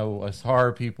 because, us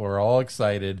horror people are all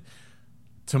excited,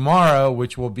 tomorrow,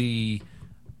 which will be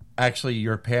actually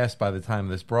you're past by the time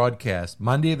of this broadcast,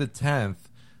 Monday the 10th,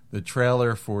 the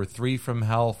trailer for 3 from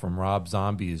Hell from Rob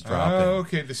Zombie is dropping. Oh,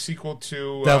 okay. The sequel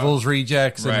to Devil's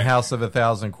Rejects and right. House of a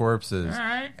Thousand Corpses. All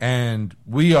right. And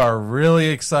we are really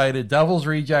excited. Devil's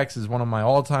Rejects is one of my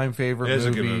all-time favorite It is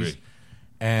movies. a good movie.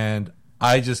 And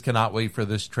I just cannot wait for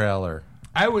this trailer.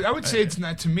 I would say it's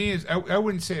not, to me, I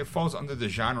wouldn't say it falls under the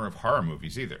genre of horror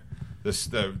movies either.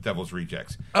 The Devil's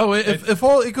Rejects. Oh, it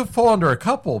could fall under a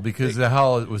couple because of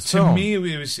how it was To filmed. me,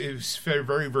 it was very,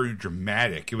 very, very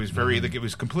dramatic. It was very it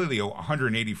was completely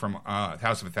 180 from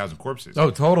House of a Thousand Corpses. Oh,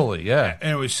 totally, yeah.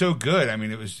 And it was so good. I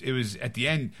mean, it was at the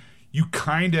end. You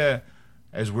kind of,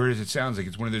 as weird as it sounds, like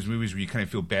it's one of those movies where you kind of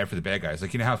feel bad for the bad guys.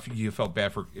 Like how you felt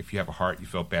bad for, if you have a heart, you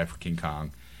felt bad for King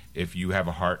Kong. If you have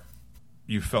a heart,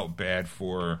 you felt bad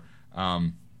for.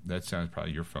 That sounds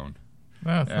probably your phone.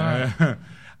 No, it's not.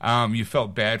 You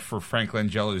felt bad for Frank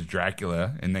Langella's Dracula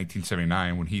in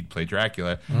 1979 when he played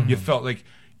Dracula. You felt like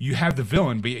you have the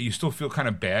villain, but yet you still feel kind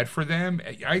of bad for them.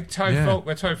 That's how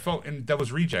I felt in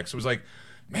Devil's Rejects. It was like,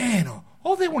 man,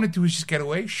 all they want to do is just get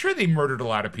away. Sure, they murdered a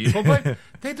lot of people, but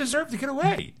they deserve to get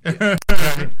away.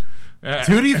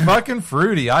 Tutti fucking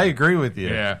fruity. I agree with you.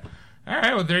 Yeah. All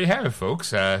right. Well, there you have it,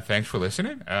 folks. Thanks for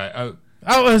listening.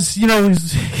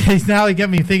 He's now like getting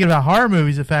me thinking about horror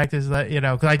movies. The fact is that,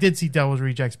 because I did see Devil's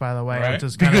Rejects, by the way. Right. Which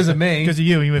is Because of me. Because of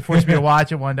you. You forced me to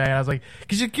watch it one day. And I was like,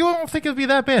 because you don't think it would be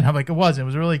that bad. I'm like, it wasn't. It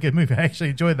was a really good movie. I actually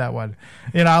enjoyed that one.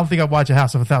 I don't think I'd watch A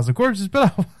House of a Thousand Corpses,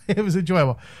 but it was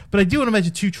enjoyable. But I do want to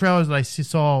mention 2 trailers that I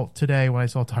saw today when I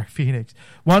saw Dark Phoenix.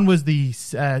 One was the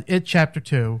It Chapter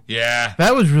 2. Yeah.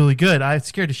 That was really good. I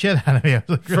scared the shit out of me. I was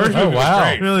like, First really? one was wow.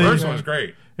 great. Really? First one was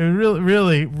great. It was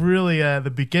really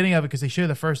the beginning of it, because they showed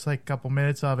the first couple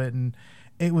minutes of it, and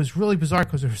it was really bizarre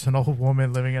because there was an old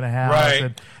woman living in a house. Right.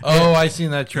 And, I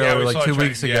seen that trailer we like saw 2 it,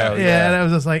 weeks yeah. ago. yeah, and I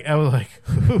was like,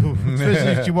 ooh,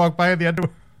 especially as you walk by in the underwear.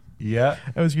 Yeah.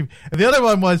 That was creepy. And the other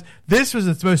one was, this was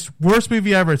its most worst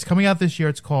movie ever. It's coming out this year.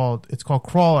 It's called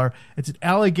Crawler. It's an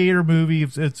alligator movie.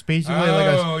 It's basically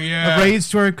a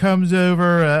rainstorm comes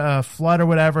over, a flood or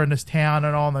whatever in this town,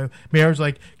 and all the mayor's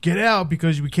like, get out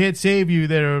because we can't save you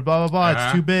there, blah, blah, blah.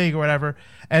 It's too big or whatever.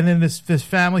 And then this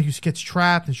family who gets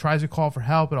trapped and tries to call for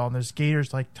help and all, and there's gators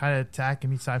trying to attack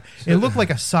him each time. It looked like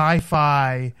a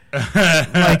sci-fi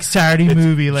Saturday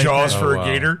movie. Like Jaws that. for wow. a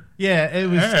gator. Yeah, it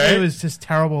was All right. it was just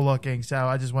terrible looking. So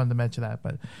I just wanted to mention that.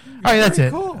 But all right, that's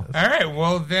it. Cool. All right.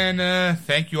 Well, then,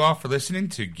 thank you all for listening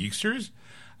to Geeksters.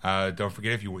 Don't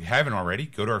forget, if you haven't already,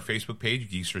 go to our Facebook page,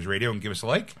 Geeksters Radio, and give us a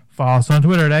like. Follow us on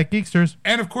Twitter at Geeksters.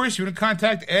 And, of course, you want to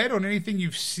contact Ed on anything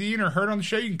you've seen or heard on the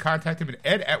show, you can contact him at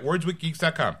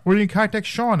ed@wordswithgeeks.com. Or you can contact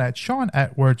Sean at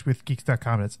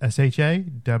wordswithgeeks.com. That's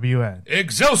SHAWN.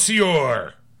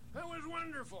 Excelsior! That was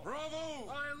wonderful. Bravo!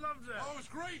 I loved that. Oh, it was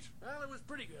great. Well, it was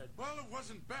pretty good. Well, it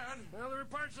wasn't bad. Well, there were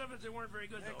parts of it that weren't very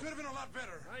good, It though. could have been a lot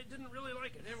better. I didn't really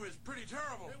like it. It was pretty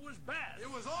terrible. It was bad.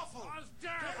 It was awful. It was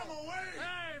terrible. Get him away!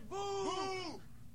 Hey, boo! Boo!